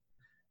hour.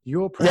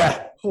 You're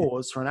pressing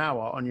pause for an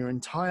hour on your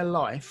entire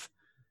life.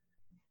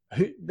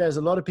 There's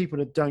a lot of people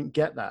that don't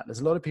get that.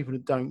 There's a lot of people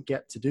that don't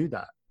get to do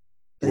that.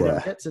 They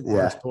don't get to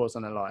press pause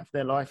on their life.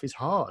 Their life is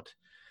hard.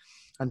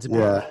 And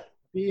to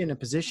be in a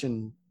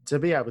position to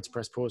be able to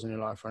press pause on your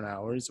life for an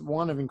hour is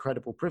one of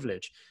incredible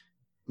privilege.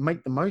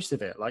 Make the most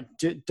of it. Like,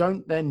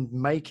 don't then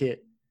make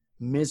it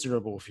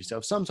miserable for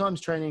yourself.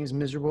 Sometimes training is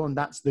miserable, and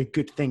that's the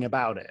good thing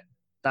about it.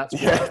 That's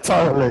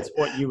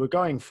what you were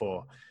going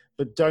for.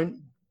 But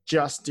don't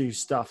just do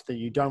stuff that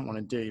you don't want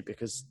to do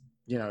because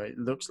it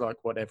looks like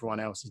what everyone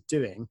else is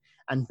doing,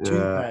 and do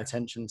pay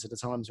attention to the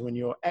times when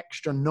you're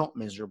extra not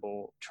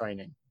miserable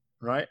training,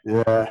 right?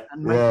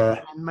 And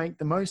make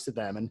the most of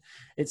them. And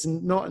it's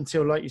not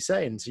until, like you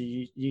say, until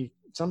you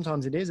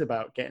sometimes it is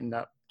about getting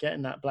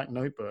that black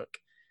notebook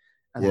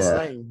and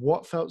saying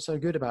what felt so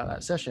good about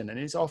that session. And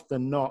it's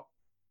often not,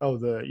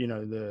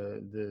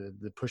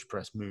 the push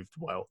press moved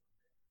well.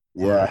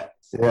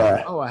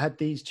 Oh, I had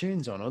these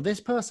tunes on, or this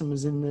person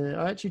was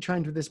I actually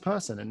trained with this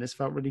person and this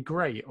felt really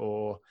great.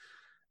 Or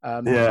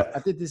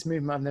I did this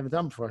movement I've never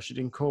done before. I should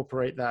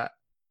incorporate that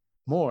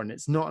more. And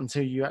it's not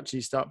until you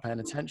actually start paying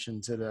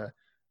attention to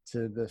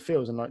the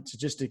feels. And like,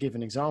 to give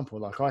an example,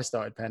 like I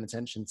started paying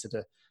attention to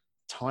the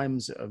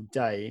times of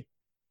day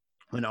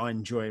when I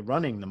enjoy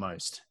running the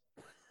most.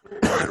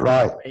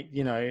 Right.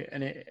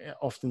 And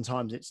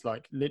oftentimes it's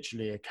like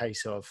literally a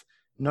case of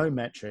no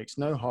metrics,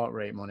 no heart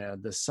rate monitor,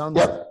 the sun's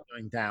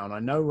going down. I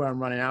know where I'm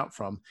running out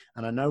from,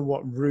 and I know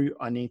what route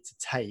I need to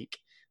take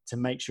to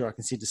make sure I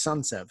can see the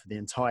sunset for the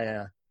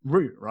entire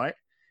route, right?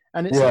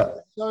 And it's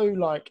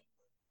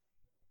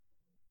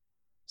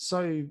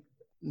so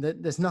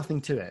there's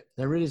nothing to it.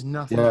 There really is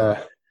nothing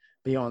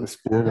beyond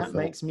that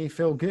makes me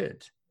feel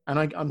good. And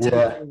I'm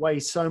taking away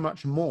so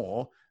much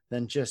more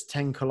than just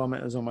 10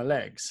 kilometers on my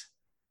legs.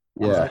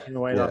 I'm taking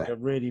away like a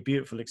really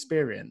beautiful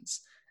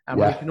experience. And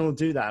we can all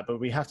do that, but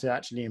we have to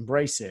actually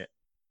embrace it.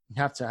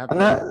 You have to have.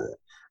 And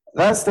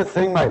that's the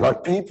thing, mate.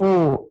 Like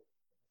people,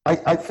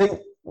 I think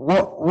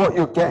what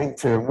you're getting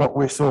to and what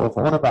we're sort of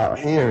on about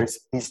here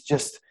is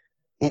just,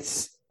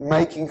 it's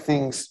making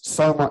things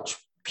so much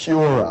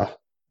purer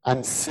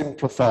and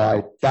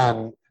simplified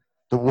than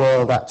the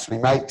world actually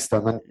makes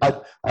them. And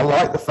I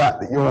like the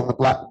fact that you're on the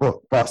Black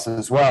Book bus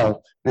as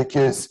well,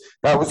 because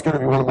that was going to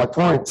be one of my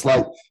points.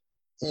 Like,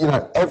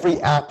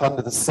 every app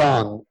under the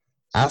sun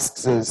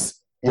asks us,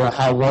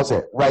 how was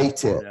it?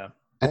 Rate it. Yeah.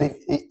 And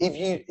if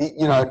you,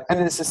 and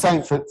it's the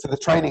same for the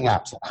training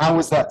apps. How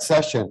was that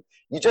session?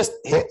 You just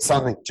hit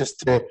something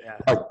just to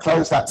like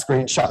close that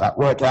screen, shut that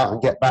workout,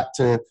 and get back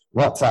to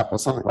WhatsApp or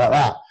something like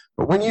that.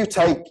 But when you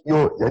take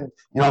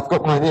I've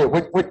got mine here.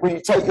 When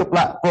you take your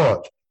Black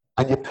Book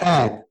and your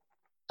pen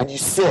and you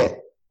sit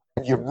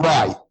and you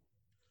write,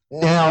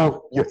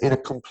 now you're in a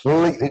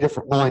completely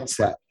different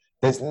mindset.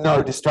 There's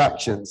no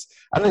distractions.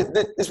 And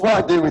it's what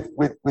I do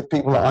with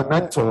people that I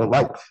mentor.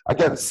 Like, I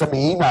get them to send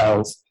me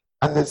emails,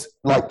 and there's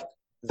like,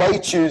 they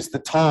choose the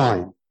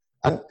time.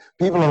 And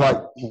people are like,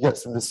 he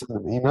gets them to send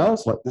them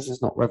emails? Like, this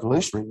is not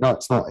revolutionary. No,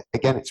 it's not.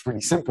 Again, it's really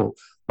simple.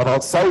 But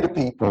I'll say to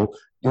people,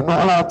 you're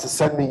not allowed to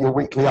send me your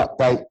weekly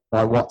update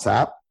by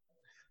WhatsApp,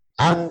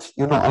 and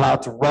you're not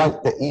allowed to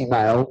write the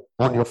email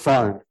on your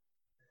phone.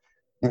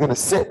 You're going to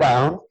sit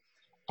down,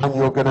 and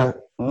you're going to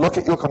look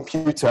at your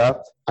computer,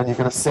 and you're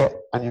going to sit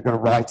and you're going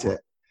to write it.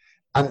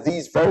 And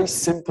these very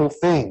simple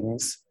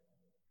things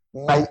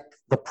make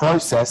the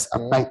process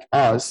and make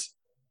us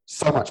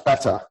so much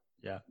better.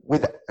 Yeah.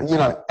 With,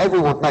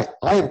 everyone, mate,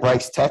 I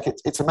embrace tech.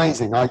 It's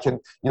amazing. I can,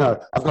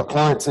 I've got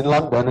clients in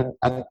London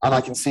and I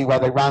can see where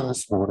they ran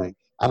this morning,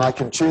 and I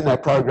can tune their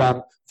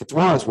program for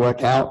tomorrow's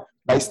workout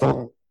based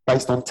on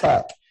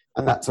tech.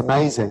 And that's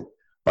amazing.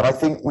 But I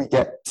think we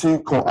get too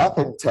caught up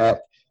in tech,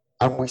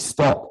 and we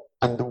stop.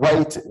 And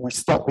we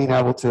stop being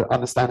able to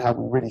understand how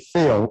we really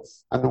feel.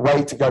 And the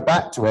way to go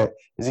back to it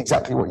is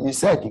exactly what you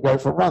said. You go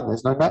for a run.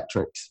 There's no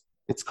metrics.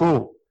 It's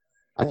cool.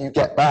 And you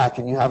get back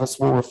and you have a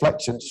small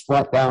reflection. Just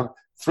write down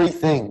 3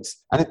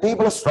 things. And if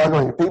people are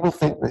struggling, if people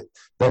think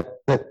that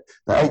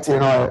AT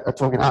and I are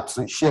talking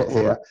absolute shit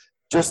here,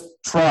 just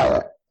try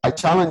it. I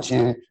challenge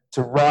you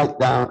to write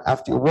down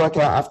after your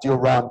workout, after your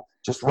run,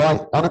 just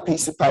write on a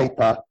piece of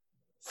paper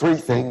 3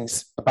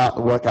 things about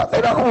the workout.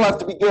 They don't all have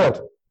to be good.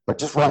 But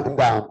just write them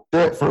down. Do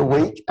it for a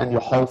week, and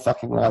your whole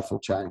fucking life will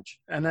change.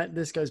 And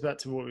this goes back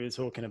to what we were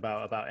talking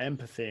about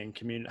empathy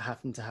and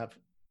having to have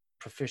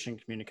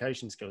proficient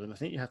communication skills. And I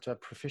think you have to have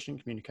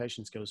proficient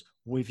communication skills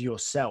with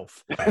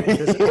yourself.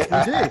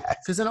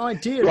 Because an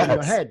idea in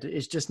your head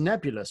is just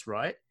nebulous,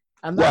 right?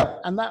 And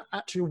that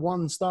actual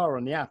 1 star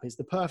on the app is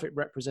the perfect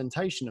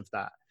representation of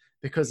that.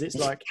 Because it's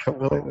like,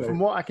 from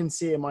what I can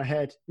see in my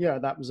head,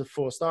 that was a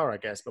 4-star, I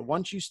guess. But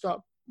once you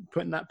start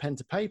putting that pen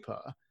to paper,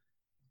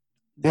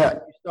 you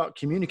start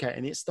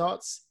communicating,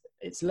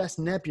 it's less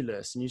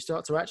nebulous, and you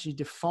start to actually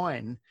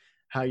define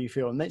how you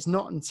feel. And it's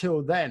not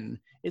until then,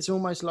 it's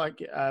almost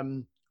like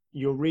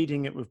you're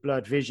reading it with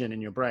blurred vision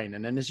in your brain.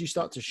 And then as you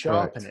start to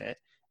sharpen it,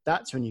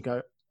 that's when you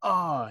go,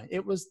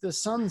 it was the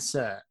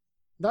sunset.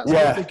 That's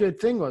what the good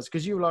thing was.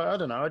 Because you were like, I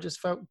don't know, I just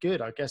felt good.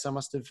 I guess I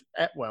must have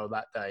ate well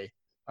that day,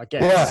 I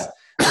guess.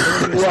 And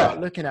then when you start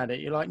looking at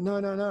it, you're like, no,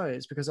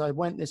 it's because I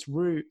went this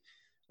route,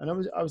 and I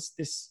was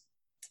this.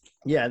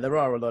 Yeah, there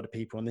are a lot of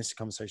people in this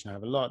conversation. I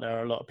have a lot. There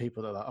are a lot of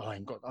people that are like,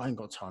 I ain't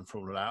got time for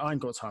all of that. I ain't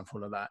got time for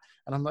all of that.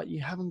 And I'm like, you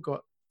haven't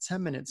got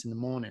 10 minutes in the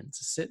morning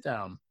to sit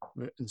down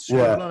and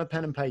scribble on a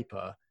pen and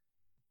paper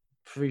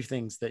three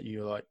things that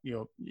you like,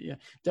 you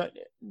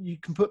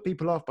can put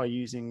people off by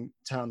using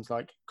terms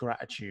like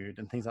gratitude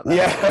and things like that.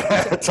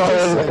 Yeah,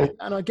 totally.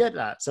 And I get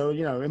that. So,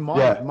 you know, in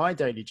my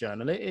daily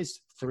journal, it is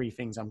three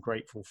things I'm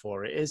grateful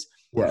for. It is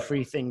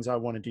three things I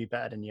want to do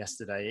better than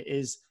yesterday. It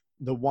is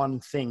the one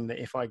thing that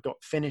if I got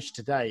finished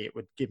today, it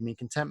would give me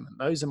contentment.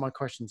 Those are my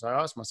questions I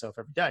ask myself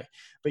every day.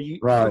 But you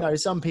know,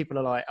 some people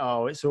are like,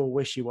 oh, it's all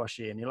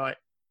wishy-washy. And you're like,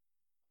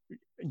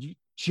 you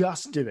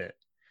just do it.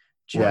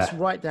 Just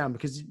write down,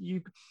 because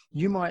you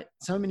might,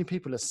 so many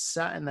people are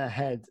sat in their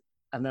head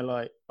and they're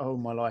like, oh,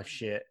 my life's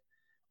shit,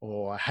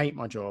 or I hate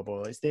my job,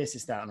 or it's this,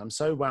 it's that. And I'm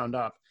so wound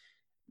up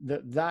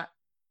that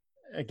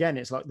again,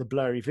 it's like the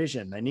blurry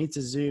vision. They need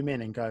to zoom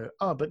in and go,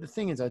 oh, but the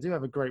thing is, I do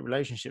have a great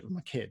relationship with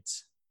my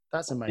kids.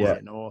 That's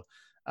amazing. Or,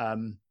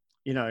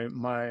 you know,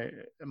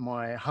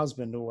 my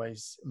husband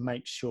always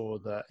makes sure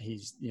that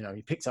he's, you know,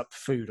 he picks up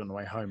food on the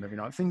way home every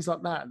night. Things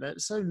like that.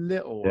 That's so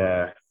little.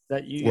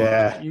 That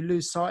you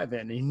lose sight of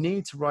it, and you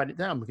need to write it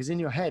down, because in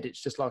your head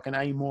it's just like an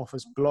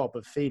amorphous blob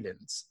of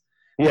feelings.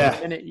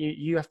 And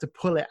you have to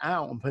pull it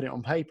out and put it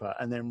on paper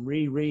and then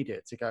reread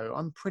it to go,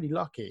 I'm pretty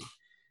lucky.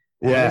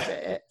 And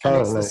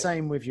it's the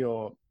same with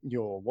your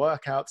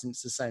workouts, and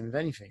it's the same with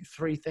anything.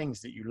 Three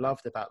things that you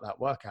loved about that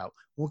workout.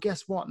 Well,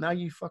 guess what? Now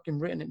you've fucking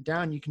written it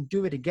down, you can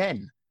do it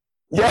again.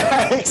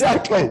 Yeah,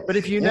 exactly. But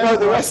if you know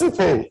the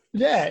recipe.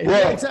 Yeah,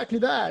 exactly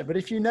that. But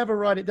if you never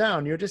write it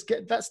down, you'll just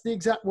that's the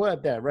exact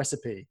word there,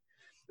 recipe.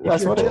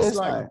 That's what it is,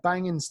 like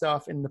banging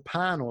stuff in the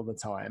pan all the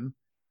time,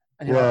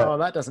 and you're like, oh,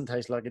 that doesn't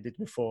taste like it did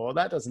before.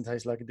 That doesn't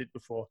taste like it did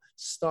before.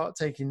 Start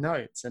taking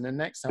notes, and then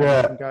next time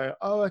you can go,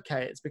 oh,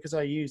 okay, it's because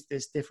I used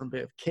this different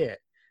bit of kit,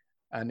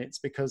 and it's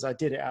because I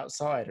did it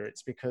outside, or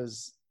it's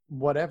because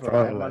whatever,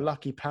 I had my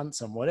lucky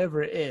pants on,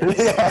 whatever it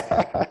is.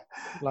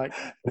 Like,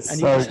 it's and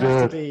so you just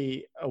have good. to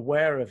be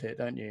aware of it,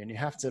 don't you? And you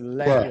have to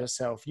let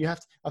yourself,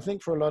 I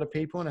think for a lot of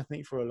people, and I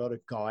think for a lot of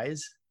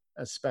guys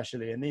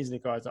especially, and these are the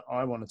guys that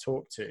I want to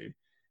talk to,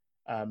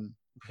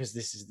 because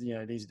this is, you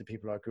know, these are the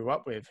people I grew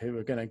up with, who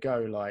are going to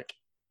go like,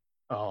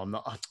 oh,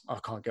 I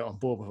can't get on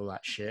board with all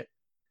that shit.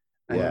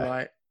 And you're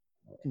like,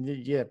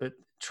 but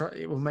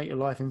it will make your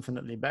life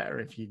infinitely better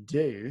if you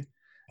do.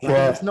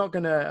 Like, it's not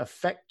going to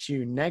affect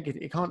you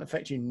it can't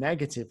affect you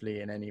negatively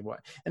in any way.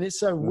 And it's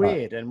so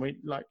weird, and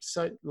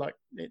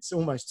it's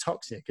almost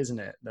toxic, isn't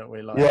it? That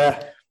we're like,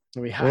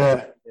 we have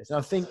to do this. And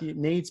I think it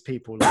needs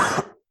people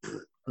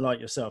like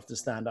yourself to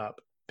stand up,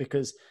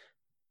 because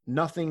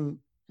no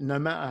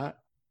matter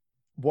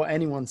what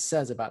anyone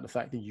says about the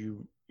fact that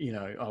you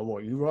know, oh,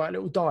 what, you write a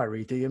little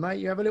diary, do you, mate?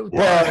 You have a little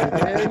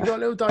diary. You got a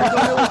little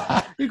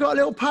diary. You got a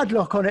little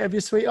padlock on it of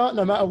your sweetheart.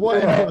 No matter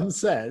what anyone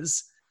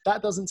says,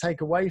 that doesn't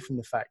take away from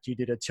the fact you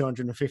did a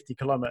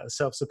 250-kilometer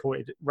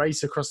self-supported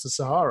race across the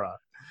Sahara.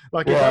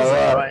 Like, it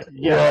doesn't, right?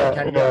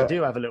 I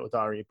do have a little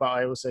diary, but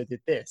I also did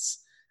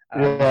this.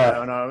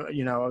 And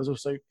I was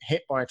also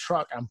hit by a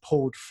truck and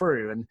pulled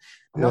through, and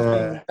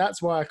nothing.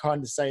 That's why I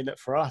kind of say that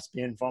for us,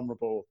 being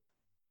vulnerable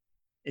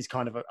is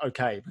kind of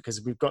okay,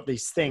 because we've got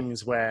these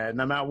things where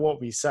no matter what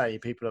we say,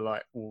 people are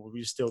like, well,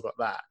 we've still got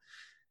that.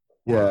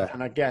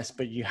 And I guess,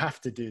 but you have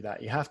to do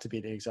that. You have to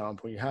be the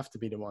example. You have to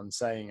be the one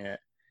saying it.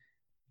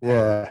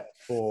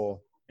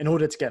 In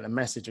order to get the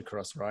message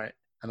across, right?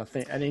 And I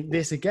think,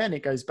 this again,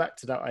 it goes back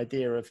to that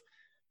idea of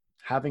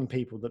having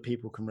people that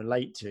people can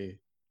relate to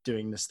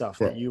doing the stuff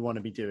that you want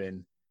to be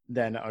doing.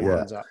 Then it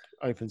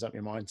opens up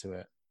your mind to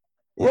it.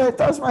 Yeah, it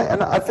does, mate.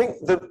 And I think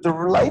the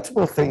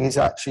relatable thing is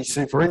actually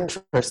super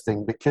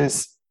interesting,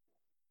 because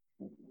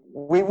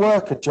we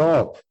work a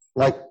job.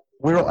 Like,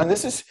 and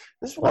this is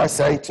what I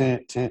say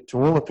to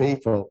all the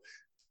people,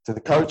 to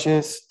the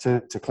coaches,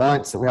 to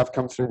clients that we have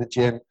come through the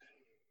gym.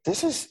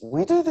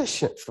 We do this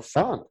shit for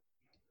fun,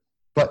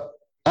 but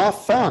our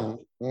fun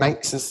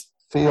makes us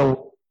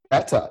feel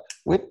better.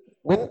 We're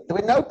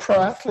no pro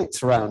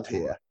athletes around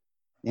here.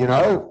 You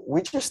know,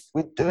 we're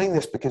doing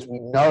this because we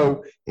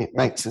know it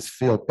makes us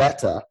feel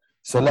better.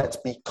 So let's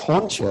be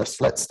conscious.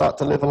 Let's start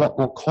to live a lot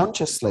more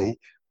consciously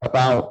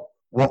about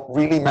what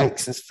really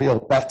makes us feel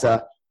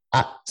better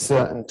at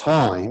certain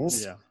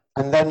times.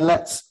 And then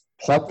let's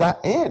plug that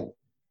in.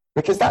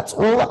 Because that's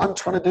all that I'm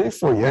trying to do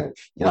for you. And,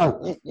 you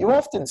know, you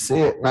often see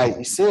it, mate.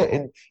 You see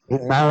it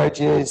in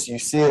marriages. You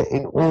see it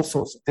in all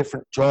sorts of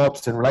different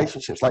jobs and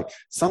relationships. Like,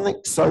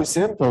 something so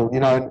simple, you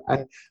know,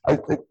 and a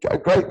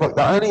great book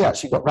that I only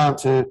actually got round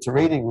to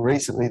reading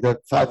recently, The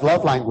 5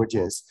 Love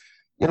Languages.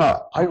 You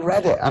know, I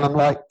read it and I'm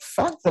like,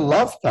 fuck the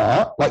love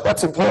part. Like,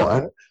 that's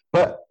important.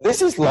 But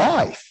this is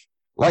life.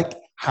 Like,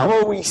 how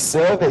are we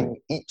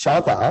serving each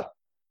other?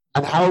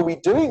 And how are we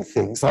doing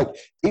things? Like,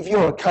 if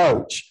you're a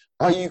coach,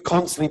 are you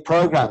constantly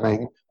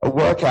programming a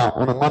workout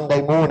on a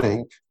Monday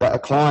morning that a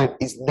client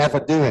is never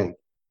doing,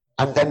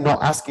 and then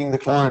not asking the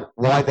client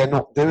why they're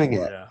not doing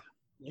it?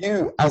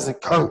 You, as a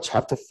coach,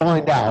 have to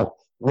find out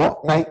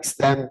what makes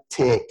them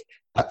tick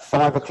at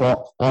 5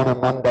 o'clock on a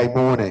Monday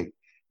morning,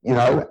 you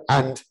know,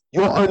 and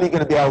you're only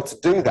going to be able to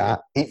do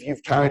that if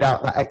you've carried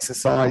out that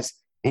exercise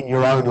in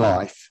your own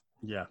life.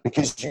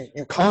 Because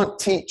you can't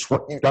teach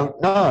what you don't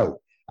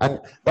know. And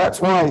that's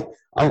why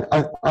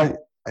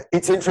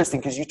it's interesting,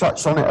 because you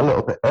touched on it a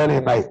little bit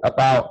earlier, mate,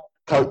 about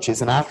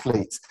coaches and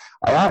athletes.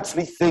 I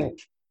actually think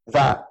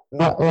that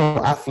not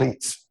all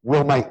athletes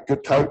will make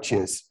good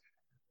coaches,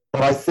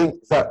 but I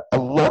think that a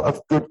lot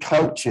of good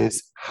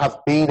coaches have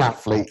been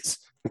athletes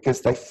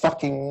because they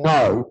fucking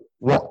know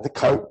what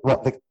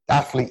the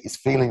athlete is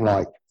feeling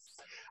like.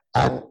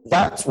 And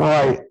that's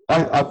why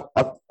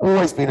I've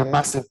always been a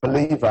massive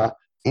believer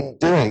in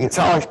doing. It's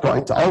how I got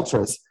into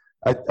ultras.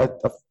 A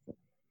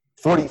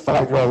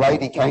 45-year-old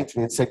lady came to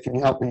me and said, "Can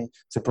you help me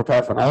to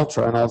prepare for an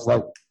ultra?" And I was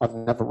like, "I've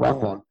never run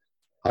one."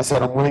 I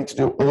said, "I'm willing to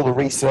do all the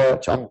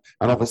research." And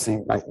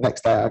obviously, like,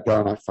 next day I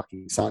go and I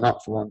fucking sign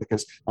up for one,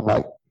 because I'm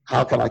like,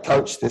 how can I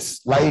coach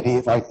this lady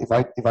if I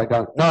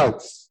don't know?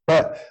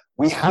 But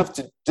we have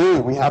to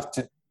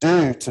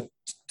do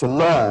to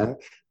learn,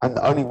 and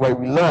the only way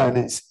we learn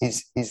is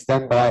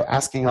then by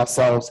asking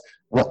ourselves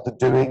what the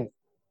doing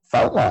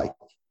felt like,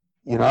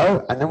 you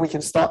know, and then we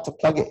can start to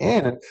plug it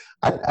in.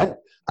 And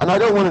I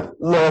don't want to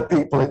lure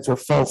people into a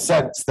false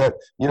sense that,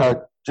 you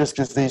know, just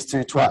because these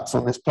two twats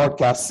on this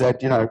podcast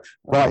said, you know,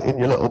 write in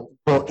your little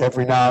book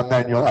every now and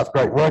then you'll have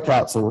great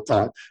workouts all the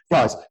time.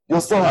 Guys,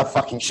 you'll still have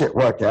fucking shit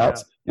workouts.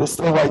 Yeah. You'll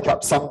still wake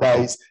up some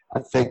days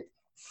and think,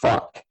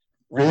 fuck,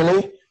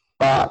 really?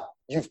 But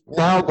you've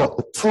now got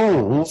the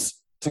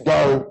tools to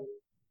go,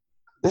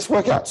 this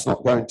workout's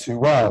not going too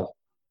well.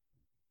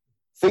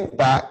 Think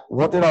back,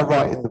 what did I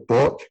write in the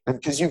book? And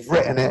because you've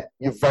written it,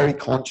 you're very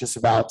conscious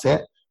about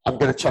it. I'm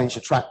going to change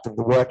the track of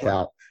the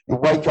workout. You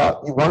wake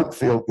up, you won't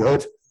feel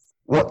good.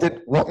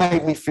 What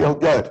made me feel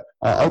good?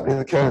 Opening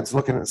the curtains,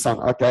 looking at the sun.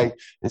 Okay,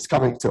 it's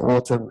coming to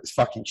autumn. It's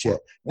fucking shit.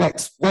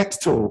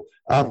 Next tool,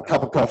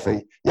 cup of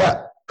coffee.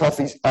 Yeah,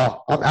 coffee's. I'm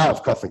out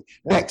of coffee.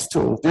 Next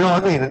tool. Do you know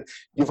what I mean? And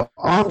you've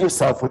armed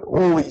yourself with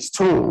all these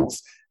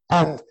tools,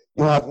 and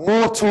you'll have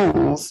more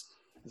tools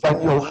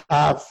than you'll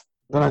have.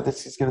 I don't know if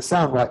this is going to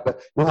sound right,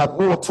 but you'll have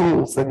more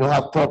tools than you'll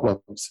have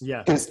problems.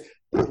 Yeah. Because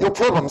your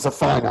problems are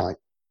finite.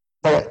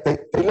 They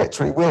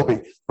literally will be.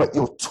 But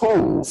your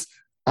tools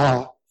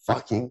are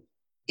fucking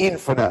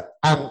infinite.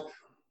 And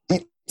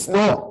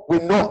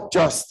we're not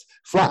just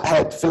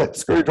flathead Phillips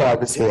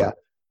screwdrivers here.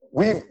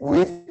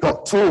 We've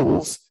got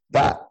tools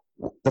that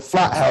the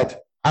flathead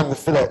and the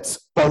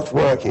fillets both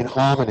work in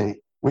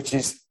harmony, which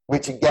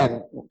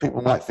again,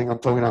 people might think I'm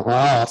talking out my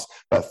ass,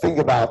 but think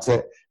about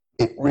it.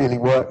 It really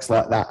works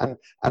like that.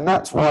 And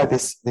that's why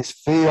this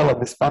feel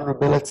and this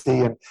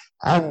vulnerability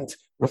and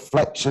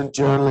reflection,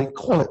 journaling,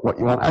 call it what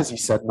you want. As you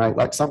said, mate,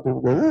 like some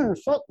people go, "Oh,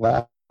 fuck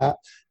that,"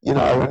 you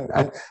know,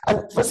 and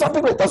for some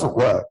people it doesn't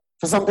work.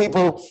 For some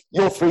people,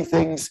 your 3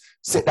 things,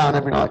 sit down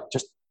every night,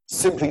 just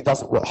simply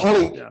doesn't work.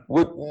 Holly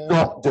would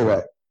not do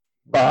it.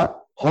 But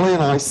Holly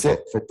and I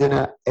sit for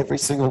dinner every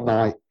single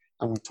night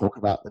and we talk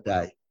about the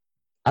day.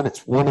 And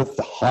it's one of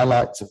the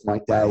highlights of my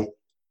day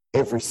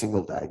every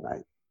single day,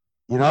 mate.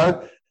 You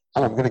know,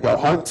 and I'm going to go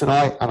home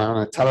tonight and I'm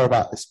going to tell her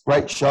about this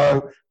great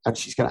show, and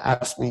she's going to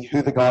ask me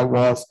who the guy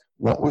was,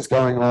 what was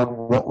going on,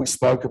 what we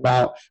spoke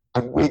about,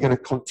 and we're going to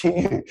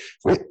continue,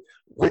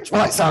 which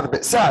might sound a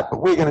bit sad,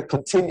 but we're going to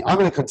continue. I'm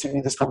going to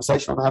continue this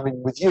conversation I'm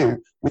having with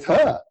you, with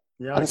her.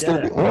 Yeah, and it's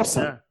going to be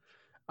awesome. Yeah.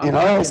 You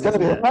know, it's going to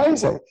be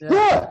amazing.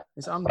 Yeah.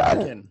 It's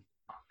unpacking.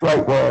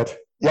 Great word.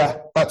 Yeah,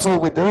 that's all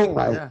we're doing,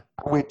 mate. Yeah.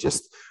 We're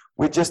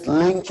just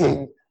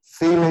linking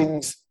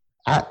feelings,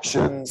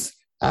 actions,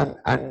 and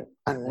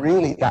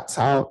really that's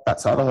how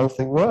the whole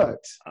thing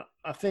works.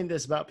 I think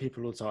this about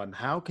people all the time.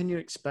 How can you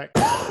expect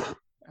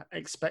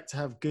to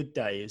have good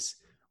days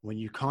when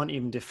you can't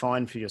even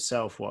define for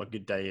yourself what a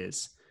good day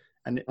is?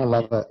 And I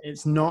love it.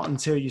 It's not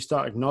until you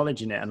start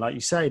acknowledging it, and like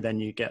you say, then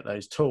you get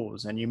those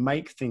tools and you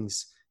make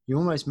things. You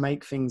almost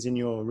make things in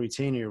your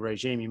routine, or your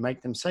regime. You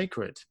make them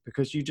sacred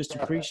because you just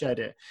appreciate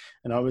it.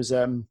 And I was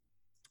in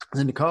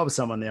the car with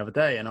someone the other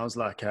day, and I was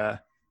like, "Oh,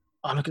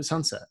 look at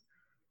sunset,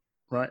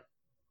 right?"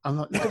 I'm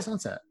like, "Look at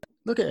sunset.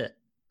 Look at it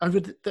over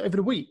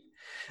the week."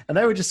 And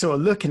they were just sort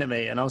of looking at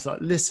me, and I was like,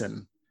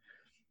 "Listen,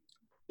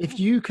 if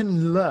you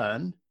can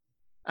learn,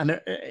 and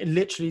it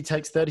literally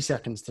takes 30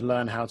 seconds to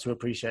learn how to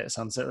appreciate a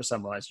sunset or a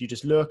sunrise. You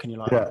just look and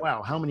you're like,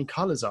 wow, how many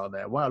colors are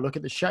there? Wow, look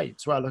at the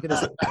shapes. Wow, look at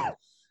this.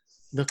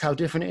 Look how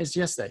different it is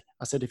yesterday."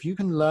 I said, if you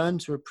can learn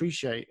to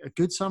appreciate a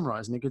good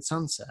sunrise and a good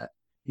sunset,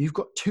 you've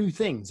got 2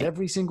 things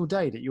every single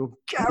day that you're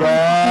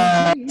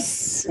guaranteed.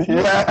 Yes.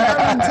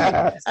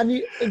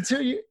 And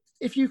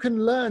if you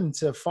can learn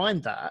to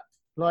find that,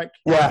 like,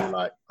 you're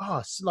like,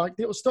 like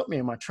it'll stop me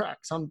in my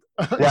tracks. So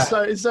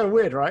it's so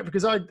weird, right?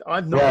 Because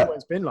I've not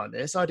always been like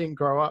this. I didn't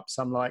grow up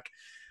some like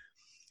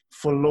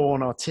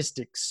forlorn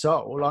artistic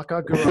soul. Like I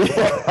grew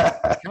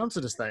up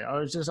council estate.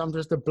 I'm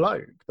just a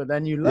bloke. But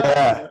then you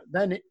learn,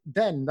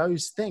 then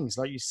those things,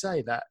 like you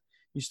say, that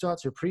you start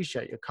to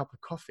appreciate your cup of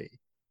coffee.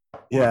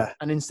 Yeah.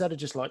 And instead of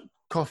just like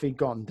coffee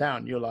gone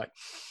down, you're like,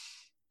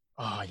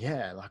 oh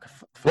yeah, like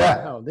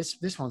hell,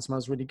 this one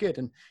smells really good.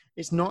 And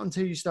it's not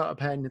until you start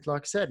paying,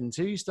 like I said,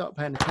 until you start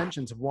paying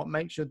attention to what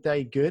makes your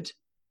day good,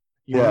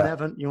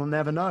 you'll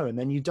never know. And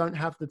then you don't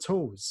have the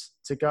tools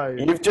to go.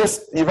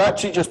 You've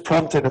actually just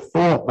prompted a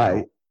thought,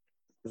 mate.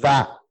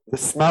 that the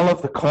smell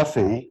of the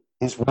coffee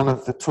is one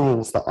of the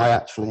tools that I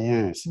actually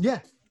use. Yeah.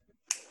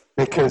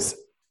 Because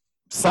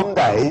some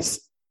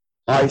days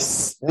I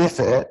sniff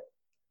it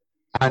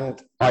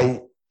and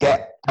I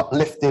get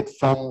uplifted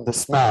from the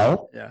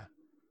smell. Yeah.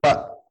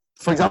 But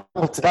for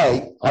example,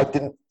 today I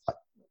didn't.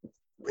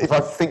 If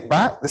I think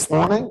back this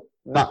morning,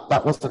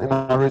 that wasn't in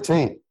my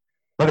routine.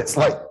 But it's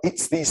like,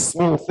 it's these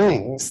small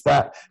things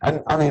that,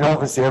 and I mean,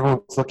 obviously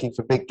everyone's looking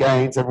for big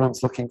gains,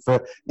 everyone's looking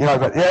for,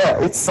 but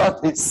yeah, it's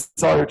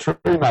so true,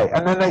 mate.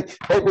 And then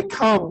they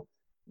become,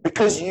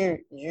 because you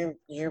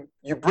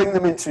bring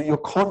them into your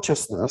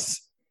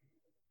consciousness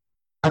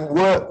and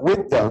work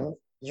with them,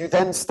 you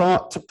then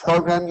start to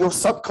program your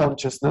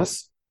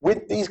subconsciousness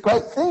with these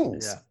great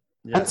things. Yeah.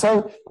 Yeah. And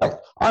so, like,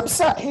 I'm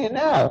sat here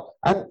now,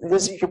 and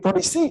as you can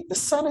probably see, the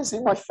sun is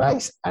in my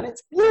face, and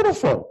it's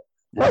beautiful.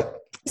 Yeah. Like,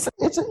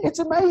 it's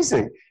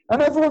amazing,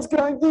 and everyone's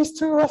going, these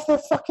two are off their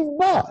fucking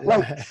nut.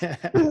 Like,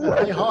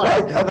 are they high?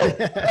 Are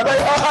they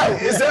high?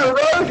 Is there a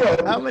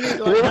road? How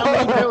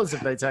many pills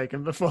have they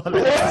taken before?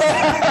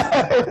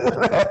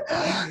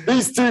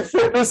 These two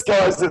fitness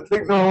guys that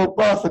think they're all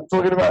buff and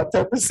talking about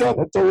 10%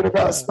 and talking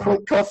about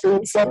smelling coffee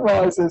and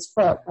sunrises.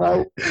 Fuck,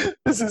 mate.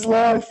 This is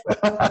life.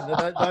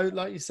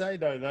 Like you say,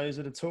 though, those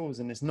are the tools,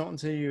 and it's not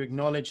until you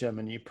acknowledge them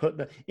and you put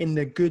them in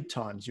the good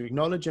times. You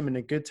acknowledge them in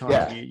the good times.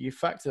 Yeah. You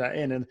factor that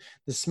in, and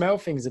the smell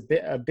thing's a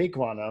big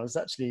one. I was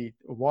actually,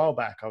 a while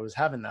back, I was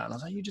having that, and I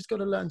was like, you just got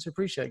to learn to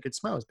appreciate good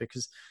smells,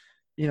 because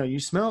you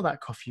smell that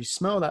coffee, you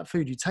smell that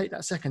food, you take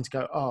that second to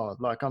go, oh,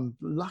 like, I'm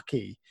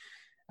lucky.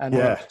 And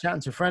I was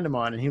chatting to a friend of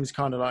mine, and he was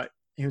kind of like,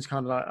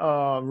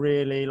 oh,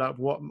 really? Like,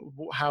 what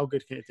how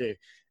good can it do?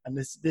 And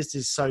this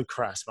is so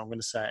crass, but I'm going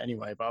to say it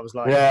anyway. But I was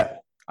like,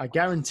 I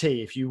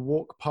guarantee if you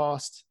walk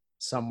past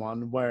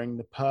someone wearing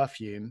the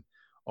perfume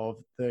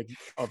of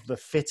the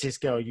fittest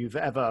girl you've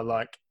ever,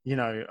 like,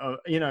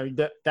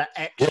 that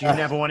ex you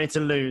never wanted to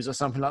lose or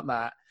something like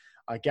that,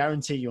 I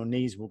guarantee your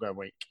knees will go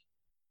weak.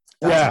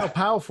 That's how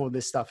powerful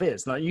this stuff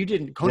is. Like, you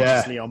didn't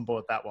consciously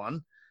onboard that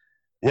one.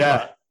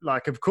 Yeah.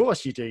 Like, of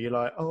course you do. You're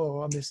like,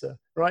 oh, I miss her.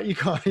 Right? You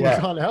can't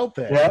help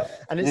it. Yeah.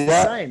 And it's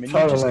the same. And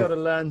you just got to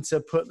learn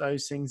to put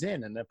those things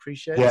in and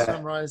appreciate the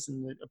sunrise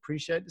and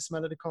appreciate the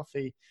smell of the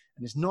coffee.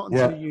 And it's not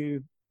until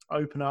you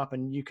open up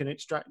and you can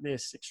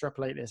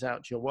extrapolate this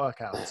out to your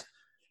workouts.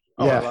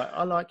 Oh,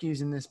 I like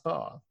using this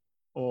bar.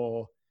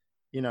 Or,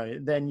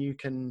 then you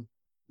can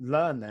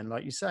learn then,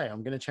 like you say,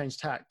 I'm going to change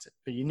tact.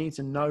 But you need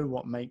to know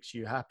what makes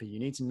you happy. You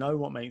need to know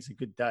what makes a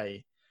good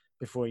day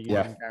before you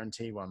can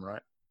guarantee one,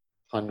 right?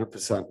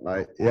 100%,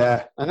 mate.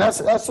 Yeah, and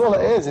that's all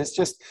it is. It's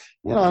just,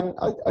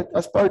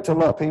 I spoke to a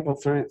lot of people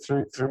through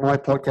my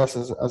podcast,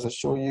 as I'm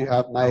sure you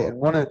have, mate. And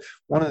one of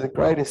the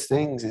greatest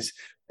things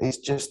is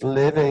just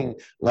living,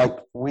 like,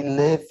 we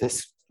live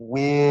this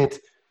weird,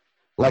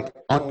 like,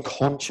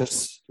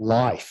 unconscious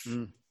life.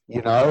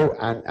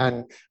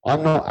 And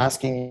I'm not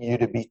asking you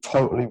to be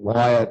totally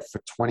wired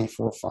for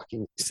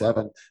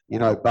 24/7,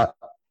 but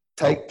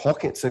take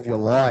pockets of your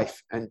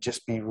life and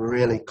just be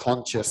really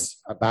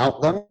conscious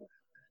about them.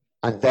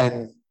 And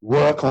then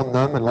work on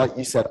them. And like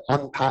you said,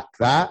 unpack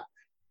that,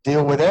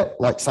 deal with it.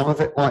 Like, some of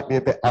it might be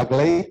a bit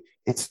ugly.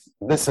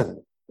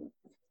 Listen,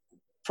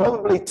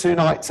 probably 2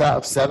 nights out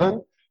of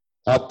 7,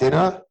 our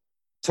dinner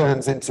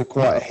turns into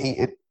quite a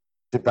heated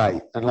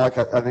debate. And like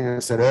I think I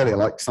said earlier,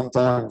 like,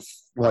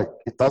 sometimes, like,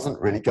 it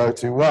doesn't really go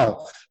too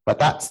well.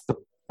 But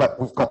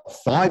we've got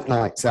 5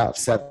 nights out of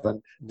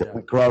 7 that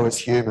we grow as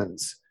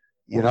humans.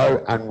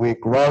 And we're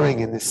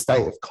growing in this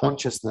state of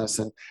consciousness,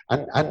 and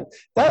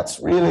that's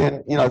really,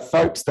 and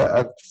folks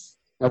that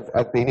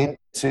have been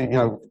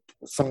into,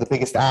 some of the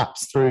biggest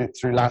apps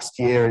through last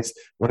year is,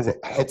 what is it,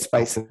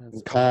 Headspace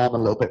and Calm, a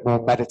little bit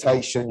more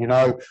meditation.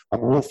 I'm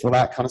all for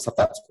that kind of stuff.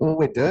 That's all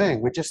we're doing.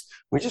 We're just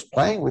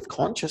playing with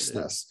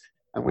consciousness,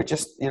 and we're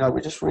just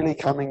really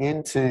coming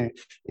into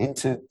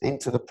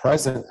the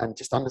present and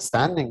just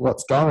understanding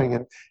what's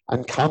going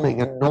and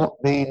coming, and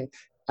not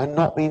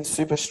being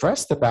super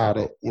stressed about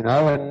it,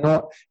 and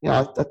not,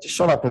 I just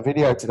shot up a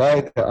video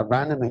today that I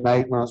randomly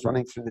made when I was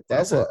running through the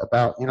desert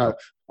about, a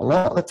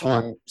lot of the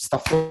time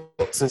stuff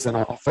hits us and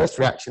our first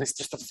reaction is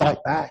just to fight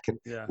back, and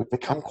we've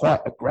become quite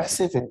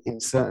aggressive in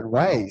certain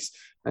ways,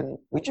 and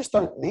we just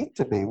don't need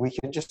to be. We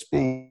can just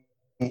be,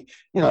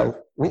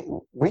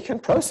 we can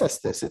process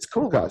this. It's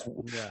cool, guys.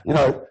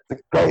 The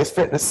greatest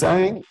fitness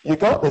saying, you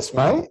got this,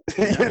 mate.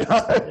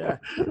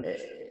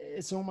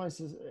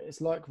 It's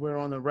like we're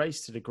on a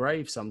race to the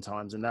grave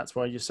sometimes, and that's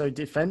why you're so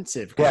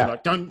defensive, because you're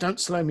like, don't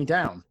slow me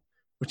down,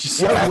 which is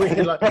so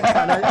weird. Like, and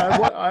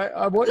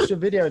I watched a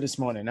video this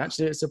morning.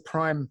 Actually, it's a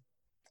prime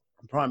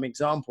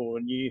example,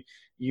 and you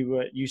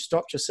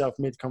stopped yourself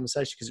mid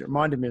conversation, because it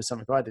reminded me of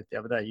something I did the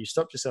other day. You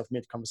stopped yourself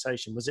mid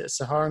conversation. Was it a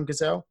Saharan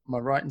gazelle? Am I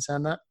right in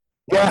saying that?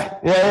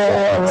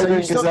 Yeah. So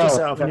you stopped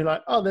yourself and you're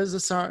like, oh, there's a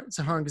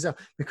Saharan gazelle,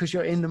 because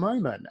you're in the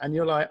moment, and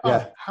you're like,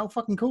 oh, how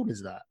fucking cool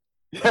is that?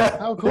 Yeah.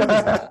 How cool is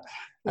that?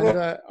 And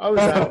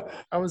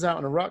I was out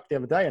on a ruck the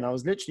other day, and I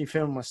was literally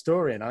filming my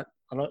story, and I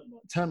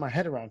turned my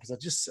head around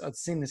because I'd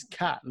seen this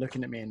cat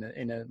looking at me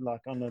in a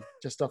like on a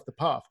just off the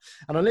path,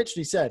 and I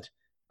literally said,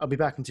 "I'll be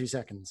back in 2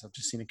 seconds. I've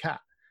just seen a cat."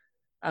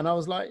 And I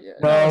was like,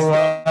 no,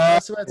 I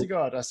swear to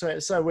God, I swear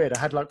it's so weird. I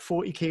had like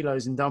 40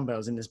 kilos in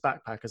dumbbells in this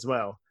backpack as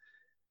well,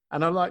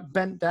 and I like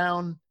bent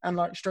down and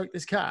like stroked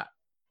this cat,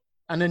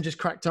 and then just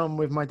cracked on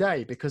with my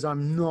day because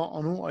I'm not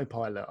on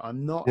autopilot.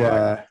 I'm not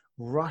like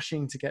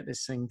rushing to get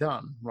this thing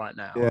done right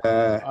now.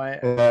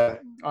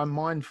 I'm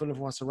mindful of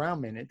what's around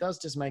me, and it does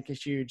just make a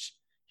huge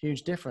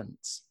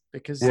difference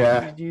because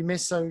you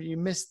miss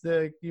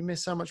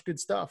so much good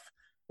stuff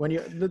when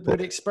the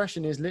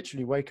expression is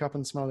literally wake up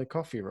and smell the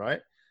coffee, right?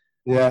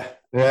 Yeah.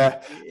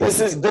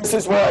 This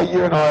is why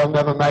you and I will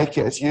never make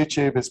it as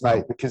YouTubers,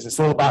 mate, because it's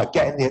all about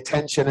getting the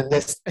attention and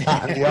this,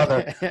 that, and the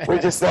other.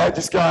 We're just there,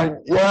 just going,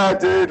 yeah,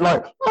 dude,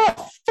 like,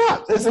 oh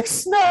fuck, there's a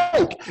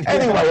snake.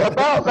 Anyway,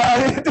 about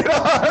that, you know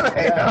what I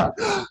mean?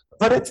 Yeah.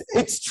 But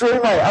it's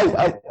true, mate.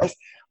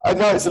 I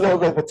know it's a little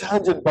bit of a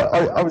tangent, but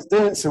I was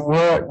doing some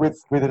work with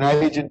an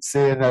agency,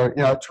 and they're,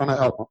 you know, trying to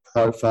help my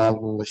profile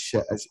and all this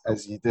shit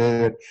as you do.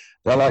 And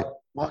they're like,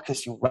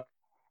 Marcus, you run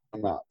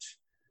too much.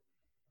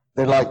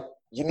 They're like,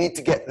 you need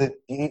to get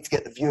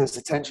the viewers'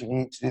 attention. You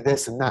need to do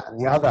this and that and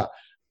the other.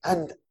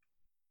 And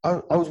I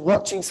was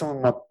watching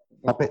some of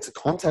my bits of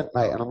content,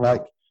 mate, and I'm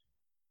like,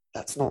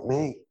 that's not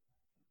me.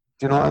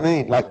 Do you know what I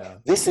mean?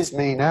 Like, this is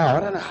me now. I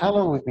don't know how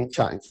long we've been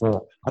chatting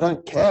for. I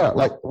don't care.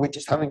 Like, we're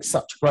just having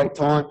such a great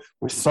time.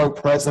 We're so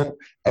present.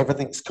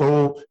 Everything's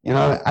cool, you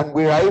know, and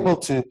we're able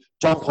to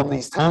jump on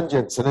these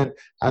tangents and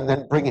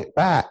then bring it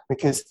back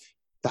because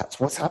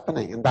that's what's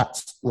happening, and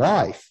that's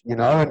life, you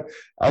know.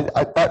 And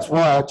that's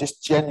why I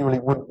just genuinely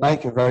wouldn't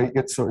make a very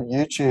good sort of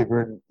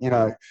YouTuber, and you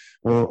know,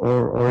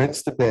 or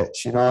Insta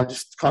bitch, you know. I'm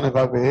just kind of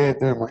over here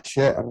doing my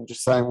shit. I'm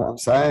just saying what I'm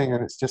saying,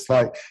 and it's just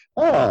like,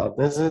 oh,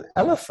 there's an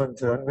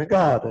elephant in the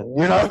garden,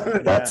 you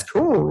know. That's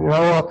cool, you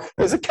know. Or,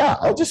 there's a cat.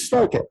 I'll just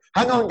stroke it.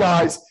 Hang on,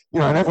 guys, you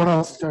know. And everyone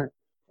else is going,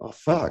 oh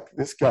fuck,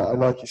 this guy,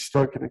 like he's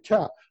stroking a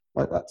cat.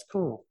 Like, that's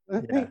cool.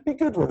 Be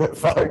good with it,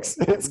 folks.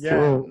 It's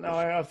cool. No,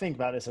 I think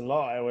about this a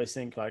lot. I always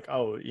think like,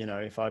 oh, you know,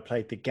 if I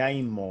played the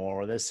game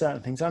more, or there's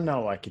certain things I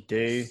know I could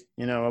do.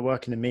 You know, I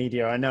work in the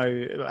media. I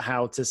know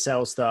how to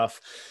sell stuff.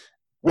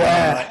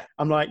 Yeah.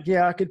 I'm like,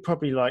 yeah, I could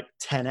probably like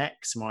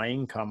 10x my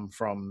income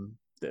from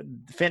the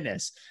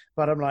fitness.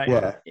 But I'm like,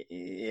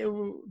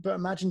 but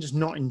imagine just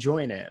not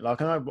enjoying it.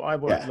 Like, I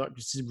work like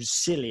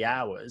silly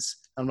hours.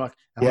 I'm like,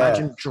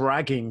 imagine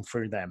dragging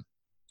through them.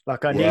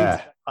 Like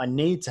I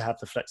need to have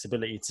the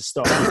flexibility to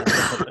stop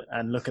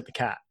and look at the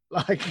cat,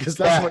 like, because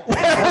that's what,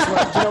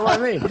 do you know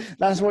what I mean?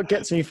 That's what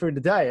gets me through the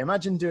day.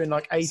 Imagine doing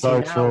like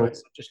 18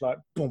 hours, just like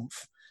boom.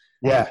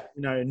 You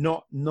know,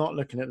 not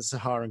looking at the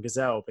Saharan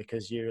gazelle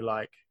because you're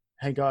like,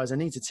 hey guys, I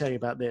need to tell you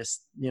about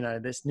this, you know,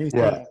 this new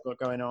thing I've got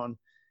going on,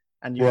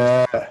 and you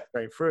just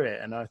go through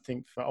it. And I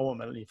think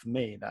ultimately for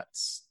me,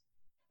 that's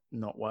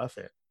not worth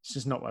it. It's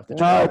just not worth the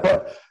try. No,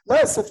 but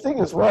that's the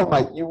thing as well,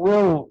 mate. You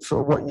will,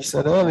 sort of what you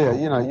said earlier,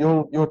 you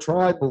know, your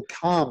tribe will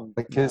come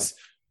because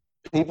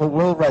people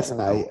will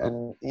resonate.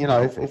 And, you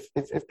know,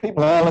 if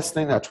people are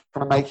listening, they're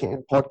trying to make it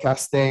in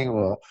podcasting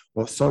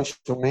or social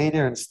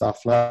media and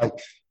stuff, like,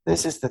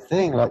 this is the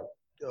thing, like,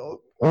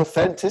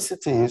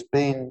 authenticity has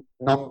been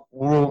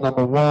rule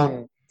number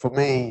one for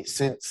me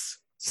since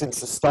the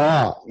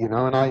start, you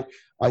know. And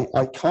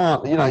I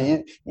can't, you know,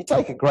 you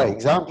take a great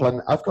example,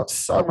 and I've got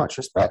so much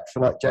respect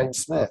for like James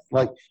Smith.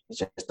 Like, he's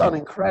just done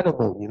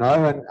incredible, you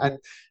know, and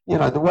you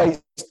know, the way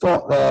he's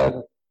got there,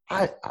 and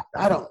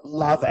I don't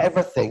love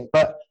everything,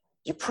 but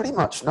you pretty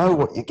much know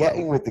what you're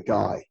getting with the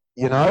guy,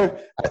 you know.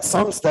 At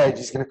some stage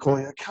he's going to call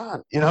you a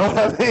cunt, you know what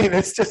I mean?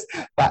 It's just,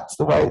 that's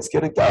the way it's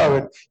going to go,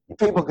 and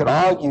people can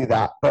argue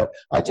that, but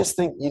I just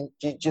think you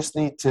just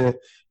need to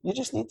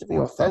be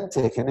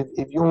authentic. And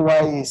if your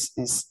way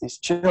is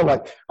chill,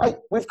 like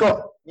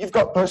you've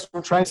got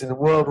personal trainers in the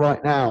world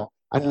right now,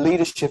 and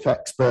leadership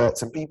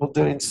experts, and people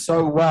doing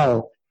so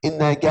well in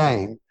their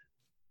game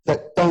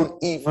that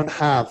don't even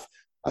have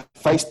a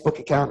Facebook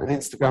account, an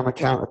Instagram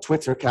account, a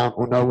Twitter account,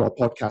 or know what a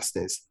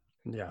podcast is.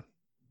 Yeah.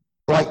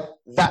 Like,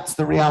 that's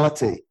the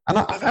reality. And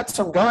I've had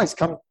some guys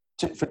come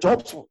for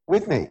jobs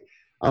with me.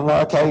 I'm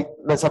like, okay,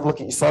 let's have a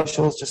look at your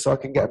socials just so I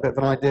can get a bit of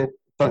an idea.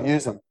 Don't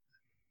use them.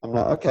 I'm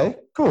like, okay,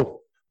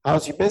 cool.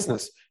 How's your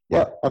business?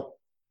 Yeah,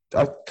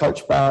 I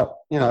coach about,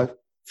 you know,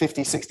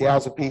 50, 60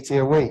 hours of PT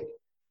a week.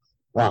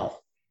 Wow.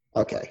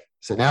 Okay.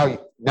 So now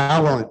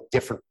we're on a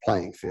different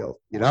playing field,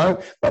 you know,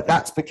 but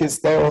that's because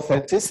their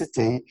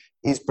authenticity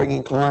is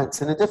bringing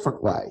clients in a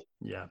different way.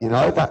 Yeah. You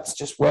know, that's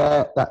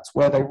where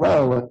they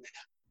roll. And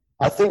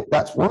I think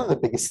that's one of the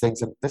biggest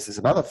things. And this is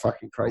another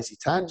fucking crazy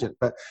tangent,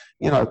 but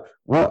you know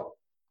what,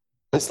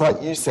 it's like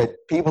you said,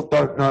 people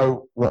don't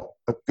know what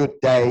a good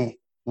day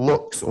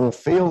looks or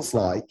feels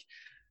like.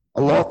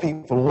 A lot of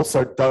people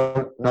also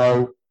don't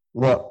know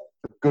what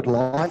a good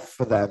life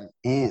for them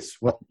is,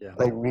 what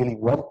they really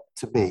want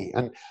to be.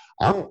 And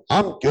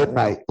I'm good,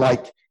 mate.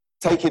 Like,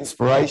 take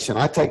inspiration.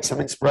 I take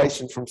some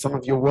inspiration from some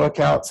of your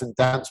workouts and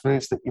dance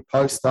moves that you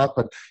post up,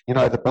 and, you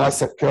know, the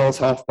bicep curls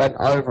half bent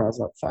over. I was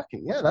like,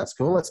 fucking yeah, that's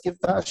cool. Let's give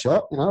that a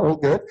shot. You know, all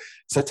good.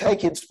 So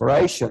take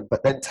inspiration,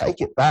 but then take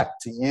it back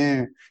to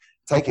you,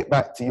 take it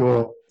back to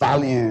your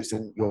values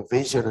and your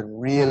vision, and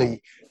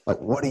really, like,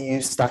 what do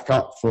you stack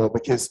up for?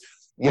 Because,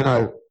 you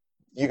know,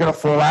 you're going to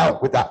fall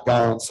out with that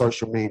guy on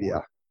social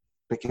media,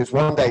 because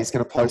one day he's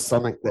going to post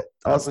something that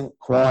doesn't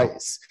quite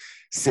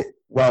sit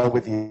well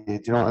with you. Do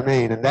you know what I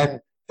mean? And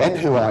then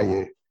who are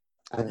you?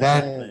 And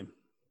then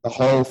the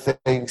whole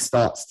thing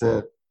starts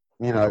to,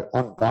 you know,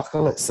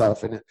 unbuckle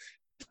itself in a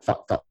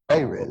fucked up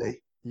way,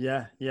 really.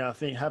 Yeah. I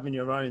think having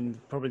your own,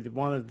 probably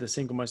one of the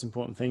single most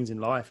important things in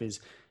life is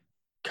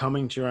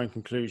coming to your own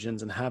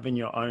conclusions and having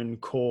your own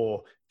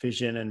core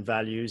vision and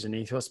values and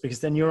ethos, because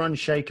then you're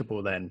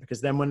unshakable then.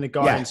 Because then when the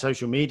guy in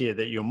social media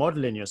that you're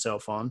modeling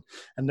yourself on,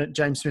 and that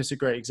James Smith's a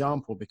great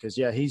example, because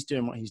he's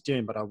doing what he's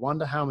doing, but I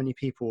wonder how many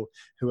people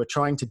who are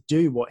trying to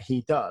do what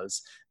he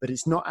does, but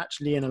it's not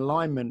actually in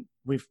alignment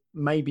with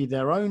maybe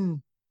their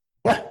own,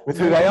 with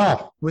who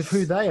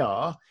they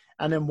are.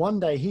 And then one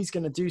day he's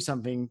going to do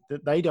something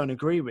that they don't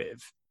agree with.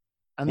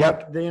 And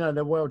you know,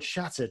 the world's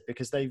shattered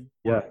because they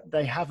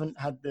haven't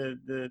had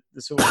the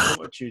sort of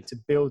fortitude to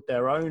build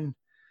their own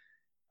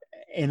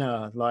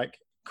inner, like,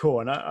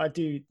 core. And I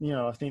do, you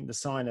know, I think the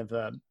sign of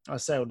I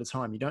say all the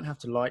time, you don't have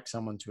to like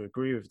someone to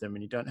agree with them,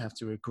 and you don't have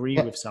to agree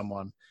with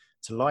someone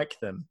to like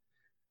them.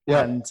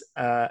 And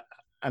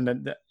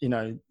then, you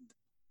know,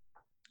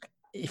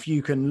 if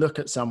you can look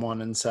at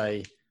someone and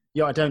say,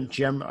 yeah, I don't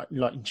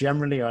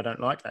generally I don't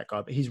like that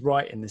guy, but he's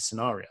right in this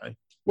scenario.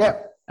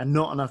 And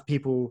not enough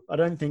people, I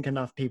don't think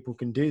enough people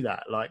can do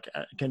that.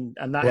 And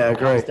that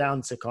comes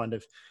down to kind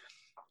of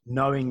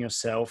knowing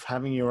yourself,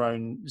 having your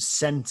own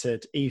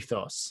centered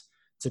ethos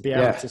to be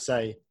able to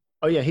say,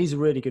 oh yeah, he's a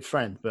really good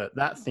friend, but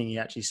that thing he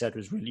actually said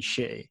was really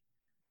shitty.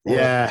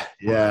 I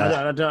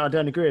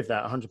don't agree with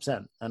that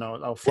 100%. And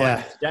I'll fight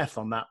him to death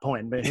on that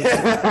point, but he's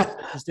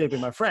still be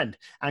my friend.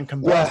 And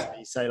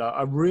conversely say, like,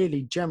 I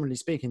really, generally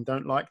speaking,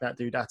 don't like that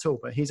dude at all,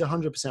 but he's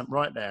 100%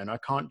 right there. And I'm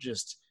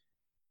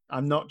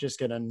not just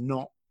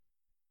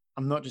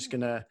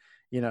gonna,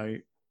 you know,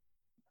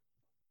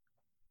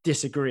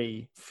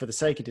 disagree for the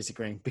sake of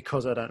disagreeing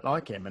because I don't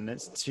like him. And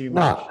it's too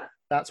much.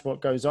 That's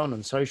what goes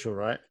on social,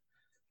 right?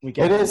 It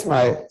is,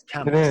 mate.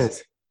 It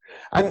is.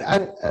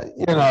 And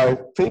you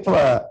know, people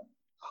are,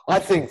 I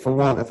think, for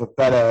want of a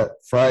better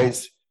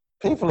phrase,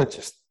 people are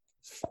just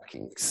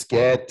fucking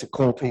scared to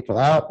call people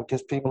out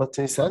because people are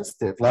too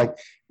sensitive. Like,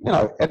 you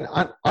know, and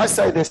I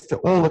say this to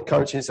all the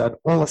coaches and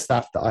all the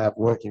staff that I have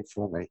working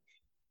for me.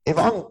 If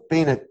I'm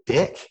being a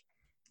dick,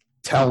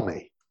 tell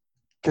me,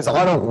 because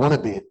I don't want to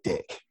be a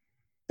dick.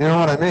 You know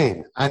what I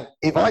mean? And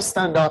if I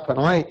stand up and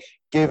I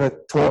give a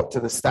talk to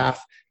the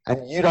staff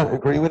and you don't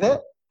agree with it,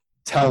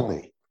 tell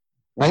me.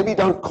 Maybe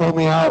don't call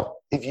me out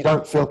if you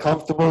don't feel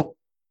comfortable.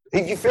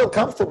 If you feel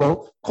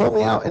comfortable, call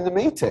me out in the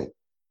meeting.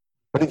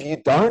 But if you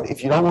don't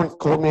want to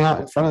call me out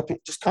in front of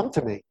people, just come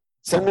to me.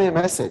 Send me a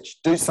message.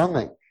 Do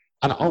something.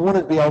 And I want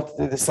to be able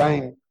to do the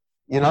same,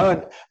 you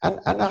know. And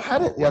I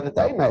had it the other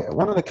day, mate.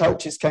 One of the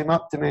coaches came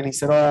up to me and he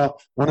said, oh,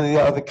 one of the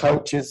other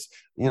coaches,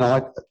 you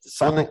know,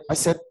 something. I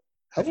said,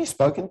 have you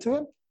spoken to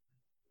him?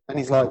 And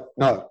he's like,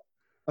 no.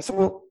 I said,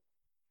 well,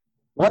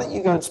 why don't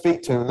you go and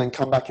speak to him and then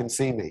come back and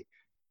see me?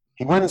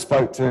 He went and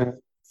spoke to him.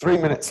 3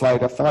 minutes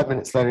later, 5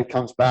 minutes later, he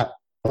comes back,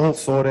 all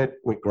sorted,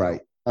 we're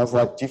great. I was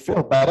like, do you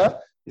feel better?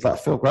 He's like, I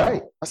feel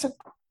great. I said,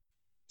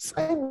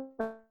 same,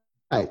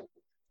 mate.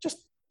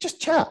 Just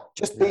chat.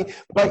 Just be,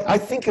 like, I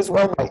think as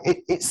well,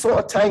 mate, it sort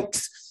of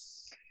takes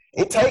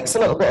a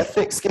little bit of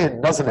thick skin,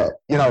 doesn't it?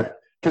 You know,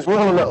 because we're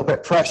all a little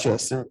bit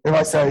precious. And if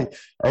I say,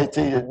 hey,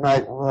 to you,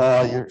 mate,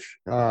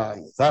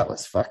 that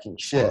was fucking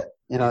shit,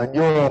 you know, and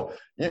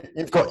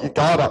you've got your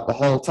guard up the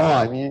whole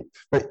time,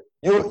 but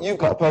you've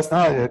got a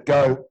personality to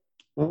go,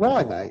 well,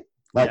 why, mate?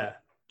 Like,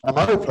 I'm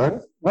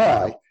open,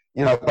 why?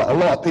 You know, but a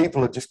lot of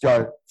people are just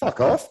going, fuck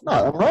off. No,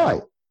 I'm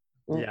right.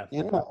 Well,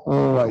 you're not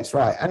always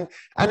right. And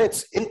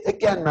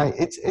again, mate,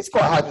 it's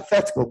quite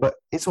hypothetical, but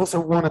it's also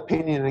one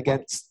opinion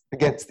against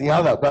the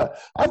other. But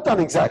I've done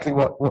exactly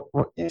what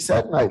you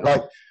said, mate.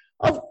 Like,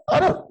 I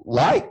don't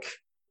like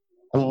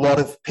a lot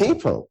of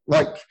people.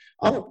 Like,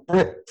 I'm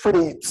a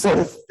pretty sort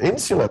of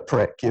insular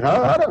prick, you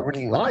know. I don't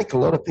really like a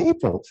lot of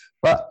people,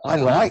 but I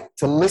like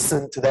to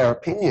listen to their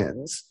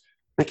opinions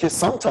because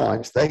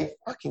sometimes they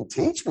fucking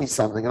teach me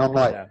something, and I'm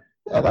like,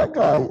 yeah, that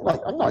guy,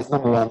 like, I'm not his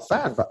number one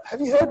fan, but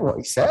have you heard what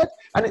he said?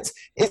 And it's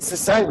the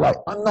same. Like,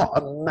 I'm not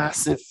a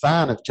massive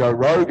fan of Joe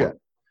Rogan,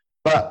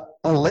 but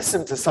I'll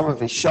listen to some of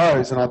his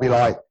shows and I'll be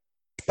like,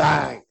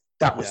 bang,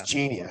 that was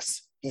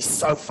genius. He's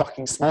so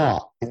fucking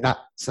smart in that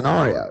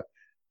scenario.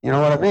 You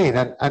know what I mean?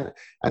 And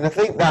I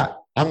think that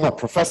I'm not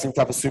professing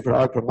to have a super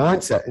open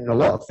mindset in a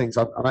lot of things.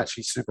 I'm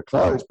actually super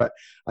closed. But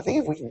I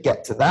think if we can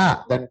get to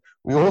that, then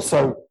we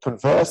also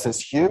converse as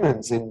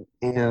humans in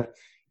a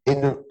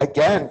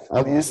again,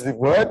 I'll use the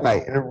word,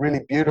 mate, in a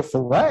really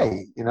beautiful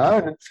way, you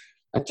know,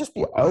 and just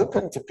be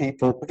open to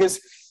people,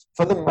 because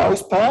for the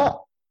most part,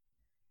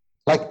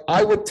 like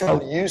I would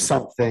tell you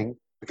something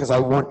because I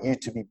want you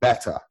to be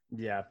better.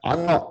 Yeah.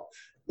 I'm not,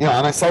 you know,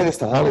 and I say this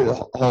to Holly the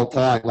whole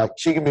time, like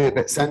she can be a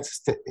bit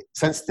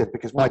sensitive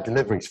because my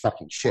delivery is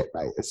fucking shit,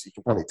 mate. As you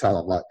can probably tell,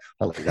 I'm like,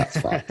 Holly, that's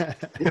fine.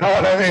 You know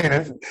what I mean?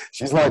 And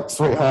she's like,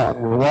 sweetheart,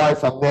 I'm your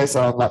wife, I'm this.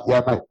 And I'm like,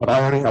 yeah, mate, but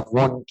I only have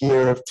one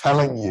gear of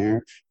telling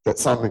you that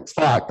something's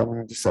fact. I'm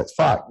going to just say it's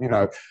fact, you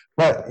know.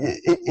 But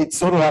it's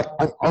sort of like,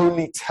 I'm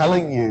only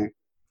telling you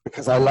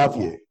because I love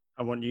you.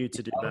 I want you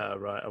to do better,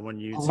 right? I want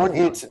you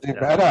to do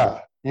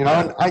better. You know,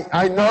 and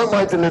I know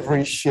my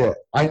delivery's shit.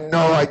 I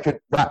know I could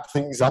wrap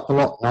things up a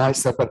lot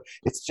nicer, but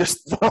it's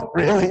just not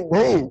really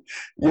me,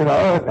 you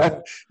know.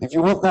 And if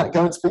you want that,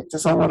 go and speak to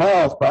someone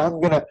else. But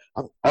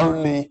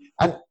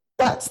and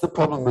that's the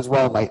problem as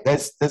well, mate.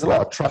 There's a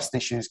lot of trust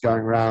issues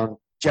going around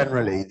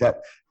generally that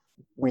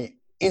we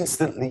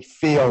instantly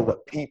feel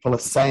that people are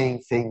saying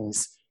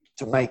things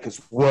to make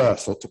us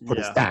worse or to put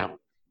us down.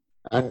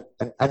 And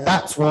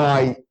that's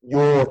why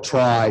your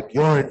tribe,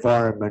 your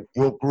environment,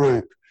 your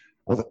group,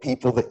 or the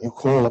people that you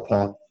call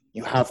upon,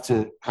 you have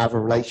to have a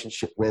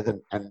relationship with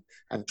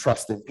and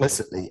trust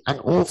implicitly. And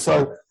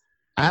also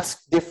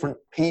ask different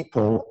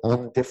people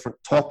on different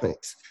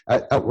topics.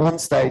 At one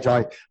stage,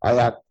 I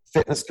had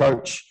fitness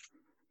coach,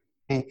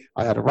 I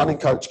had a running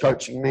coach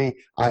coaching me,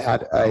 I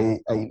had a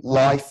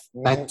life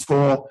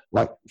mentor,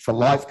 like for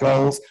life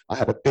goals, I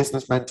had a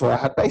business mentor, I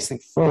had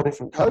basically 4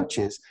 different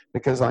coaches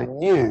because I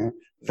knew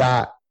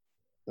that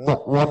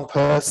not one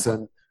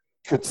person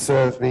could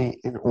serve me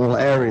in all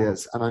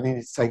areas, and I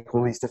needed to take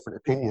all these different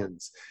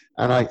opinions.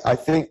 And I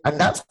think, and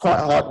that's quite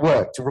hard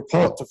work to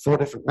report to 4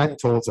 different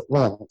mentors at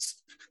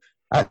once.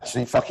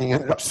 Actually, fucking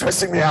ended up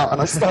stressing me out,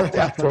 and I stopped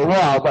after a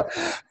while. But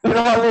you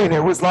know what I mean?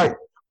 It was like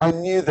I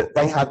knew that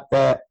they had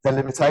their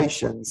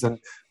limitations,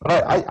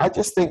 but I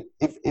just think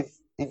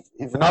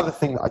if another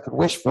thing that I could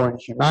wish for in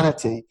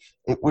humanity,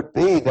 it would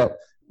be that,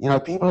 you know,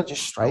 people are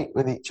just straight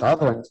with each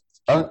other and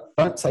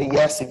don't say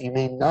yes if you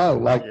mean no,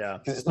 like,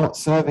 because it's not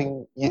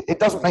serving you. It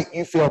doesn't make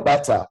you feel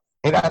better.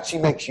 It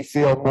actually makes you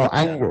feel more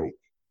angry,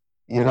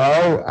 you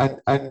know,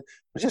 and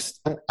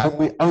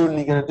we're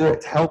only going to do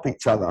it to help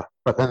each other.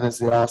 But then there's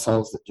the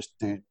assholes that just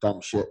do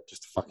dumb shit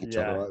just to fuck each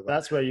other over.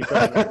 That's where you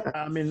go.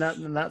 I mean,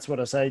 that's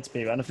what I say to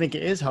people. And I think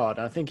it is hard.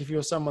 I think if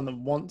you're someone that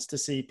wants to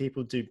see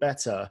people do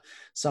better,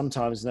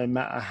 sometimes no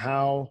matter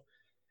how,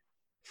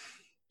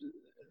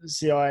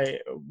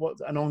 what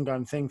an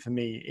ongoing thing for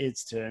me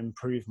is to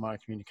improve my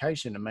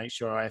communication and make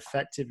sure I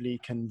effectively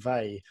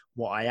convey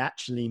what I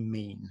actually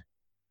mean,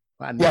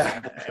 and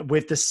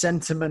with the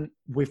sentiment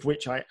with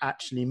which I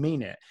actually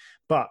mean it.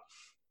 But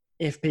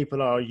if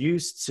people are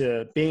used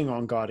to being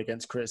on guard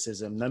against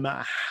criticism, no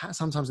matter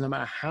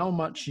how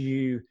much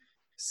you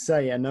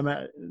say, and no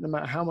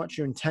matter how much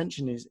your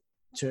intention is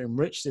to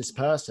enrich this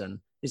person,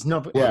 it's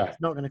not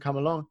going to come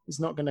along. It's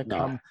not going to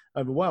come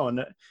over well.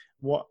 And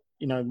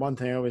one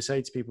thing I always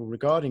say to people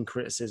regarding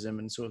criticism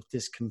and sort of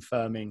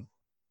disconfirming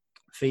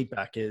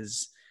feedback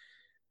is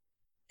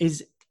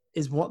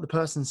what the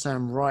person's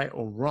saying right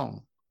or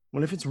wrong?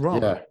 Well, if it's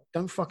wrong,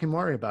 don't fucking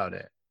worry about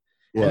it.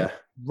 Yeah. If it's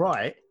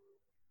right,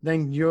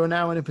 then you're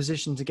now in a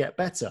position to get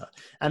better.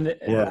 And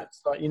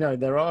it's like, you know,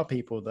 there are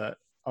people that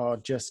are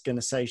just going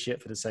to say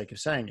shit for the sake of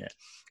saying it.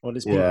 Or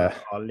there's people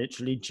that are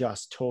literally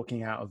just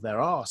talking out of their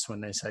arse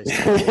when they say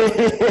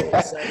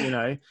something. So, you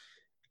know,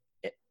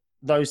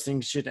 those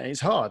things shouldn't.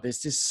 It's hard.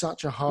 This is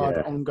such a hard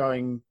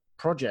ongoing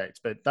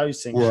project, but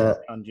those things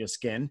should be under your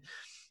skin.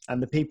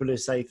 And the people who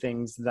say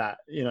things that,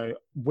 you know,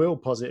 will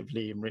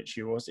positively enrich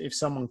you, or if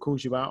someone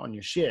calls you out on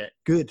your shit,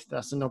 good.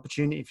 That's an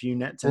opportunity for you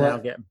to now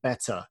get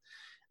better.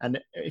 And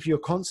if you're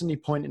constantly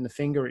pointing the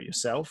finger at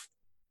yourself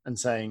and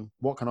saying,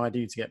 what can I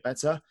do to get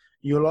better?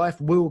 Your life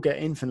will get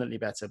infinitely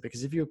better,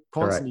 because if you're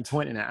constantly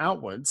pointing it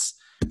outwards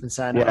and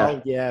saying, oh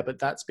yeah, but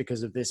that's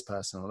because of this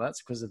person, or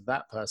that's because of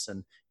that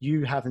person,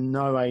 you have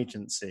no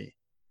agency.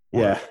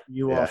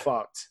 You are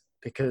fucked,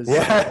 because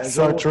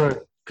so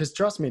true. Because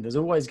trust me, there's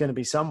always going to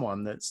be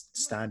someone that's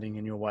standing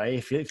in your way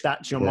if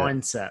that's your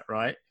mindset,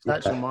 right? If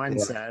that's your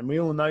mindset. And we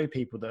all know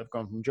people that have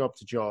gone from job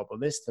to job, or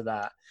this to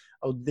that.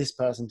 Oh, this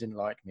person didn't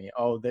like me.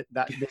 Oh, that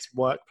this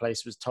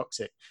workplace was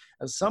toxic.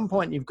 At some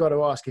point, you've got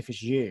to ask if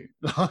it's you.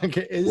 Like,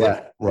 is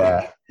it?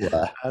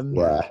 And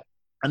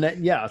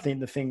then, I think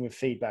the thing with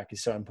feedback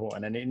is so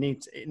important, and it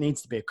needs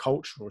to be a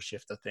cultural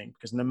shift, I think,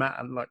 because no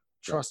matter, like,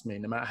 trust me,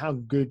 no matter how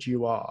good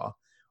you are,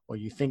 or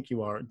you think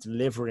you are at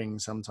delivering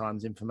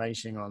sometimes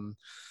information on,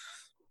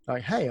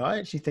 like, hey, I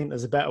actually think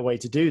there's a better way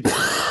to do this.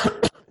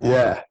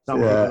 Some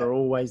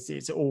people are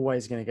it's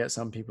always going to get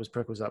some people's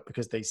prickles up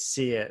because they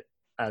see it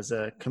as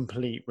a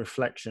complete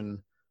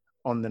reflection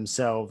on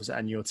themselves,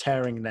 and you're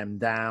tearing them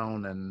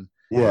down, and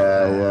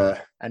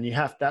and you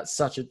have that's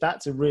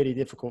a really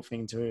difficult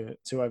thing to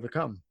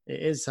overcome. It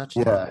is such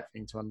a difficult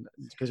thing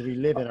because we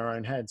live in our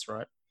own heads,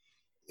 right?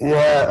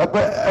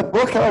 A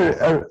book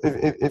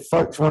if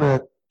folks want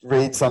to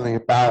read something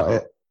about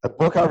it, a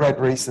book I read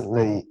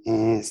recently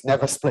is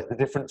Never Split the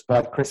Difference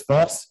by Chris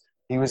Voss.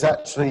 He was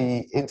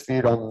actually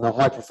interviewed on the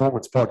High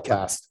Performance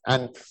podcast,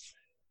 and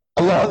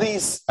a lot of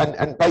these,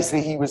 and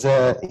basically he was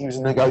a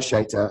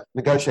negotiator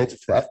for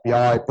the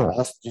FBI, brought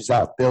hostages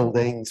out of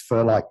buildings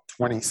for like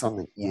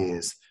 20-something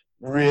years.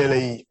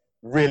 Really,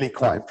 really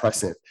quite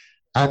impressive.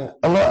 And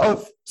a lot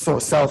of sort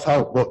of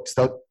self-help books,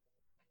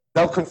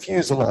 they'll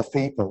confuse a lot of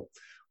people.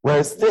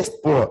 Whereas this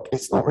book,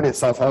 it's not really a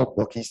self-help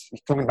book. He's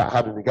talking about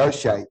how to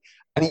negotiate,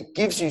 and he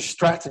gives you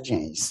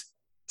strategies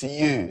to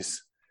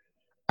use,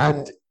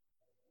 and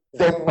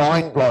they're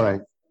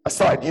mind-blowing. I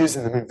started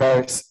using them in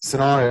various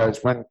scenarios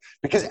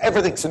because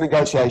everything's a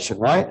negotiation,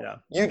 right? Yeah.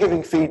 You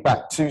giving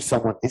feedback to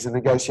someone is a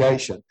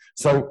negotiation.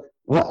 So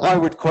what I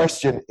would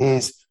question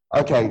is,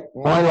 okay,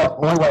 my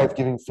way of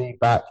giving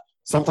feedback,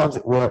 sometimes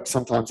it works,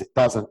 sometimes it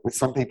doesn't. With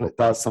some people it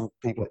does, some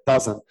people it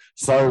doesn't.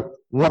 So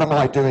what am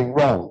I doing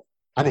wrong?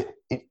 And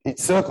it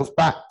circles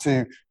back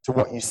to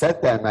what you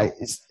said there, mate,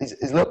 is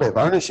a little bit of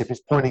ownership, is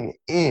pointing it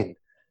in,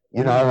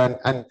 you know,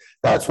 and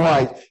that's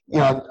why, you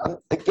know,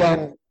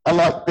 again, I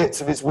like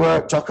bits of his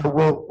work. Jocko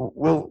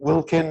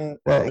Wilkin,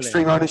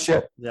 Extreme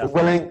Ownership,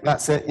 Willing,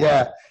 that's it,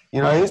 yeah.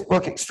 You know, his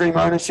book, Extreme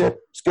Ownership,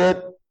 it's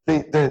good.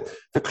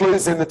 The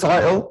clue's in the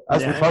title,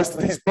 as with most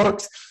of these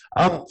books.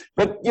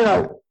 But, you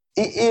know,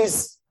 it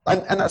is,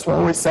 and that's what I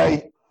always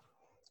say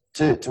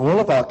to all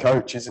of our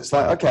coaches. It's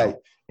like, okay,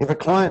 if a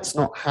client's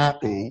not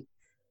happy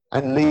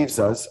and leaves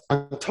us,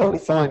 I'm totally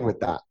fine with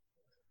that.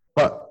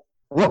 But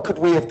what could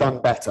we have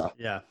done better?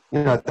 Yeah.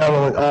 You know,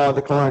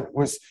 the client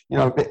was, you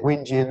know, a bit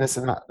whingy and this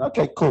and that.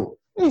 Okay, cool.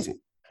 Easy.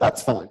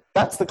 That's fine.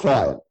 That's the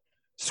client.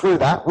 Screw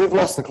that. We've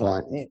lost the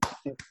client.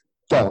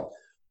 Go.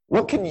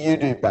 What can you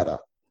do better?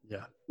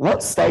 Yeah.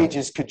 What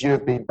stages could you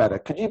have been better?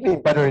 Could you have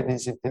been better in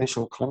his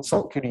initial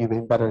consult? Could you have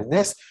been better in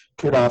this?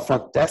 Could our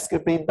front desk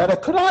have been better?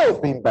 Could I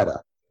have been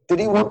better? Did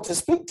he want to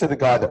speak to the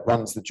guy that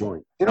runs the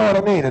joint? You know what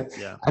I mean?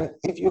 And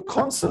if you're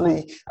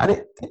constantly, and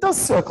it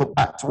does circle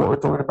back to what we're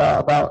talking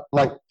about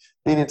like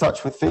being in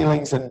touch with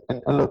feelings and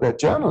a little bit of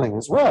journaling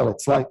as well.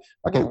 It's like,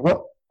 okay,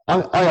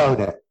 I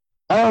own it.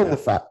 I own the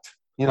fact.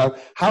 You know,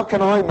 how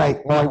can I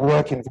make my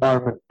work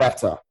environment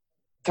better?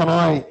 Can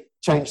I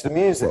change the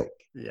music?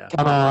 Yeah.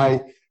 Can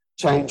I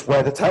change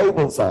where the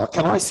tables are?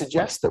 Can I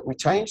suggest that we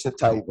change the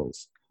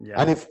tables? Yeah.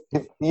 And if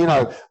you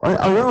know,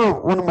 I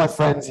remember one of my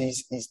friends,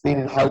 he's been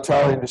in the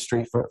hotel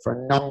industry for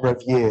a number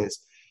of years.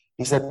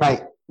 He said,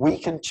 mate, we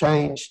can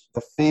change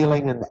the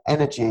feeling and the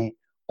energy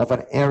of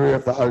an area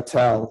of the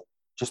hotel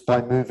just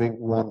by moving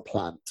one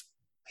plant.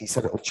 He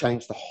said it will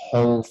change the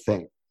whole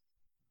thing.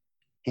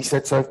 He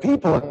said, so if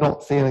people are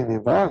not feeling the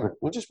environment,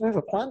 we'll just move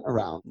a plant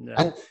around. Yeah.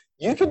 And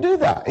you can do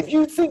that. If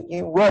you think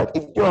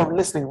if you're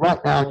listening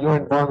right now and your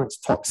environment's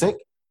toxic,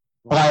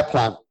 buy a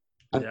plant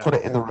and put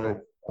it in the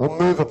room. Or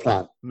move a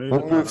plant.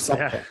 Move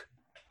something.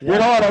 Yeah. You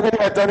know what I mean?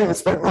 I don't even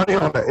spend money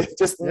on it.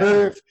 Just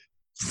move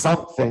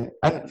something.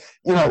 And,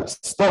 you know,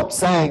 stop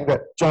saying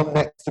that John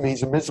next to me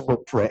is a miserable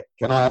prick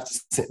and I have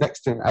to sit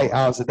next to him 8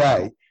 hours a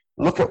day.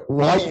 Look at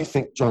why you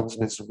think John's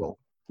miserable.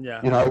 Yeah.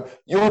 You know,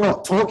 you're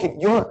not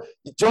talking.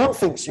 John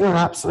thinks you're an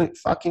absolute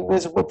fucking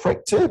miserable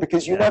prick too,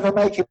 because you never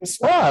make him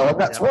smile, and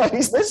that's why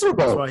he's miserable.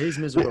 That's why he's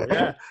miserable.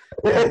 Yeah.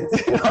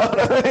 You know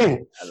what I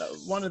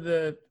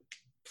mean?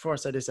 Before I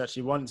say this,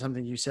 actually,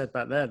 something you said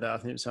back there that I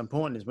think is so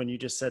important is when you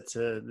just said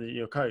to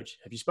your coach,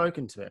 "Have you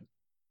spoken to him?"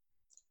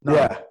 No.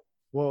 Yeah.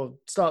 Well,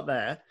 start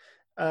there.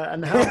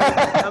 And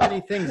how many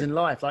things in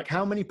life, like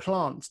how many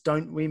plants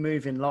don't we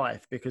move in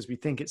life because we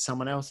think it's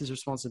someone else's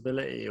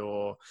responsibility,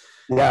 or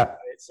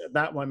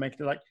that won't make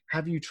it. Like,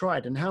 have you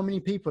tried? And how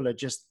many people are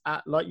just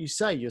like you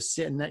say, you're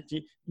sitting next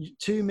to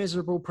two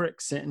miserable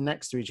pricks sitting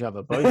next to each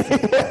other,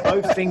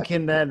 both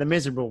thinking they're the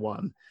miserable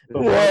one,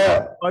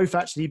 but both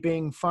actually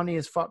being funny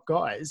as fuck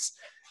guys,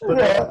 but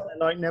they're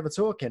like never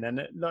talking.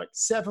 And like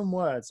 7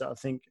 words that I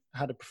think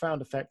had a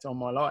profound effect on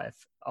my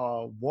life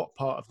are, what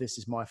part of this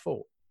is my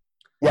fault?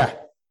 Yeah.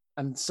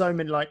 And so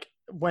many, like,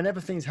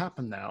 whenever things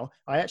happen now,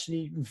 I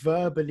actually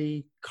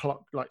verbally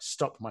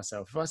stop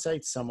myself. If I say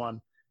to someone,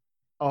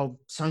 oh,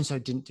 so-and-so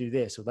didn't do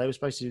this, or they were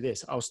supposed to do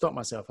this, I'll stop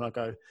myself and I'll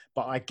go,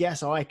 but I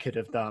guess I could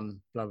have done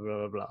blah, blah,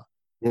 blah, blah.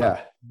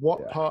 Yeah.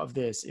 What part of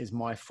this is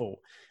my fault?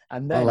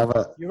 And then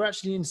you're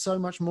actually in so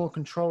much more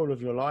control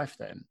of your life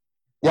then.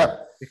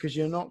 Yep. Because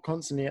you're not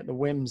constantly at the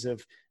whims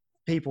of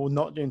people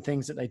not doing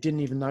things that they didn't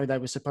even know they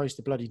were supposed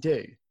to bloody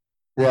do.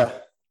 Yeah.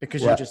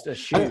 Because you just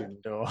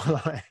assumed, or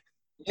like...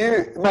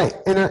 Mate,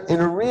 in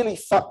a really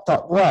fucked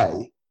up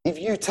way, if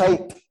you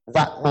take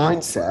that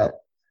mindset,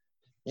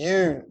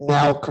 you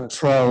now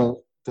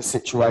control the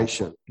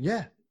situation.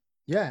 Yeah,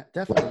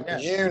 definitely.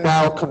 Like, you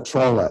now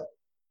control it.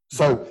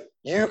 So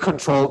you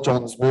control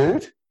John's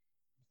mood.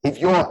 If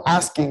you're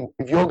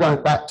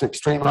going back to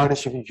extreme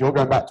ownership, if you're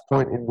going back to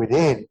pointing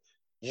within,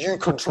 you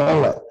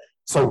control it.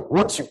 So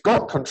once you've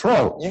got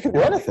control, you can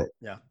do anything.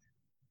 Yeah.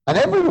 And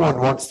everyone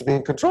wants to be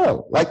in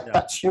control.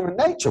 That's human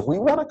nature. We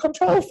want to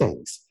control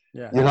things.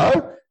 Yeah. You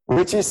know,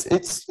 which is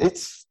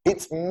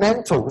it's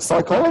mental. The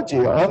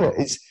psychology of it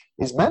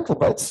is mental,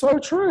 but it's so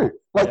true.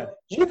 Like,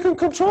 you can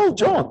control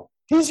John.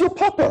 He's your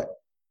puppet.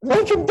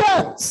 Make him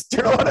dance. Do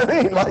you know what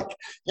I mean? Like,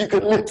 you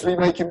can literally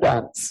make him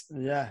dance.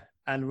 Yeah.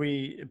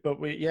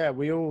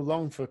 we all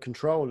long for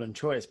control and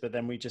choice, but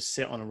then we just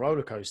sit on a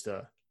roller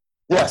coaster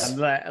Yes. and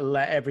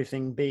let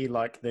everything be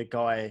like the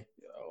guy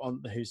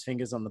on whose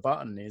fingers on the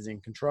button is in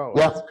control.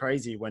 Yeah. It's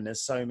crazy when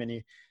there's so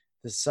many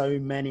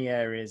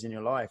areas in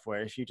your life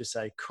where if you just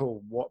say,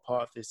 cool, what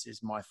part of this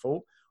is my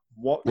fault?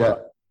 What can I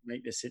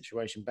make this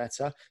situation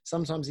better?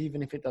 Sometimes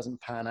even if it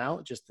doesn't pan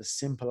out, just the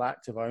simple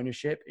act of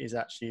ownership is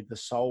actually the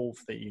solve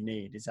that you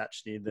need, is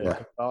actually the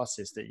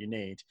catharsis that you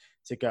need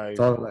to go,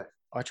 totally.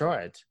 I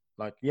tried.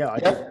 Like, I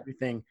did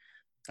everything.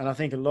 And I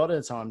think a lot of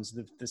the times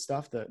the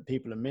stuff that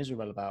people are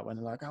miserable about when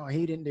they're like, oh,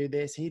 he didn't do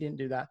this, he didn't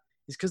do that,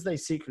 is because they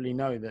secretly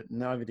know that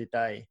neither did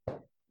they.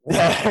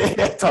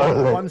 Yeah,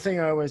 totally. One thing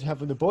I always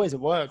have with the boys at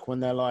work when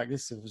they're like,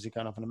 this is obviously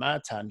going off on a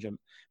mad tangent,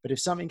 but if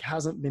something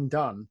hasn't been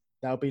done,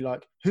 they'll be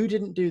like, who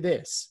didn't do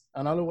this?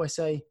 And I'll always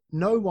say,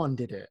 no one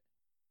did it,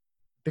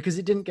 because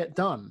it didn't get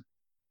done.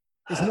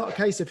 It's not a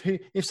case of who,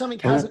 if something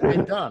hasn't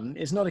been done,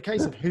 it's not a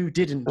case of who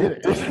didn't do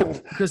it,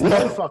 because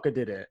no fucker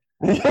did it.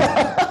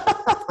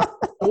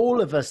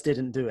 All of us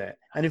didn't do it.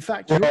 And in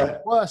fact, you're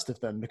the worst of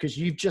them because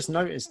you've just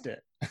noticed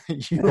it.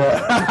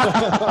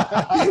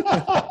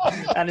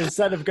 And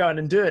instead of going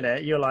and doing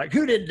it, you're like,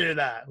 who didn't do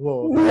that?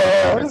 Well,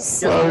 it's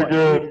so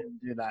good. You didn't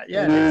do that.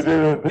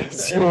 Yeah.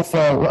 It's your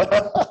fault.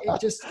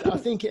 I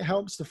think it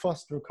helps to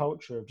foster a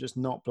culture of just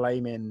not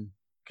blaming,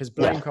 because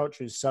blame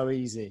culture is so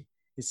easy.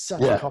 It's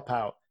such a cop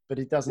out, but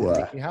it doesn't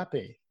make you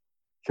happy.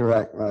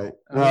 Correct, mate.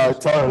 No,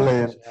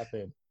 totally.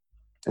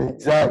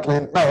 Exactly.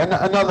 Mate,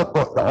 another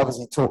book that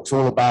obviously talks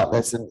all about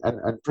this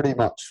and pretty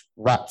much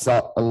wraps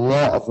up a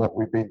lot of what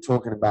we've been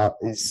talking about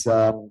is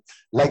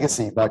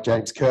Legacy by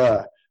James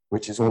Kerr,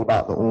 which is all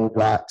about the All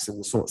Blacks and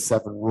the sort of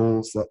 7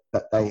 rules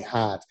that they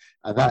had.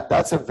 And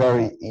that's a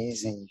very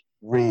easy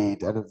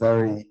read and a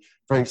very,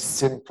 very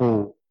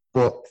simple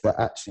book that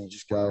actually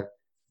just go,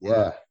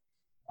 yeah,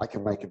 I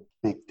can make a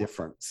big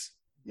difference.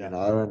 You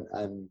know,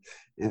 and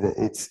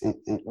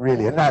it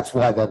really, and that's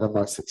why they're the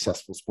most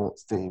successful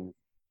sports team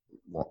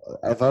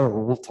ever,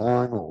 all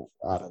time, or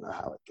I don't know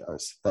how it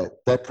goes.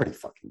 They're pretty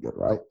fucking good,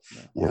 right?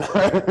 You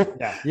know?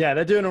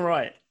 They're doing all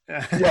right.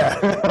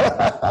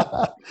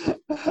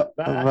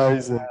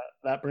 Amazing.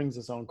 That brings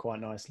us on quite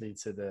nicely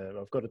to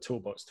I've got a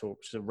toolbox talk,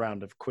 which is a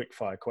round of quick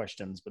fire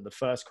questions. But the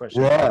first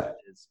question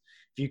is,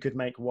 if you could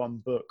make one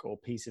book or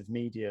piece of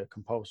media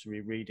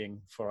compulsory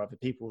reading for either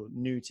people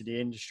new to the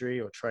industry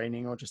or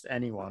training or just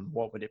anyone,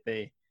 what would it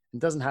be? It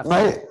doesn't have to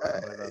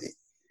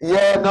be.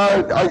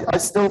 I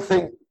still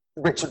think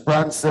Richard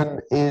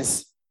Branson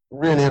is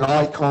really an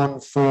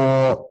icon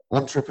for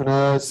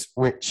entrepreneurs,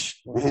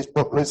 which his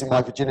book, Losing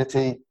My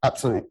Virginity,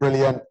 absolutely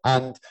brilliant.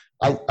 And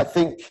I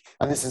think,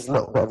 and this is a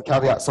little bit of a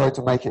caveat, sorry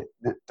to make it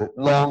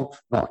long,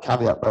 not a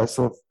caveat, but a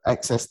sort of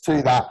excess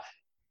to that.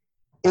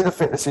 In the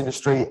fitness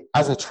industry,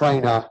 as a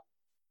trainer,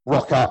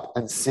 rock up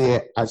and see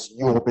it as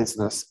your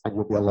business and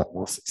you'll be a lot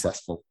more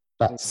successful.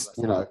 That's,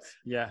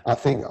 I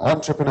think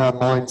entrepreneur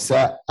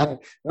mindset, and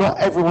not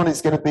everyone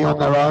is going to be on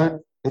their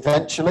own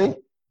eventually.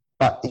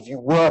 But if you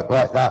work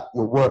like that,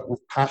 you'll work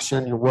with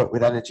passion, you'll work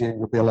with energy, and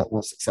you'll be a lot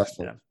more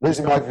successful. Yeah.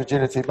 Losing My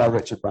Virginity by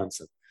Richard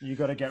Branson. You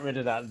got to get rid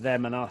of that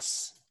them and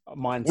us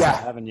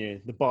mindset, haven't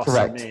you? The boss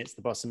and me, it's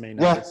the boss and me.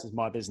 No, this is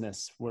my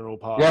business. We're all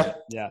part of it.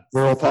 Yeah.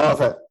 We're all part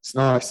of it. It's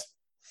nice.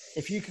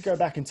 If you could go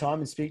back in time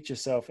and speak to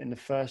yourself in the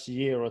first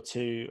year or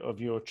two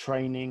of your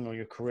training or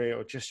your career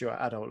or just your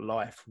adult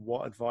life,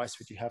 what advice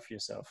would you have for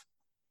yourself?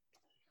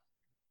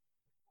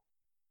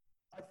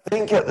 I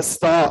think at the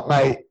start,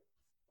 mate,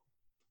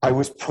 I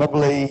was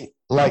probably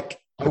like,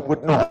 I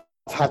would not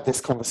have had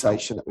this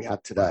conversation that we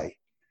had today.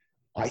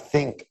 I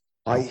think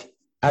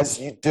as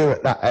you do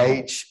at that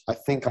age, I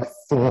think I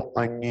thought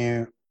I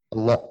knew a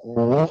lot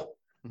more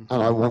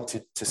and I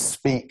wanted to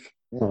speak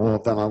more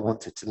than I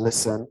wanted to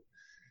listen.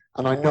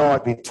 And I know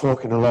I've been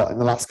talking a lot in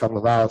the last couple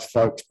of hours,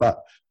 folks,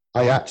 but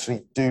I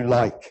actually do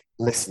like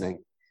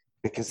listening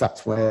because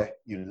that's where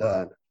you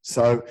learn.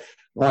 So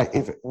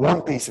if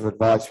one piece of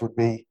advice would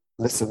be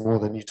listen more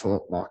than you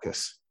talk,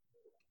 Marcus.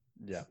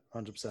 Yeah,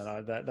 100%.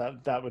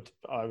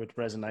 I would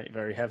resonate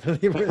very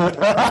heavily with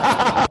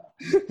that.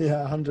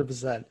 Yeah,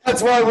 100%.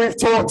 That's why we've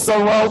talked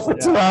so well for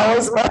 2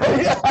 hours,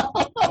 right?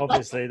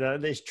 Obviously,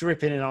 it's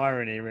dripping in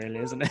irony, really,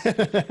 isn't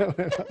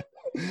it?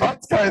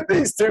 Let's go,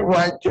 these two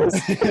wankers.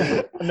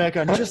 And they're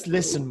going, just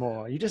listen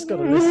more. You just got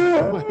to listen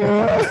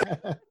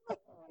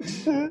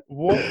more.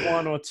 What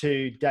one or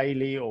two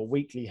daily or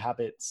weekly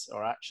habits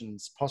or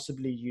actions,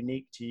 possibly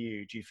unique to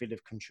you, do you feel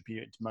have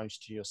contributed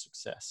most to your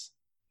success?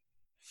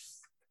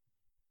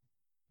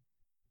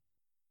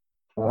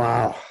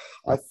 Wow.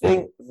 I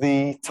think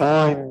the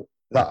time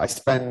that I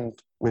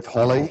spend with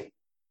Holly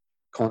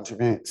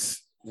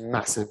contributes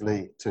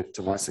massively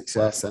to my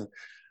success. And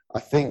I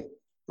think,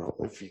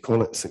 if you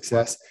call it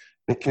success,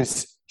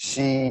 because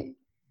she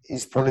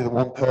is probably the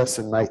one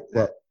person, mate,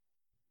 that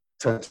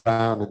turns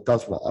around and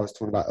does what I was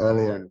talking about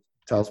earlier and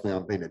tells me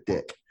I'm being a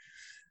dick,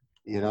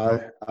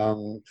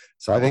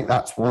 so I think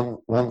that's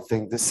one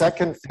thing. The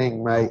second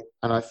thing, mate,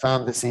 and I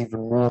found this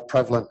even more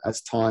prevalent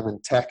as time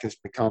and tech has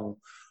become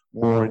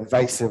more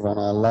invasive on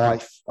our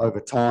life over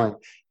time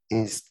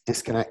is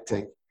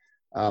disconnecting.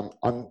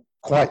 I'm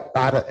quite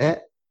bad at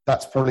it.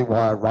 That's probably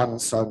why I run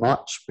so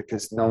much,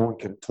 because no one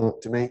can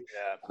talk to me.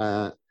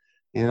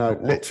 You know,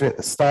 literally at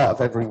the start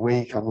of every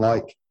week, I'm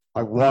like,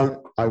 I won't.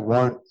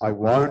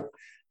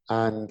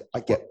 And I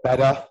get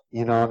better.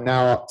 You know, I'm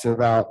now up to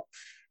about,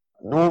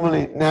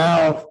 normally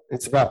now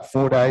it's about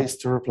 4 days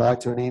to reply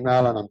to an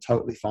email, and I'm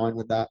totally fine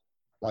with that.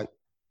 Like,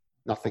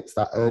 nothing's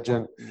that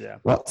urgent.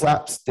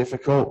 WhatsApp's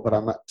difficult, but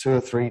I'm at 2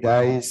 or 3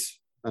 days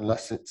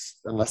unless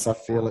I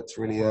feel it's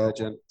really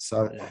urgent.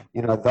 So,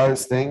 you know,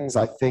 those things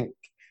I think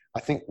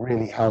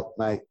really help,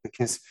 mate,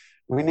 because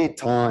we need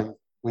time.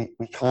 We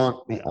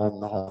can't be on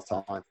the whole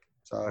time.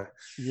 So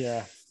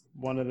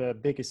one of the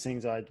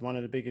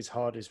biggest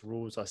hardest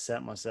rules I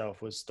set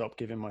myself was stop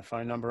giving my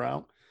phone number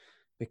out,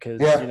 because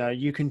you know,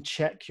 you can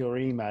check your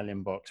email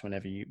inbox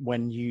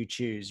when you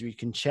choose. You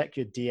can check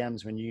your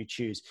DMs when you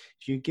choose.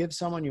 If you give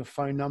someone your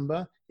phone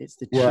number, it's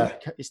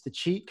the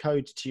cheat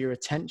code to your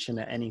attention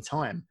at any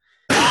time.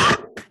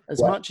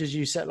 As much as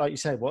you said, like you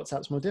say,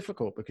 WhatsApp's more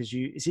difficult because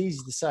it's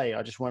easy to say,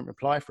 I just won't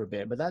reply for a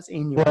bit, but that's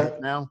in your head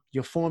now.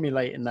 You're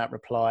formulating that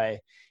reply.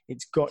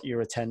 It's got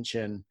your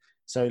attention.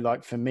 So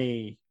like for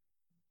me,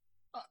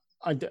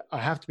 I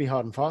have to be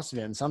hard and fast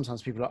with it. And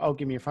sometimes people are like, oh,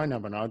 give me your phone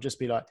number. And I'll just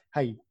be like,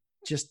 hey,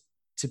 just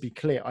to be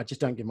clear, I just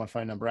don't give my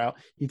phone number out.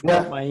 You've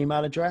got my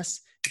email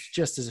address. It's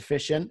just as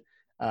efficient.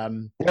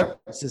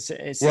 It's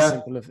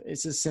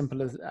as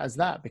simple as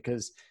that,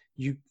 because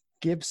you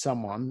give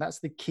someone, that's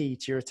the key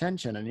to your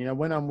attention. And you know,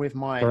 when I'm with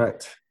my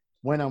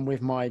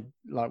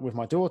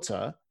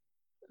daughter,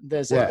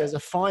 there's a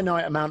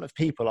finite amount of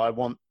people I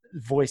want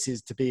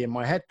voices to be in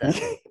my head then.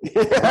 You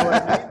know what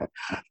I mean?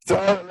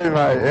 Totally,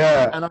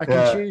 mate. And I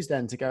can choose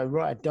then to go,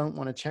 right, I don't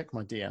want to check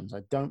my DMs,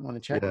 I don't want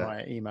to check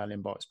my email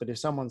inbox. But if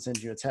someone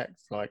sends you a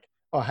text like,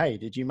 oh, hey,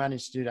 did you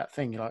manage to do that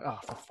thing? You're like, oh,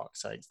 for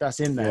fuck's sake,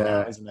 that's in there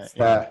now, isn't it?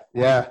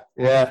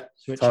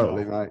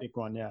 Totally, mate. Big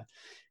one.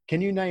 Can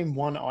you name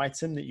one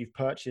item that you've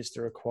purchased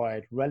or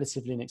acquired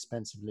relatively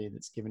inexpensively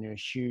that's given you a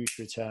huge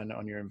return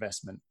on your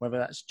investment? Whether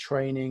that's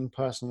training,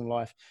 personal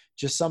life,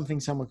 just something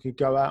someone could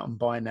go out and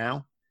buy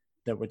now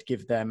that would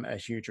give them a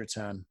huge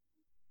return.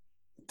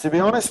 To be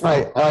honest,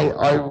 mate,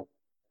 I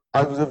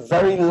was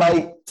very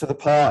late to the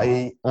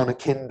party on a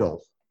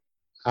Kindle,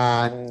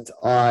 and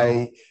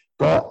I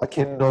got a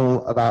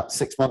Kindle about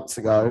 6 months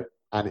ago,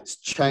 and it's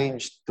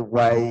changed the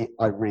way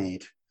I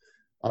read.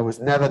 I was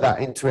never that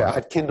into it. I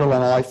had Kindle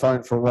on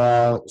iPhone for a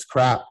while. It was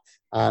crap.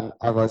 And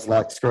I was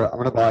like, screw it, I'm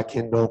going to buy a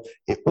Kindle.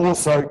 It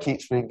also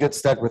keeps me in good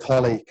stead with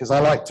Holly, because I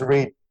like to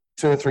read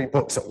 2 or 3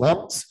 books at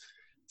once.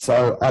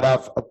 So I'd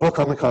have a book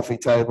on the coffee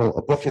table,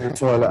 a book in the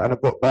toilet, and a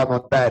book by my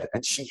bed.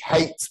 And she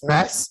hates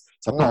mess,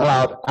 so I'm not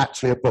allowed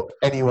actually a book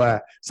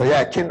anywhere. So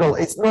yeah, Kindle,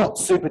 it's not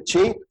super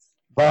cheap,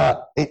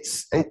 but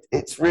it's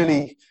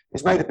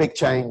made a big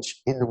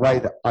change in the way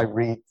that I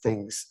read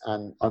things,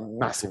 and I'm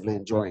massively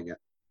enjoying it.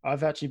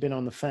 I've actually been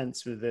on the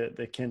fence with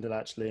the Kindle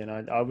actually,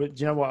 and I would,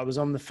 you know what, I was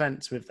on the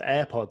fence with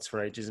AirPods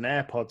for ages, and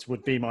AirPods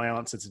would be my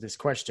answer to this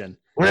question.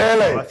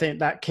 Really? So I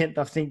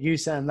think you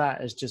saying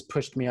that has just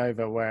pushed me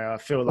over, where I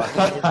feel like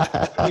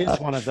it is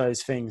one of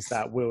those things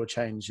that will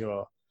change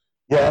your.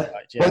 Well,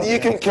 you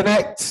can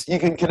connect your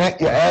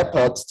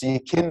AirPods to your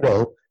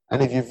Kindle,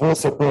 and if you've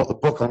also bought the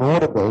book on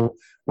Audible,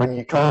 when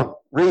you can't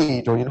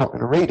read or you're not going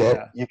to read it,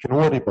 you can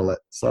Audible it.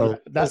 So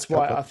that's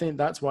why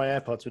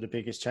AirPods were the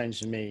biggest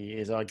change for me,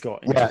 is I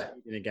got into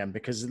reading again,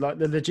 because like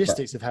the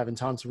logistics of having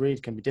time to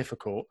read can be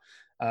difficult.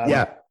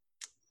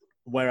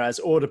 Whereas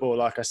Audible,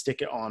 like I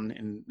stick it on,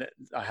 and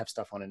I have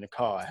stuff on in the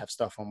car. I have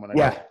stuff on when I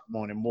go on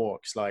morning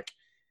walks. Like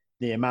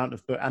the amount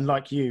of book, and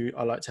like you,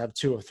 I like to have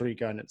 2 or 3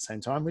 going at the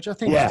same time, which I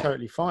think is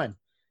totally fine.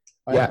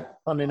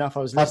 Funnily enough, I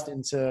was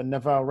listening to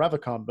Naval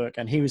Ravikant book,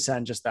 and he was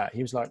saying just that.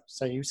 He was like,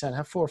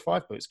 have 4 or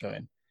 5 books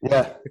going.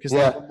 Because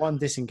when one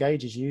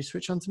disengages you,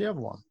 switch on to the other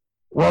one.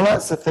 Well,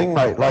 that's the thing,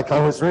 mate. Like,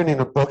 I was reading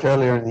a book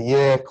earlier in the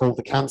year called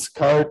The Cancer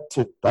Code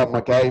to up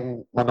my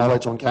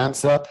knowledge on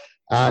cancer,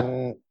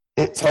 and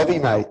it's heavy,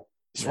 mate.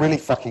 It's really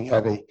fucking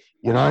heavy,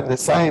 you know. And the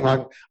same,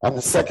 I'm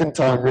the second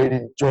time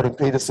reading Jordan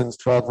Peterson's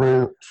 12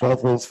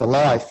 Rules for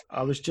Life.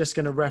 I was just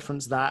going to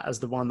reference that as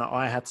the one that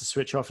I had to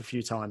switch off a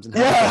few times and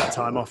have to get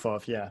time off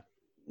of. Yeah,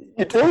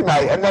 you do,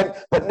 mate.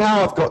 But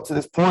now I've got to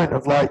this point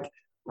of like,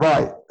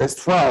 right, there's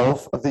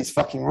 12 of these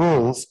fucking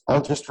rules.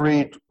 I'll just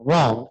read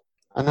one,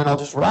 and then I'll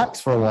just relax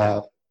for a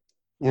while,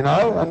 you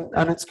know,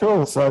 and it's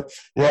cool. So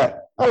yeah,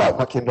 I like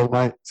my Kindle,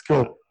 mate. It's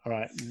cool. All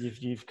right,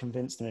 you've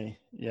convinced me.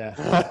 Yeah,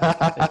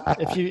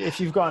 if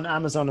you've got an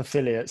Amazon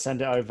affiliate,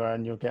 send it over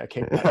and you'll get a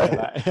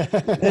kickback for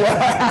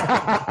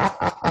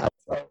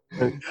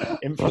that.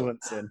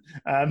 Influencing.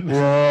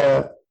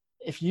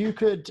 If you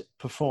could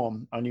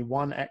perform only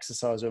one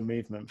exercise or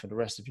movement for the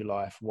rest of your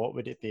life, what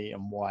would it be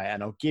and why?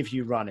 And I'll give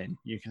you running.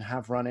 You can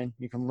have running.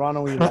 You can run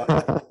all you like.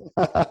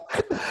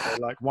 So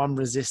like one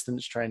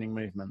resistance training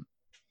movement.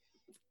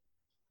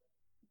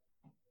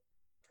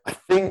 I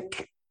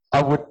think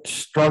I would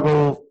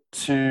struggle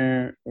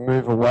to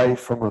move away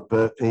from a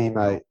burpee,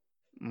 mate.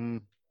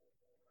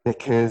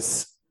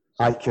 because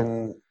I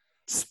can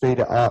speed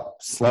it up,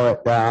 slow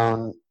it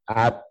down,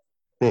 add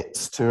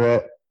bits to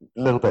it. A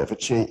little bit of a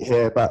cheat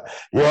here, but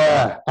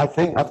yeah, I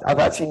think I've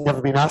actually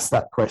never been asked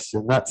that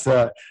question. That's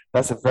a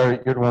very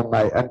good one,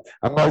 mate. And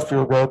most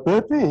people go,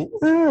 burpee,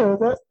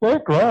 they're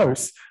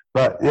gross.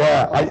 But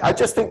yeah, I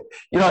just think,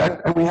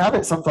 and we have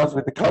it sometimes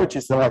with the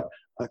coaches. They're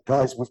like,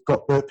 guys, we've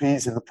got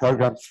burpees in the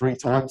program 3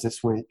 times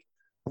this week.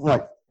 I'm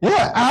like,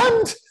 yeah,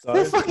 and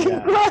they're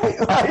fucking great.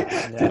 Like,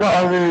 do you know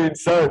what I mean?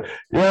 So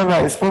yeah,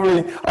 mate, it's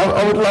probably,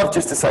 I would love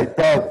just to say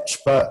bench,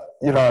 but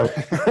yeah,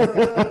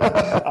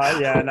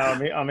 no,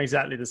 I'm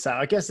exactly the same.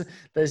 I guess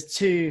there's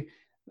two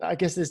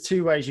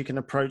ways you can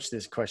approach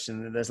this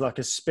question. There's like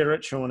a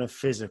spiritual and a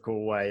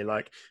physical way.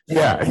 Like,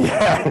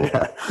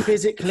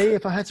 physically,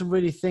 if I had to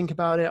really think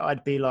about it,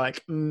 I'd be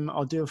like,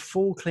 I'll do a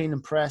full clean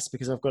and press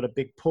because I've got a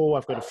big pull,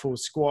 I've got a full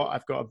squat,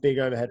 I've got a big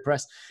overhead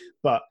press.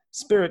 But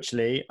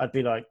spiritually, I'd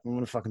be like, I'm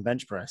gonna fucking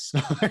bench press.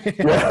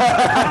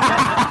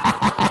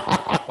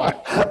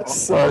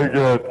 So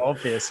good,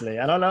 obviously.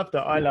 And I love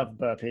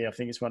burpee. I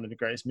think it's one of the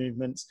greatest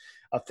movements.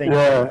 I think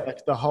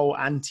like the whole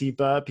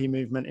anti-burpee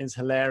movement is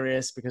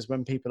hilarious, because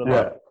when people are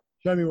like,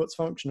 show me what's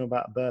functional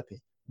about a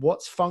burpee.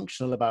 What's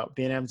functional about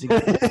being able to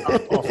get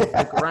up off of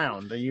the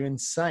ground? Are you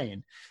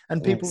insane?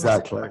 And people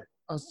exactly.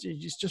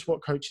 It's just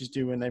what coaches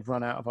do when they've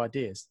run out of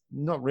ideas.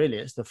 Not really.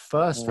 It's the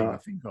first thing I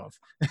think of.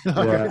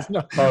 I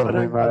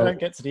don't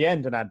get to the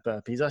end and add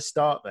burpees. I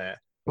start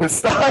there.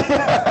 It's not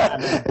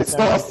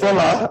a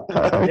filler.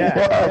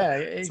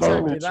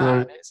 Exactly totally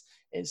that.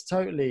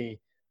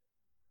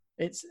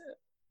 It's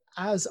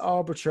as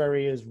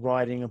arbitrary as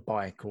riding a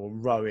bike or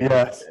rowing.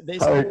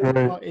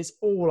 It's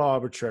all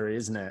arbitrary,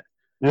 isn't it?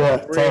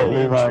 Yeah,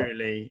 really,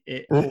 truly,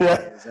 it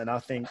is. And I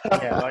think,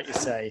 like you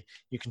say,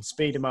 you can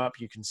speed them up,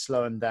 you can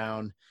slow them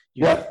down,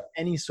 you get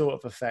any sort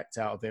of effect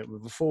out of it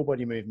with a full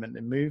body movement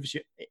that moves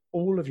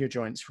all of your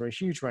joints for a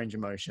huge range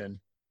of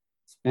motion.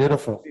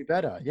 Beautiful. Be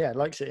better. Yeah,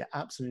 like I say,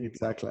 absolutely.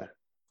 Exactly.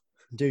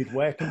 Dude,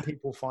 where can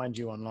people find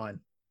you online?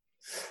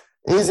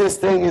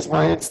 Easiest thing is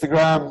my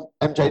Instagram,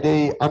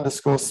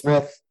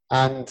 MJD_Smith.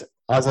 And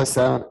as I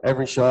say on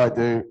every show I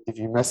do, if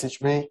you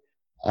message me,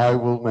 I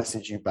will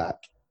message you back.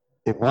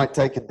 It might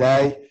take a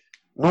day.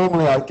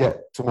 Normally I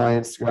get to my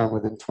Instagram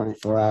within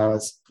 24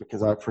 hours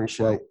because I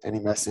appreciate any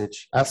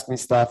message. Ask me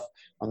stuff.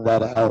 I'm there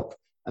to help.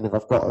 And if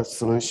I've got a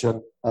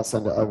solution, I'll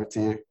send it over to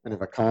you. And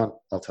if I can't,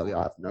 I'll tell you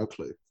I have no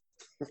clue.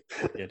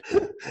 Good.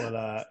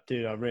 Well,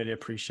 dude, I really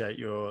appreciate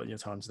your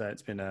time today.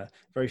 It's been a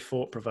very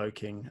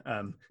thought-provoking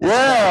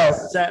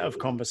set of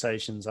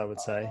conversations, I would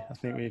say. I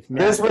think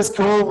this was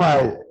cool,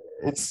 mate.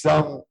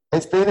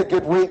 It's been a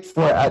good week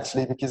for it,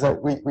 actually, because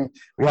we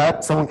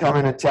had someone come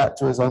in and chat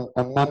to us on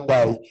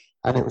Monday,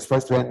 and it was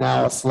supposed to be an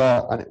hour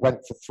slot, and it went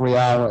for 3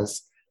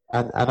 hours.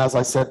 And as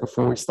I said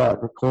before we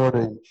started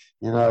recording,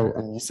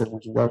 and you said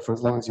we can go for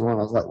as long as you want.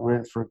 I was like, we're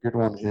in for a good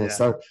one here. Yeah.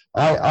 So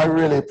I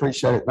really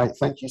appreciate it, mate.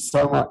 Thank you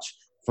so much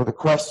for the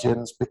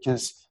questions,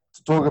 because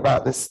to talk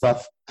about this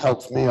stuff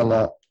helps me a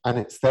lot, and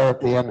it's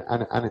therapy and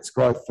it's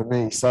growth for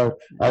me. So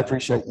I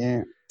appreciate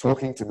you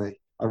talking to me.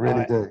 I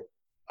really do.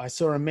 I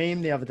saw a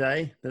meme the other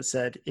day that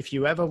said, if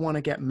you ever want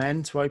to get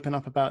men to open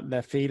up about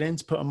their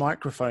feelings, put a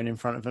microphone in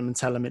front of them and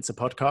tell them it's a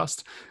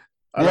podcast.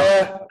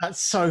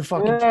 That's so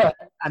fucking true.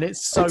 And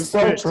it's so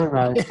true,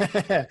 mate.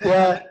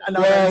 And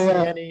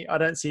I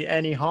don't see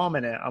any harm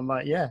in it. I'm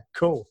like,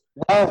 cool.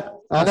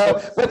 No, I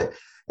know, but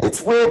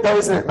it's weird though,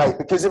 isn't it, mate?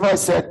 Because if I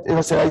said,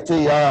 AD,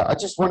 I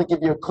just want to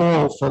give you a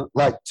call for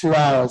like 2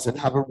 hours and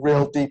have a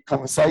real deep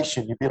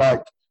conversation, you'd be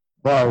like,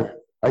 bro,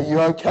 are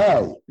you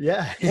okay?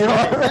 Yeah. You know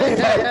what I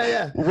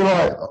mean? You'd be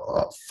like,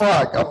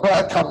 fuck, I'm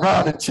going to come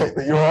round and check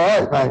that you're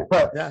all right, mate.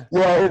 But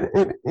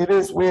it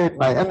is weird,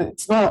 mate. And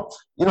it's not,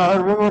 I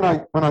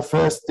remember when I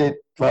first did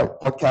like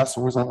podcasts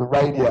or was on the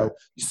radio,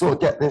 you sort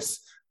of get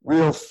this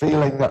real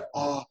feeling that,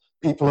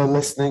 people are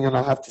listening and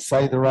I have to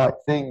say the right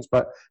things.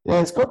 But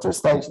it's got to a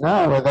stage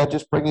now where they're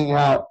just bringing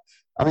out,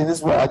 this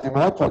is what I do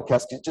my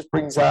podcast. It just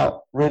brings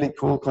out really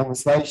cool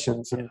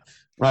conversations. And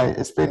mate,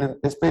 it's been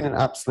an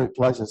absolute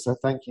pleasure. So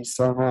thank you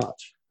so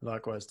much.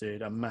 Likewise,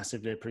 dude. I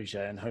massively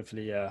appreciate it. And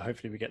hopefully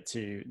we get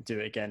to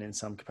do it again in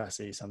some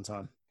capacity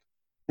sometime.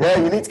 Yeah,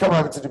 you need to come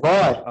over to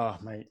Dubai. Oh,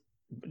 mate.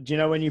 Do you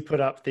know when you put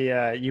up you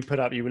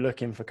were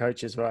looking for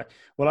coaches, right?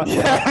 Well,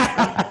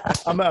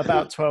 I'm at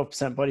about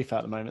 12% body fat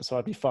at the moment, so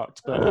I'd be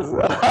fucked. But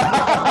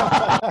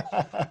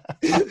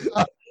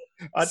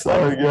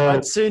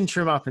I'd soon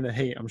trim up in the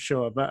heat, I'm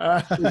sure. But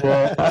I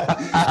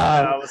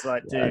was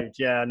like, dude,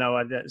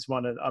 it's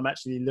I'm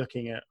actually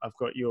looking at. I've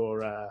got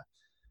your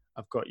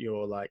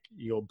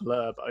your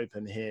blurb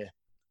open here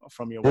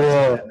from your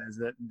website,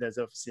 and there's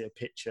obviously a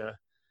picture.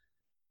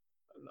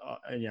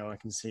 I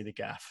can see the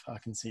gaff. I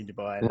can see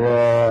Dubai.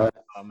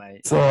 Oh,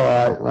 mate. It's all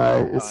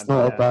right, mate. It's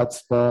not a bad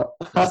spot.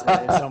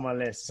 It's on my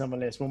list.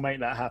 We'll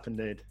make that happen,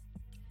 dude.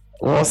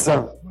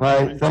 Awesome,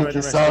 mate. Thank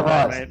you so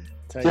much.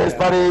 Cheers,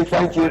 buddy.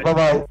 Thank you.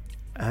 Bye-bye.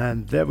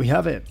 And there we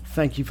have it.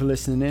 Thank you for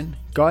listening in.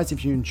 Guys,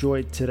 if you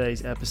enjoyed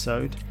today's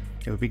episode,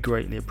 It would be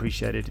greatly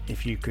appreciated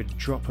if you could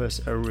drop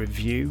us a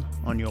review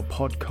on your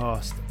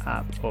podcast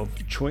app of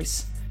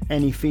choice.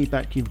 Any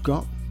feedback you've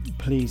got,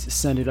 please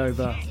send it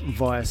over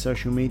via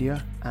social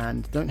media,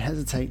 and don't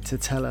hesitate to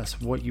tell us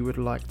what you would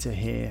like to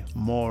hear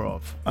more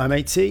of. I'm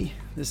AT. This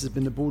has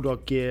been the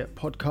Bulldog Gear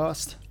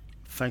podcast.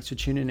 Thanks for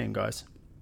tuning in, guys.